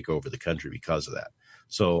to take over the country because of that.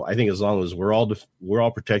 So I think as long as we're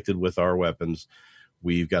all protected with our weapons,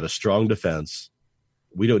 we've got a strong defense.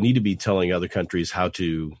 We don't need to be telling other countries how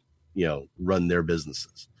to, run their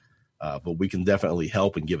businesses. But we can definitely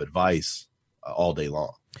help and give advice all day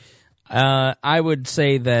long. I would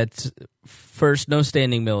say that first, no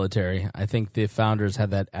standing military. I think the founders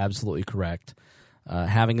had that absolutely correct.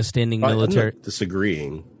 Having a standing military. I'm not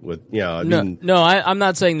disagreeing with, I'm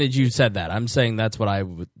not saying that you said that. I'm saying that's what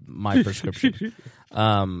my prescription.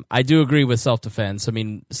 I do agree with self-defense. I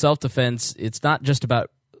mean, self-defense, it's not just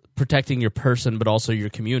about protecting your person, but also your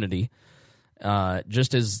community.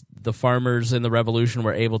 Just as the farmers in the Revolution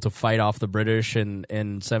were able to fight off the British in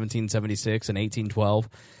 1776 and 1812,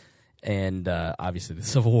 and obviously the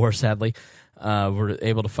Civil War, sadly, were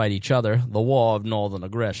able to fight each other, the War of Northern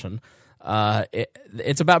Aggression.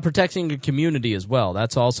 It's about protecting your community as well.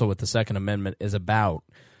 That's also what the Second Amendment is about.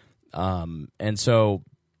 And so,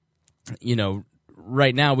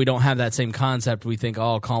 right now we don't have that same concept. We think,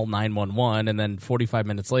 I'll call 911, and then 45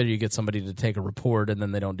 minutes later you get somebody to take a report, and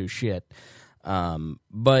then they don't do shit.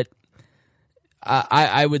 But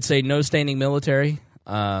I would say no standing military,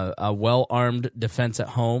 a well-armed defense at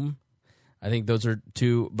home. I think those are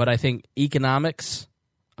two. But I think economics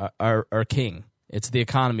are king. It's the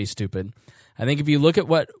economy, stupid. I think if you look at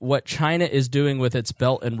what China is doing with its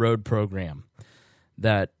Belt and Road program,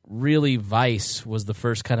 that really Vice was the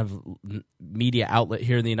first kind of media outlet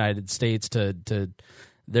here in the United States to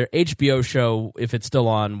their HBO show, if it's still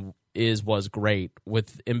on, was great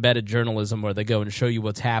with embedded journalism where they go and show you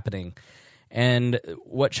what's happening. And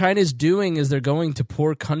what China is doing is they're going to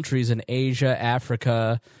poor countries in Asia,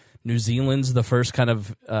 Africa, New Zealand's the first kind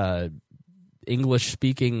of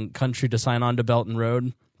English-speaking country to sign on to Belt and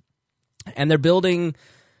Road. And they're building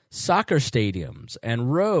soccer stadiums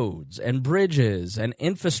and roads and bridges and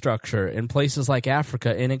infrastructure in places like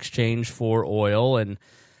Africa in exchange for oil and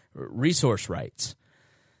resource rights.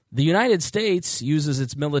 The United States uses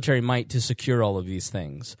its military might to secure all of these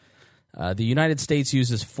things. The United States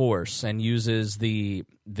uses force and uses the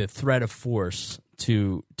threat of force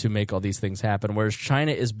to make all these things happen, whereas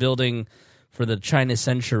China is building for the China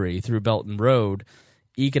century through Belt and Road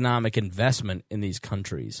economic investment in these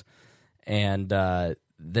countries. And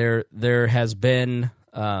there has been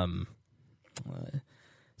some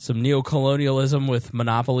neocolonialism with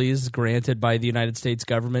monopolies granted by the United States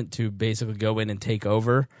government to basically go in and take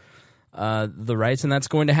over the rights, and that's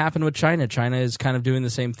going to happen with China. China is kind of doing the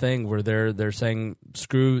same thing where they're saying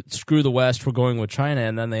screw the West, we're going with China,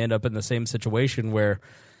 and then they end up in the same situation where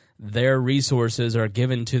their resources are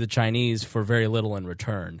given to the Chinese for very little in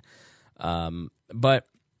return. But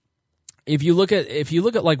if you look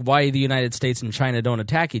at like why the United States and China don't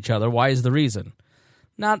attack each other, why is the reason?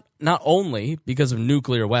 Not only because of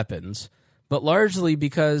nuclear weapons, but largely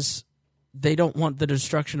because they don't want the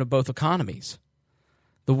destruction of both economies.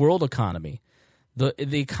 The world economy.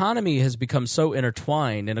 The economy has become so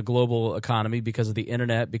intertwined in a global economy because of the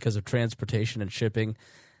internet, because of transportation and shipping.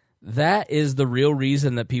 That is the real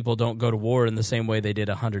reason that people don't go to war in the same way they did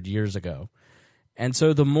 100 years ago. And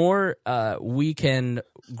so the more we can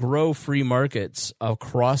grow free markets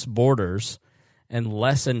across borders and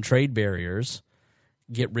lessen trade barriers,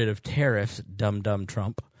 get rid of tariffs, dumb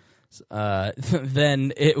Trump,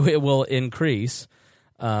 then it will increase.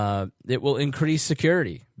 It will increase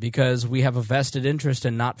security because we have a vested interest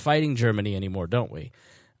in not fighting Germany anymore, don't we?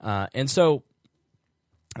 And so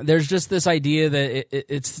there's just this idea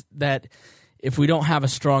that it's that if we don't have a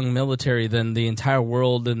strong military, then the entire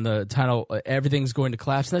world and the title, everything's going to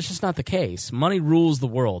collapse. And that's just not the case. Money rules the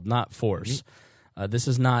world, not force. This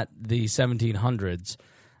is not the 1700s.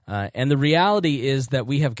 And the reality is that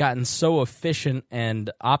we have gotten so efficient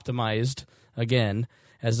and optimized, again,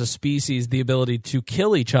 as a species, the ability to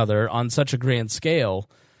kill each other on such a grand scale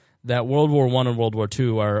that World War I and World War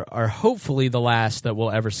II are hopefully the last that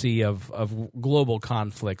we'll ever see of global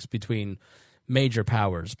conflicts between major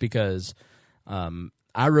powers, because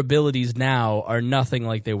our abilities now are nothing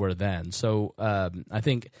like they were then. So I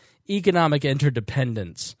think economic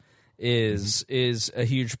interdependence is a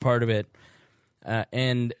huge part of it,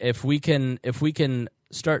 and if we can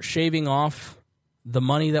start shaving off the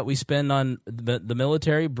money that we spend on the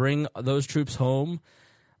military, bring those troops home,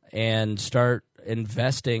 and start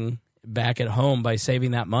investing back at home by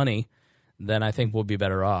saving that money, then I think we'll be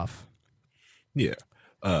better off. Yeah.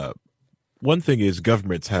 One thing is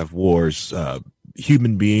governments have wars.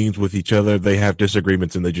 Human beings with each other, they have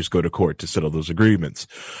disagreements, and they just go to court to settle those disagreements.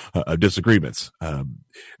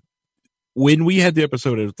 When we had the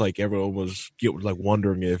episode, it was like everyone was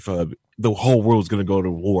wondering if the whole world was going to go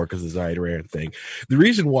to war because of the Iran thing. The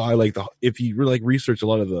reason why, if you really research a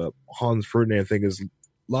lot of the Hans Ferdinand thing, is a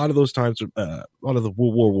lot of those times, a lot of the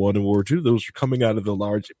World War I and World War II, those were coming out of the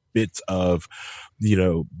large bits of,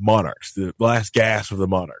 monarchs, the last gasp of the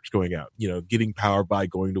monarchs going out, getting power by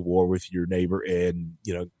going to war with your neighbor and,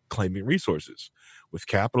 claiming resources. With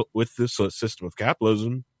this system of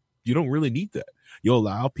capitalism, you don't really need that. You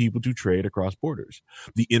allow people to trade across borders.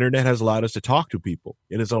 The internet has allowed us to talk to people.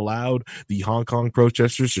 It has allowed the Hong Kong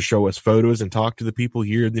protesters to show us photos and talk to the people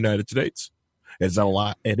here in the United States. It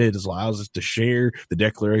allows us to share the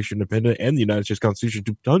Declaration of Independence and the United States Constitution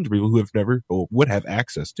to tons of people who have never or would have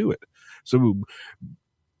access to it. So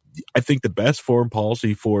I think the best foreign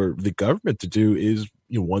policy for the government to do is,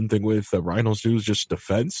 one thing with Reinhold's do is just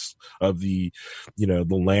defense of the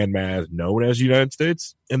landmass known as the United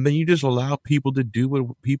States. And then you just allow people to do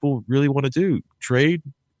what people really want to do. Trade,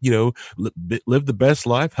 live the best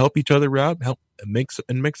life, help each other out, help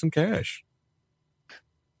and make some cash.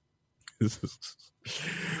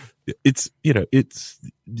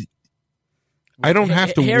 I don't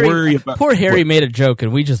have to worry about. Poor Harry made a joke,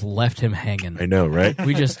 and we just left him hanging. I know, right?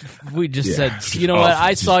 We just said, you know what?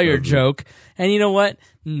 I saw your joke, and you know what?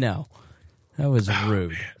 No, that was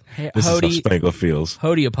rude. This is how Spangler feels.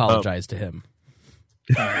 Hody apologized to him.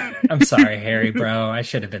 I'm sorry, Harry, bro. I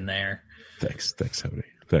should have been there. Thanks, Hody.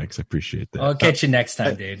 Thanks, I appreciate that. I'll catch you next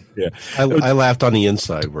time, dude. Yeah, I laughed on the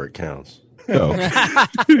inside where it counts. Oh.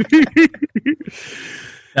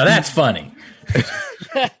 Now that's funny.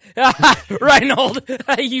 Reinhold,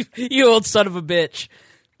 you old son of a bitch.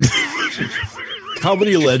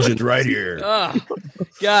 Comedy legend right here. Oh,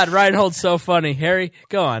 God, Reinhold's so funny. Harry,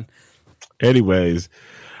 go on. Anyways,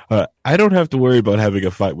 I don't have to worry about having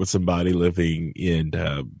a fight with somebody living in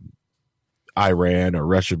Iran or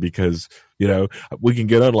Russia because we can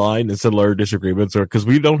get online and settle our disagreements, or because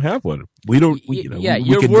we don't have one. We don't. We can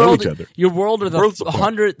know each other. Your world are the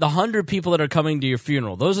 100 people that are coming to your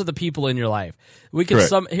funeral. Those are the people in your life. We can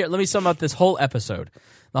here. Let me sum up this whole episode.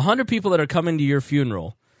 The 100 people that are coming to your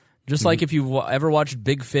funeral. Just like if you've ever watched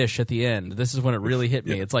Big Fish at the end, this is when it really hit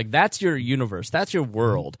me. It's like that's your universe. That's your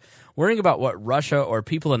world. Worrying about what Russia or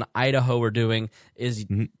people in Idaho are doing is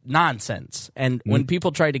nonsense. And when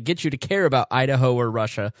people try to get you to care about Idaho or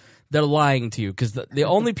Russia, they're lying to you because the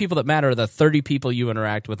only people that matter are the 30 people you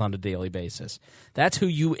interact with on a daily basis. That's who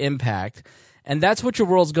you impact. And that's what your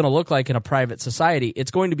world's going to look like in a private society.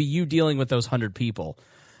 It's going to be you dealing with those 100 people.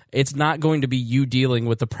 It's not going to be you dealing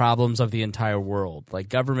with the problems of the entire world. Like,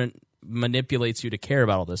 government manipulates you to care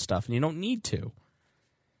about all this stuff, and you don't need to.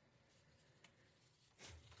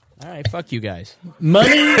 All right, fuck you guys.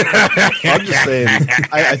 Money? I'm just saying,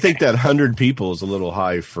 I think that 100 people is a little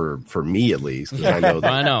high for me, at least. I know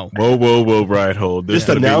that. I know. Whoa, Brian, hold. Just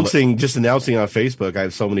announcing on Facebook, I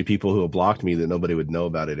have so many people who have blocked me that nobody would know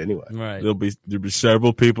about it anyway. Right. There'll be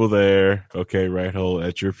several people there. Okay, right, hold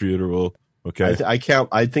at your funeral. Okay, I count.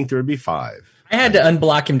 I think there would be 5. I had to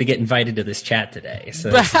unblock him to get invited to this chat today. So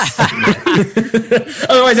otherwise,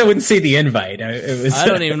 I wouldn't see the invite. I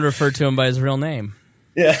don't even refer to him by his real name.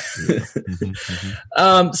 Yeah.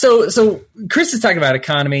 So Chris is talking about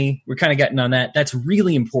economy. We're kind of getting on that. That's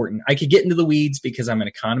really important. I could get into the weeds because I'm an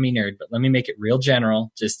economy nerd, but let me make it real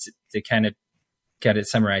general just to kind of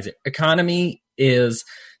summarize it. Economy is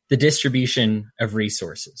the distribution of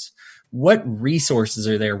resources. What resources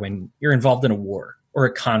are there when you're involved in a war or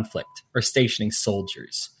a conflict or stationing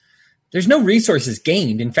soldiers? There's no resources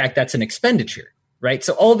gained. In fact, that's an expenditure, right?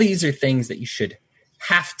 So all these are things that you should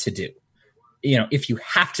have to do. If you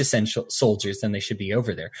have to send soldiers, then they should be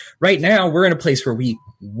over there. Right now, we're in a place where we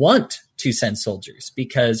want to send soldiers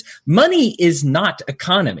because money is not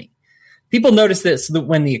economy. People notice this that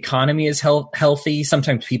when the economy is healthy,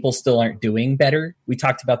 sometimes people still aren't doing better. We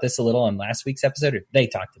talked about this a little on last week's episode, or they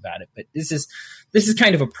talked about it, but this is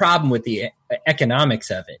kind of a problem with the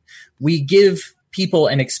economics of it. We give people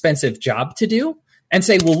an expensive job to do and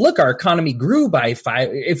say, well, look, our economy grew by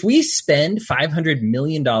if we spend $500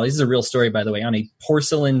 million, this is a real story, by the way, on a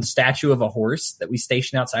porcelain statue of a horse that we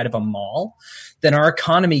station outside of a mall, then our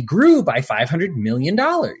economy grew by $500 million.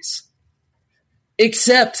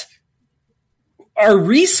 Except our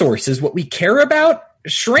resources, what we care about,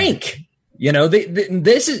 shrank.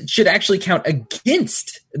 This should actually count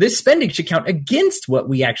against, this spending should count against what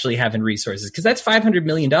we actually have in resources, because that's $500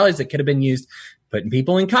 million that could have been used putting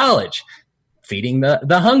people in college, feeding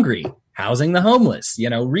the hungry, housing the homeless,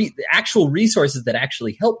 actual resources that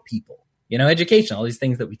actually help people, education, all these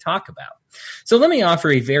things that we talk about. So let me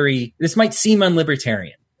offer this might seem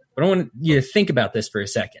unlibertarian, but I want you to think about this for a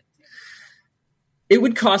second. It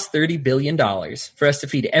would cost $30 billion for us to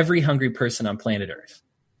feed every hungry person on planet Earth.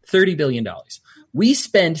 $30 billion. We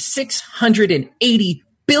spend $680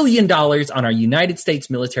 billion on our United States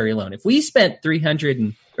military alone. If we spent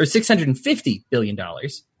 $650 billion,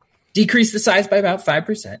 decreased the size by about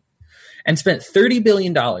 5%, and spent $30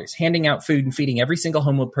 billion handing out food and feeding every single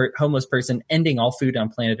homeless person, ending all food on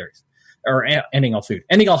planet Earth, or ending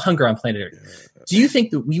all hunger on planet Earth, do you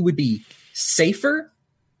think that we would be safer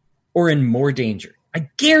or in more danger? I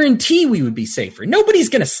guarantee we would be safer. Nobody's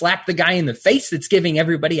going to slap the guy in the face that's giving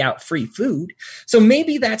everybody out free food. So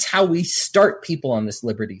maybe that's how we start people on this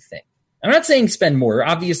liberty thing. I'm not saying spend more.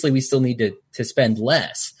 Obviously, we still need to spend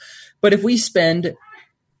less. But if we spend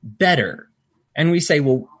better and we say,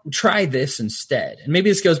 well, try this instead. And maybe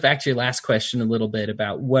this goes back to your last question a little bit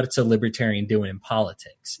about what's a libertarian doing in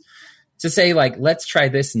politics. To say, like, let's try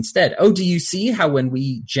this instead. Oh, do you see how when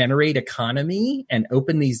we generate economy and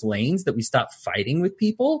open these lanes that we stop fighting with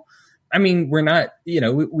people? I mean, we're not,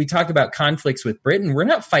 we talk about conflicts with Britain. We're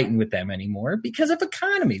not fighting with them anymore because of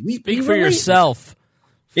economy. Speak for yourself.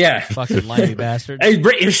 Yeah. Fucking limey bastard. Hey,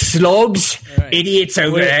 British slugs. Right. Idiots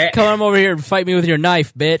over there. Come on over here and fight me with your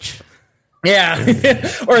knife, bitch. Yeah.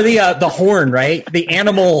 Or the horn, right? The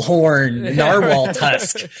animal horn, narwhal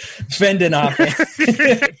tusk fending off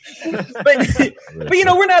it. but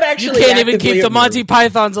we're not actually. You can't even keep the Monty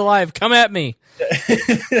Pythons alive. Come at me.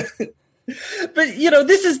 But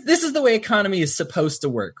this is the way economy is supposed to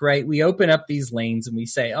work, right? We open up these lanes and we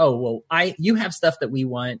say, oh, well, you have stuff that we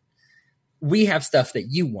want. We have stuff that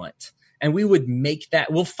you want. And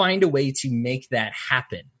we'll find a way to make that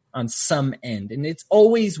happen. on some end. And it's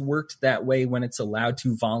always worked that way when it's allowed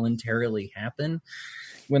to voluntarily happen.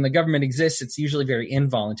 When the government exists, it's usually very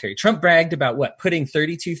involuntary. Trump bragged about putting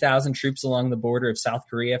 32,000 troops along the border of South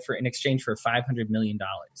Korea in exchange for $500 million.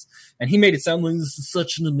 And he made it sound like this is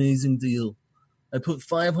such an amazing deal. I put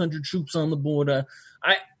 500 troops on the border.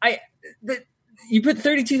 You put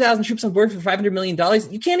 32,000 troops on board for $500 million.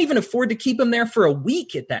 You can't even afford to keep them there for a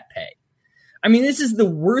week at that pay. I mean, this is the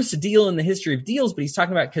worst deal in the history of deals, but he's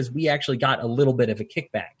talking about because we actually got a little bit of a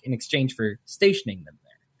kickback in exchange for stationing them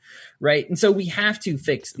there. Right. And so we have to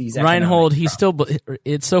fix these. Reinhold,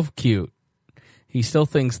 it's so cute. He still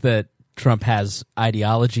thinks that Trump has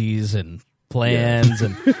ideologies and plans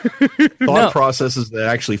and thought processes that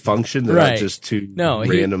actually function. They're not just two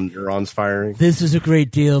random neurons firing. This is a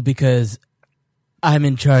great deal because I'm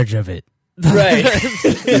in charge of it. Right.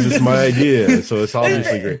 This is my idea. So it's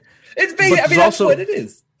obviously great. It's big. I mean, that's what it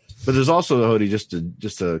is. But there's also, Hody,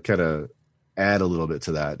 just to kind of add a little bit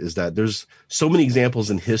to that, is that there's so many examples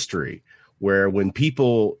in history where when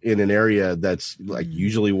people in an area that's like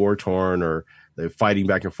usually war torn or they're fighting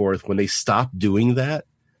back and forth, when they stop doing that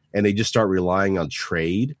and they just start relying on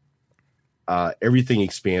trade, everything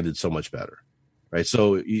expanded so much better. Right.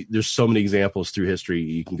 So there's so many examples through history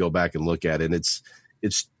you can go back and look at, and it's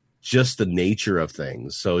just the nature of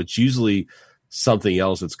things. So it's usually something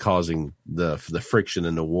else that's causing the friction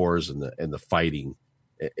and the wars and the fighting.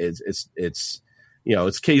 It's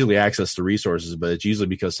occasionally access to resources, but it's usually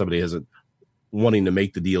because somebody isn't wanting to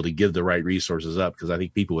make the deal to give the right resources up, because I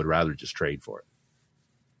think people would rather just trade for it.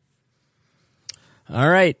 All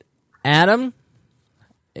right, Adam,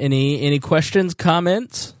 any questions,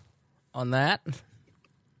 comments on that?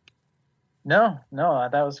 No,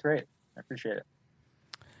 that was great. I appreciate it.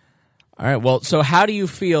 All right. Well, so how do you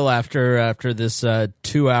feel after this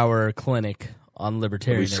 2-hour clinic on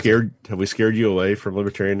libertarianism? Have we scared you away from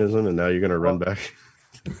libertarianism, and now you're going to run back?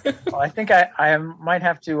 Well, I think I might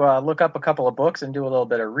have to look up a couple of books and do a little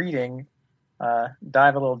bit of reading,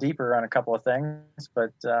 dive a little deeper on a couple of things.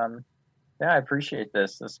 But I appreciate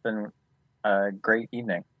this. It's been a great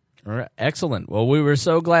evening. All right. Excellent. Well, we were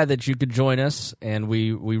so glad that you could join us, and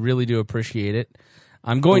we really do appreciate it.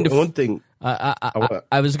 I'm going to one thing.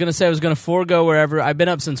 I was going to say I was going to forego wherever. I've been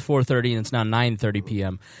up since 4:30 and it's now 9:30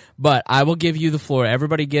 p.m. But I will give you the floor.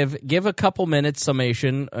 Everybody give a couple minutes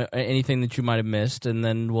summation, anything that you might have missed, and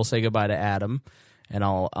then we'll say goodbye to Adam, and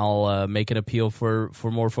I'll make an appeal for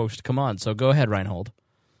more folks to come on. So go ahead, Reinhold.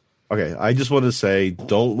 Okay, I just want to say,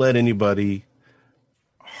 don't let anybody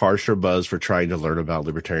harsh or buzz for trying to learn about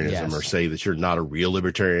libertarianism or say that you're not a real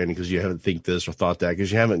libertarian because you haven't think this or thought that,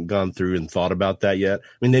 because you haven't gone through and thought about that yet.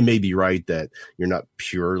 I mean, they may be right that you're not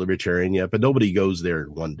pure libertarian yet, but nobody goes there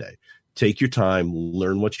in one day. Take your time,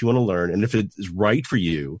 learn what you want to learn, and if it is right for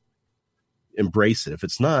you, embrace it. If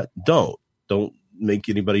it's not, don't make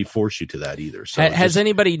anybody force you to that either. So has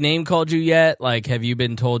anybody name called you yet? Like, have you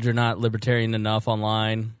been told you're not libertarian enough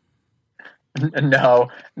online? No,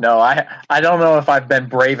 I don't know if I've been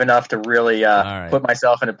brave enough to really put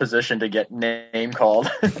myself in a position to get name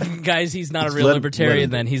called. Guys, he's not a real libertarian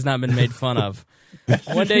then. He's not been made fun of.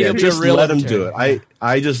 One day he'll be a real let libertarian. him do it.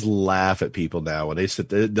 I just laugh at people now when they sit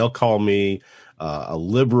there. They'll call me a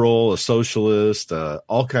liberal, a socialist,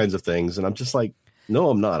 all kinds of things. And I'm just like, no,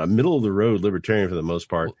 I'm not. I'm middle of the road libertarian for the most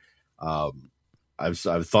part. I've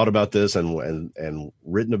thought about this and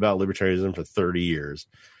written about libertarianism for 30 years.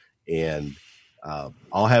 And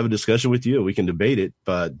I'll have a discussion with you. We can debate it,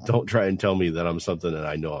 but don't try and tell me that I'm something that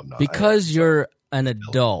I know I'm not. Because you're an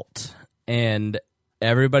adult, and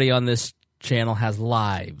everybody on this channel has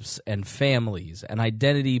lives and families and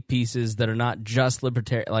identity pieces that are not just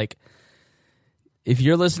libertarian. Like, if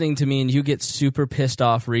you're listening to me and you get super pissed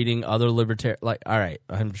off reading other libertarian, like, all right,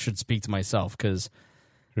 I should speak to myself because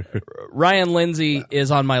Ryan Lindsay is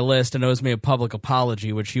on my list and owes me a public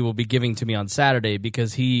apology, which he will be giving to me on Saturday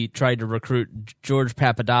because he tried to recruit George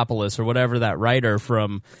Papadopoulos or whatever that writer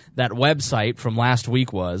from that website from last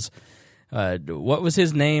week was. What was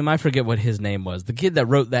his name? I forget what his name was. The kid that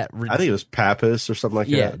wrote that. I think it was Pappas or something like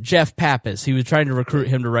that. Yeah, Jeff Pappas. He was trying to recruit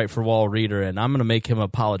him to write for Wall Reader, and I'm going to make him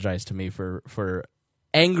apologize to me for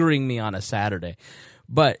angering me on a Saturday.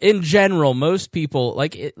 But in general, most people,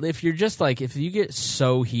 like, if you're just like, if you get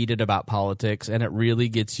so heated about politics and it really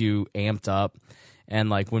gets you amped up, and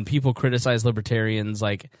like when people criticize libertarians,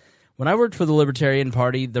 like when I worked for the Libertarian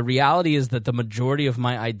Party, the reality is that the majority of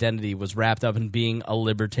my identity was wrapped up in being a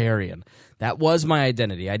libertarian. That was my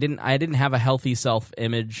identity. I didn't have a healthy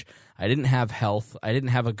self-image. I didn't have health. I didn't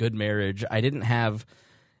have a good marriage. I didn't have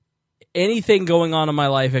anything going on in my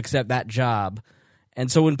life except that job. And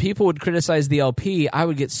so when people would criticize the LP, I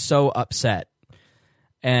would get so upset.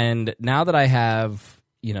 And now that I have,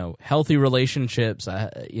 healthy relationships, I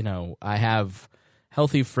have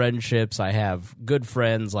healthy friendships, I have good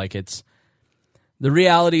friends, the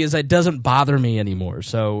reality is it doesn't bother me anymore.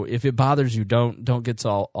 So if it bothers you, don't get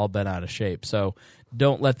all bent out of shape. So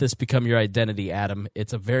don't let this become your identity, Adam.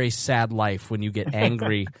 It's a very sad life when you get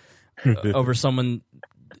angry over someone.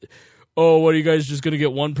 Oh, what are you guys just going to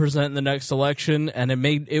get 1% in the next election? And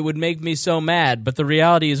it would make me so mad. But the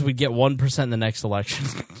reality is we'd get 1% in the next election.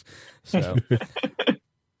 So,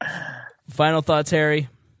 final thoughts, Harry?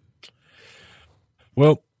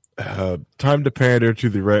 Well, time to pander to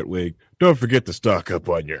the right wing. Don't forget to stock up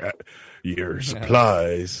on your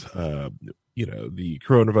supplies. The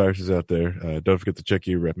coronavirus is out there. Don't forget to check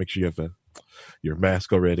make sure you have your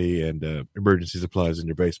mask already and emergency supplies in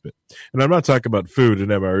your basement. And I'm not talking about food and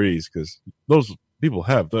MREs because those people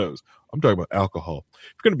have those. I'm talking about alcohol.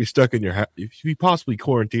 If you're going to be stuck in your house, if you possibly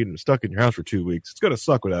quarantined and stuck in your house for 2 weeks, it's going to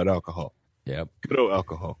suck without alcohol. Yep. Good old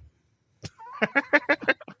alcohol.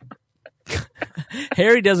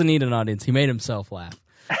 Harry doesn't need an audience. He made himself laugh.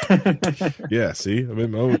 Yeah, see,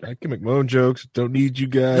 I can make my own jokes. Don't need you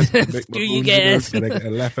guys. Screw you guys. And I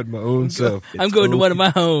laugh at my own self. I'm going to one of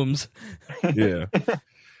my homes. Yeah,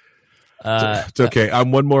 it's okay.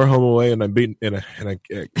 I'm one more home away, and I'm beating, and I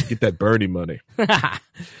get that Bernie money.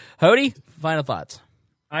 Hody, final thoughts.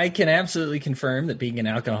 I can absolutely confirm that being an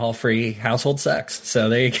alcohol-free household sucks. So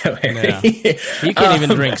there you go, Harry. Yeah. You can't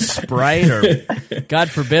even drink Sprite or, God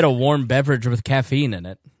forbid, a warm beverage with caffeine in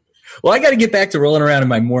it. Well, I got to get back to rolling around in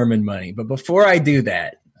my Mormon money, but before I do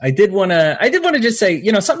that, I did want to just say,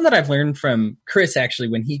 something that I've learned from Chris actually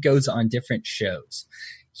when he goes on different shows.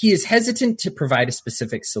 He is hesitant to provide a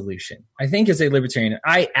specific solution. I think as a libertarian,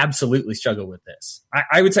 I absolutely struggle with this.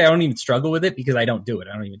 I would say I don't even struggle with it because I don't do it.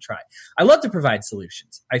 I don't even try. I love to provide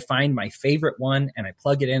solutions. I find my favorite one and I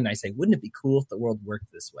plug it in and I say, wouldn't it be cool if the world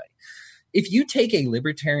worked this way? If you take a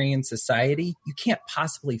libertarian society, you can't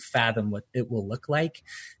possibly fathom what it will look like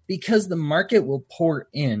because the market will pour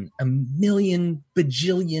in a million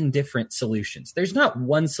bajillion different solutions. There's not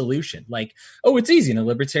one solution like, oh, it's easy in a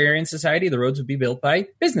libertarian society. The roads would be built by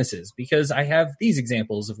businesses because I have these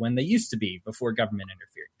examples of when they used to be before government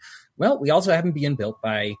interfered. Well, we also have them being built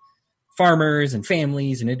by farmers and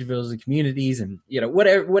families and individuals and communities and,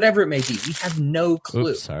 whatever it may be. We have no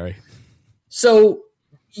clue. Oops, sorry. So,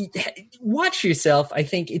 watch yourself. I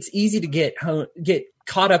think it's easy to get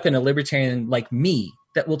caught up in a libertarian like me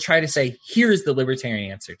that will try to say, here's the libertarian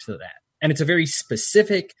answer to that. And it's a very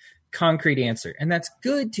specific, concrete answer. And that's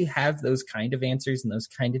good to have those kind of answers and those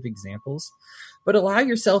kind of examples. But allow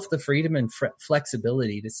yourself the freedom and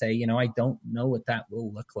flexibility to say, I don't know what that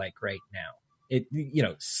will look like right now.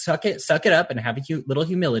 Suck it up and have a little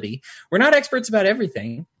humility. We're not experts about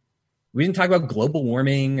everything. We didn't talk about global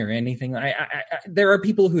warming or anything. There are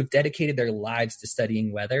people who have dedicated their lives to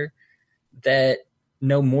studying weather that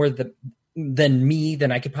know more than me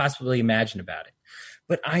than I could possibly imagine about it.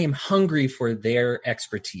 But I am hungry for their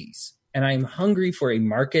expertise. And I am hungry for a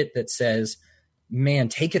market that says, man,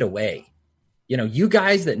 take it away. You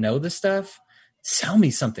guys that know this stuff, sell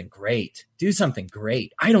me something great. Do something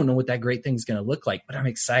great. I don't know what that great thing's going to look like, but I'm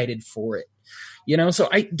excited for it. So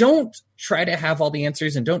I don't try to have all the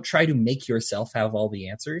answers and don't try to make yourself have all the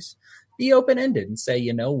answers. Be open-ended and say,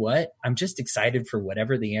 you know what? I'm just excited for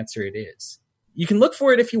whatever the answer it is. You can look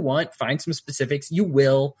for it if you want, find some specifics. You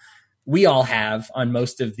will. We all have on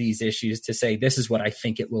most of these issues to say, this is what I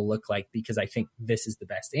think it will look like because I think this is the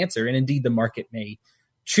best answer. And indeed, the market may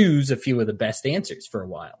choose a few of the best answers for a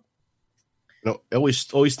while.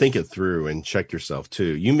 Always think it through and check yourself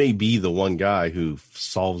too. You may be the one guy who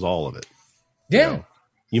solves all of it. Yeah.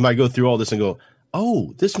 You might go through all this and go,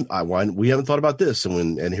 oh, we haven't thought about this.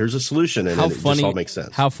 And here's a solution. And it just all makes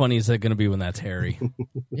sense. How funny is that going to be when that's Harry?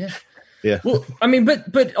 Yeah. Yeah. Well, I mean,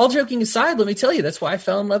 but all joking aside, let me tell you, that's why I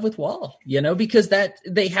fell in love with Wall, because that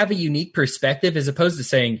they have a unique perspective as opposed to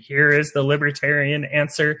saying, here is the libertarian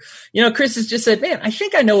answer. Chris has just said, man, I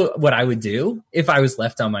think I know what I would do if I was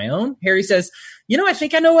left on my own. Harry says, I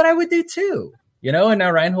think I know what I would do too. And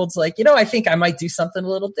now Reinhold's like, I think I might do something a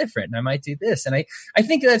little different and I might do this. And I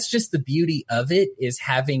think that's just the beauty of it is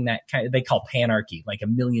having that kind of, they call panarchy, like a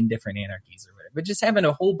million different anarchies or whatever, but just having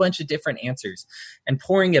a whole bunch of different answers and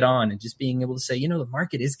pouring it on and just being able to say, the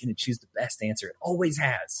market is going to choose the best answer. It always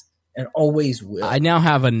has and always will. I now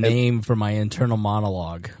have a name for my internal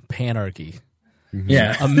monologue, panarchy.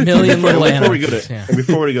 Yeah. A million little anarchies.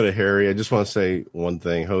 Before we go to Harry, I just want to say one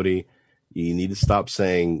thing, Hody. You need to stop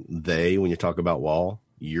saying they when you talk about Wall.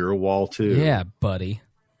 You're a Wall too. Yeah, buddy.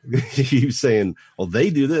 You saying, well,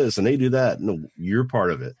 they do this and they do that. No, you're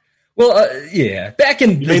part of it. Well, yeah. Back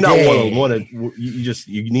in You the may not day, want to.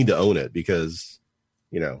 You need to own it because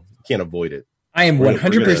you can't avoid it. I am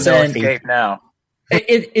 100%. No escape now.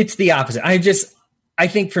 It's the opposite. I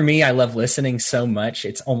think for me, I love listening so much.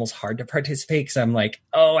 It's almost hard to participate because I'm like,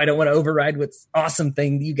 oh, I don't want to override what's awesome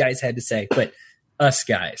thing you guys had to say, but us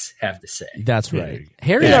guys have to say. That's right. That's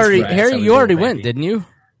Harry, right. you already went, didn't you?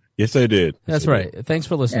 Yes, I did. That's right. Thanks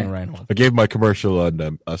for listening, Reinhold. I gave my commercial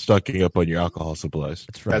on stocking up on your alcohol supplies.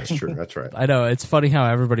 That's right. That's true. That's right. I know. It's funny how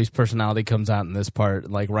everybody's personality comes out in this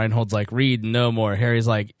part. Like, Reinhold's like, read no more. Harry's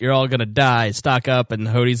like, you're all going to die. Stock up. And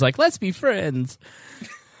Hodey's like, let's be friends.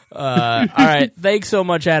 All right. Thanks so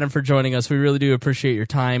much, Adam, for joining us. We really do appreciate your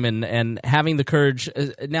time and having the courage.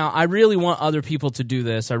 Now, I really want other people to do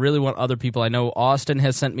this. I really want other people. I know Austin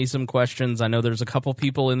has sent me some questions. I know there's a couple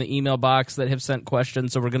people in the email box that have sent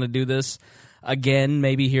questions, so we're going to do this again,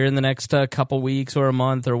 maybe here in the next couple weeks or a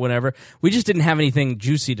month or whatever. We just didn't have anything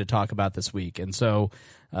juicy to talk about this week, and so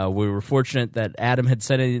we were fortunate that Adam had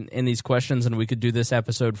sent in these questions and we could do this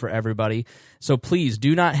episode for everybody. So please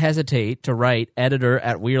do not hesitate to write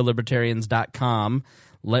editor@wearelibertarians.com.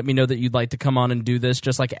 Let me know that you'd like to come on and do this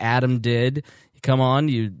just like Adam did. You come on,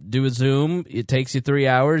 you do a Zoom. It takes you 3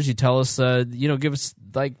 hours. You tell us, give us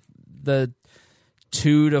like the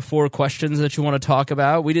 2 to 4 questions that you want to talk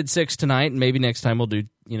about. We did 6 tonight, and maybe next time we'll do,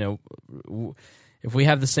 if we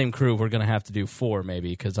have the same crew, we're going to have to do 4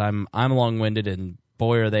 maybe because I'm long-winded and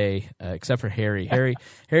boy, are they, except for Harry.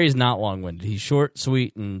 Harry's not long-winded. He's short,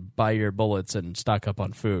 sweet, and buy your bullets and stock up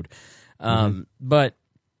on food. But,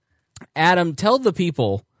 Adam, tell the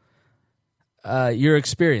people your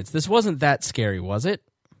experience. This wasn't that scary, was it?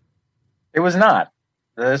 It was not.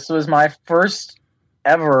 This was my first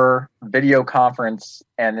ever video conference,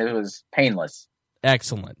 and it was painless.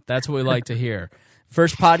 Excellent. That's what we like to hear.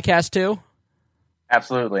 First podcast, too?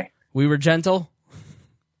 Absolutely. We were gentle?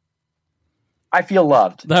 I feel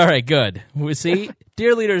loved. All right, good. We see,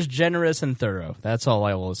 Dear Leader's generous and thorough. That's all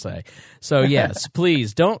I will say. So, yes,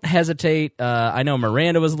 please don't hesitate. I know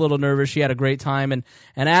Miranda was a little nervous. She had a great time. And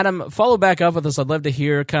Adam, follow back up with us. I'd love to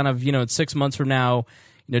hear kind of, 6 months from now,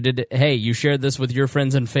 you shared this with your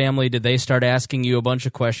friends and family. Did they start asking you a bunch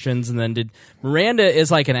of questions? And then Miranda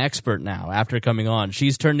is like an expert now after coming on.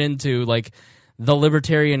 She's turned into like the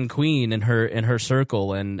libertarian queen in her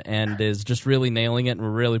circle and is just really nailing it. And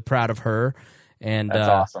we're really proud of her. And that's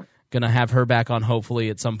awesome. Going to have her back on hopefully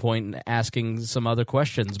at some point and asking some other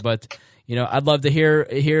questions. But, I'd love to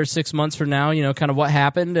hear 6 months from now, kind of what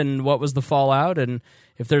happened and what was the fallout. And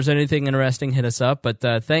if there's anything interesting, hit us up. But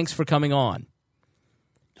thanks for coming on.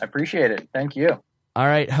 I appreciate it. Thank you. All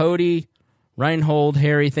right, Hodey, Reinhold,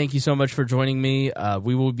 Harry, thank you so much for joining me.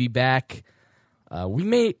 We will be back. We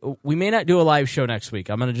may not do a live show next week.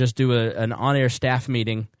 I'm going to just do an on-air staff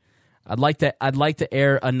meeting. I'd like to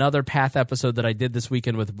air another Path episode that I did this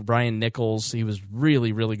weekend with Brian Nichols. He was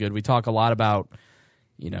really, really good. We talk a lot about,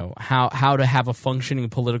 how to have a functioning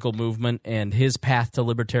political movement, and his path to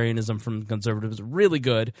libertarianism from conservatives. Really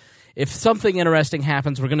good. If something interesting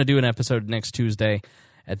happens, we're going to do an episode next Tuesday.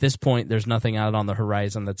 At this point, there's nothing out on the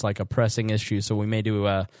horizon that's like a pressing issue, so we may do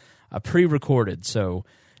a pre-recorded. So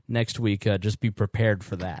next week, just be prepared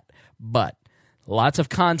for that. But lots of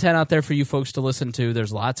content out there for you folks to listen to.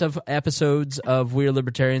 There's lots of episodes of We Are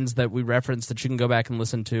Libertarians that we reference that you can go back and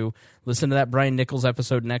listen to. Listen to that Brian Nichols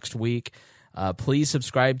episode next week. Please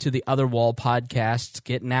subscribe to the Other Wall podcasts.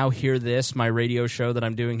 Get Now Hear This, my radio show that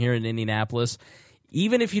I'm doing here in Indianapolis.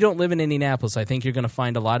 Even if you don't live in Indianapolis, I think you're going to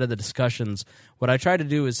find a lot of the discussions. What I try to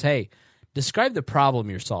do is, describe the problem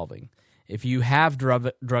you're solving. If you have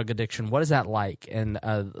drug addiction, what is that like? And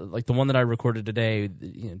like the one that I recorded today,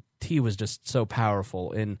 T was just so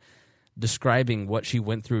powerful in describing what she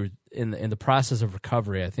went through in the process of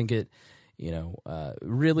recovery. I think it,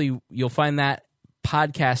 really you'll find that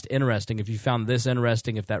podcast interesting. If you found this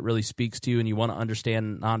interesting, if that really speaks to you and you want to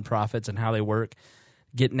understand nonprofits and how they work,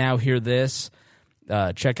 Get Now Hear This.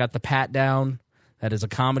 Check out the Pat Down. That is a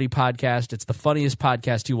comedy podcast. It's the funniest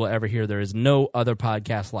podcast you will ever hear. There is no other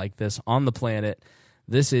podcast like this on the planet.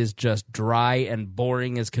 This is just dry and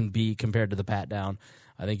boring as can be compared to the Pat Down.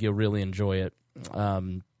 I think you'll really enjoy it.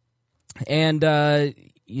 All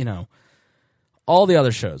the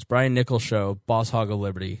other shows, Brian Nichols Show, Boss Hog of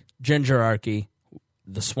Liberty, Gingerarchy,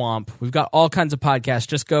 The Swamp. We've got all kinds of podcasts.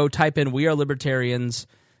 Just go type in We Are Libertarians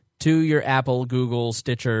to your Apple, Google,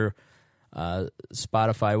 Stitcher,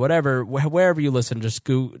 Spotify, whatever, wherever you listen, just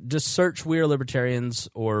search We Are Libertarians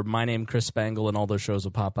or My Name Chris Spangle, and all those shows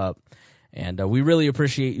will pop up. And we really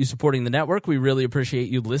appreciate you supporting the network. We really appreciate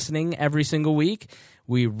you listening every single week.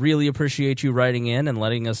 We really appreciate you writing in and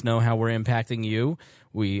letting us know how we're impacting you.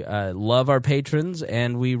 We love our patrons,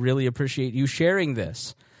 and we really appreciate you sharing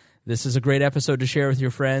this. This is a great episode to share with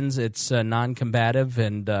your friends. It's non-combative,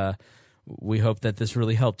 and we hope that this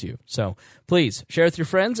really helped you. So please share with your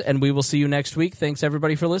friends, and we will see you next week. Thanks,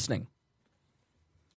 everybody, for listening.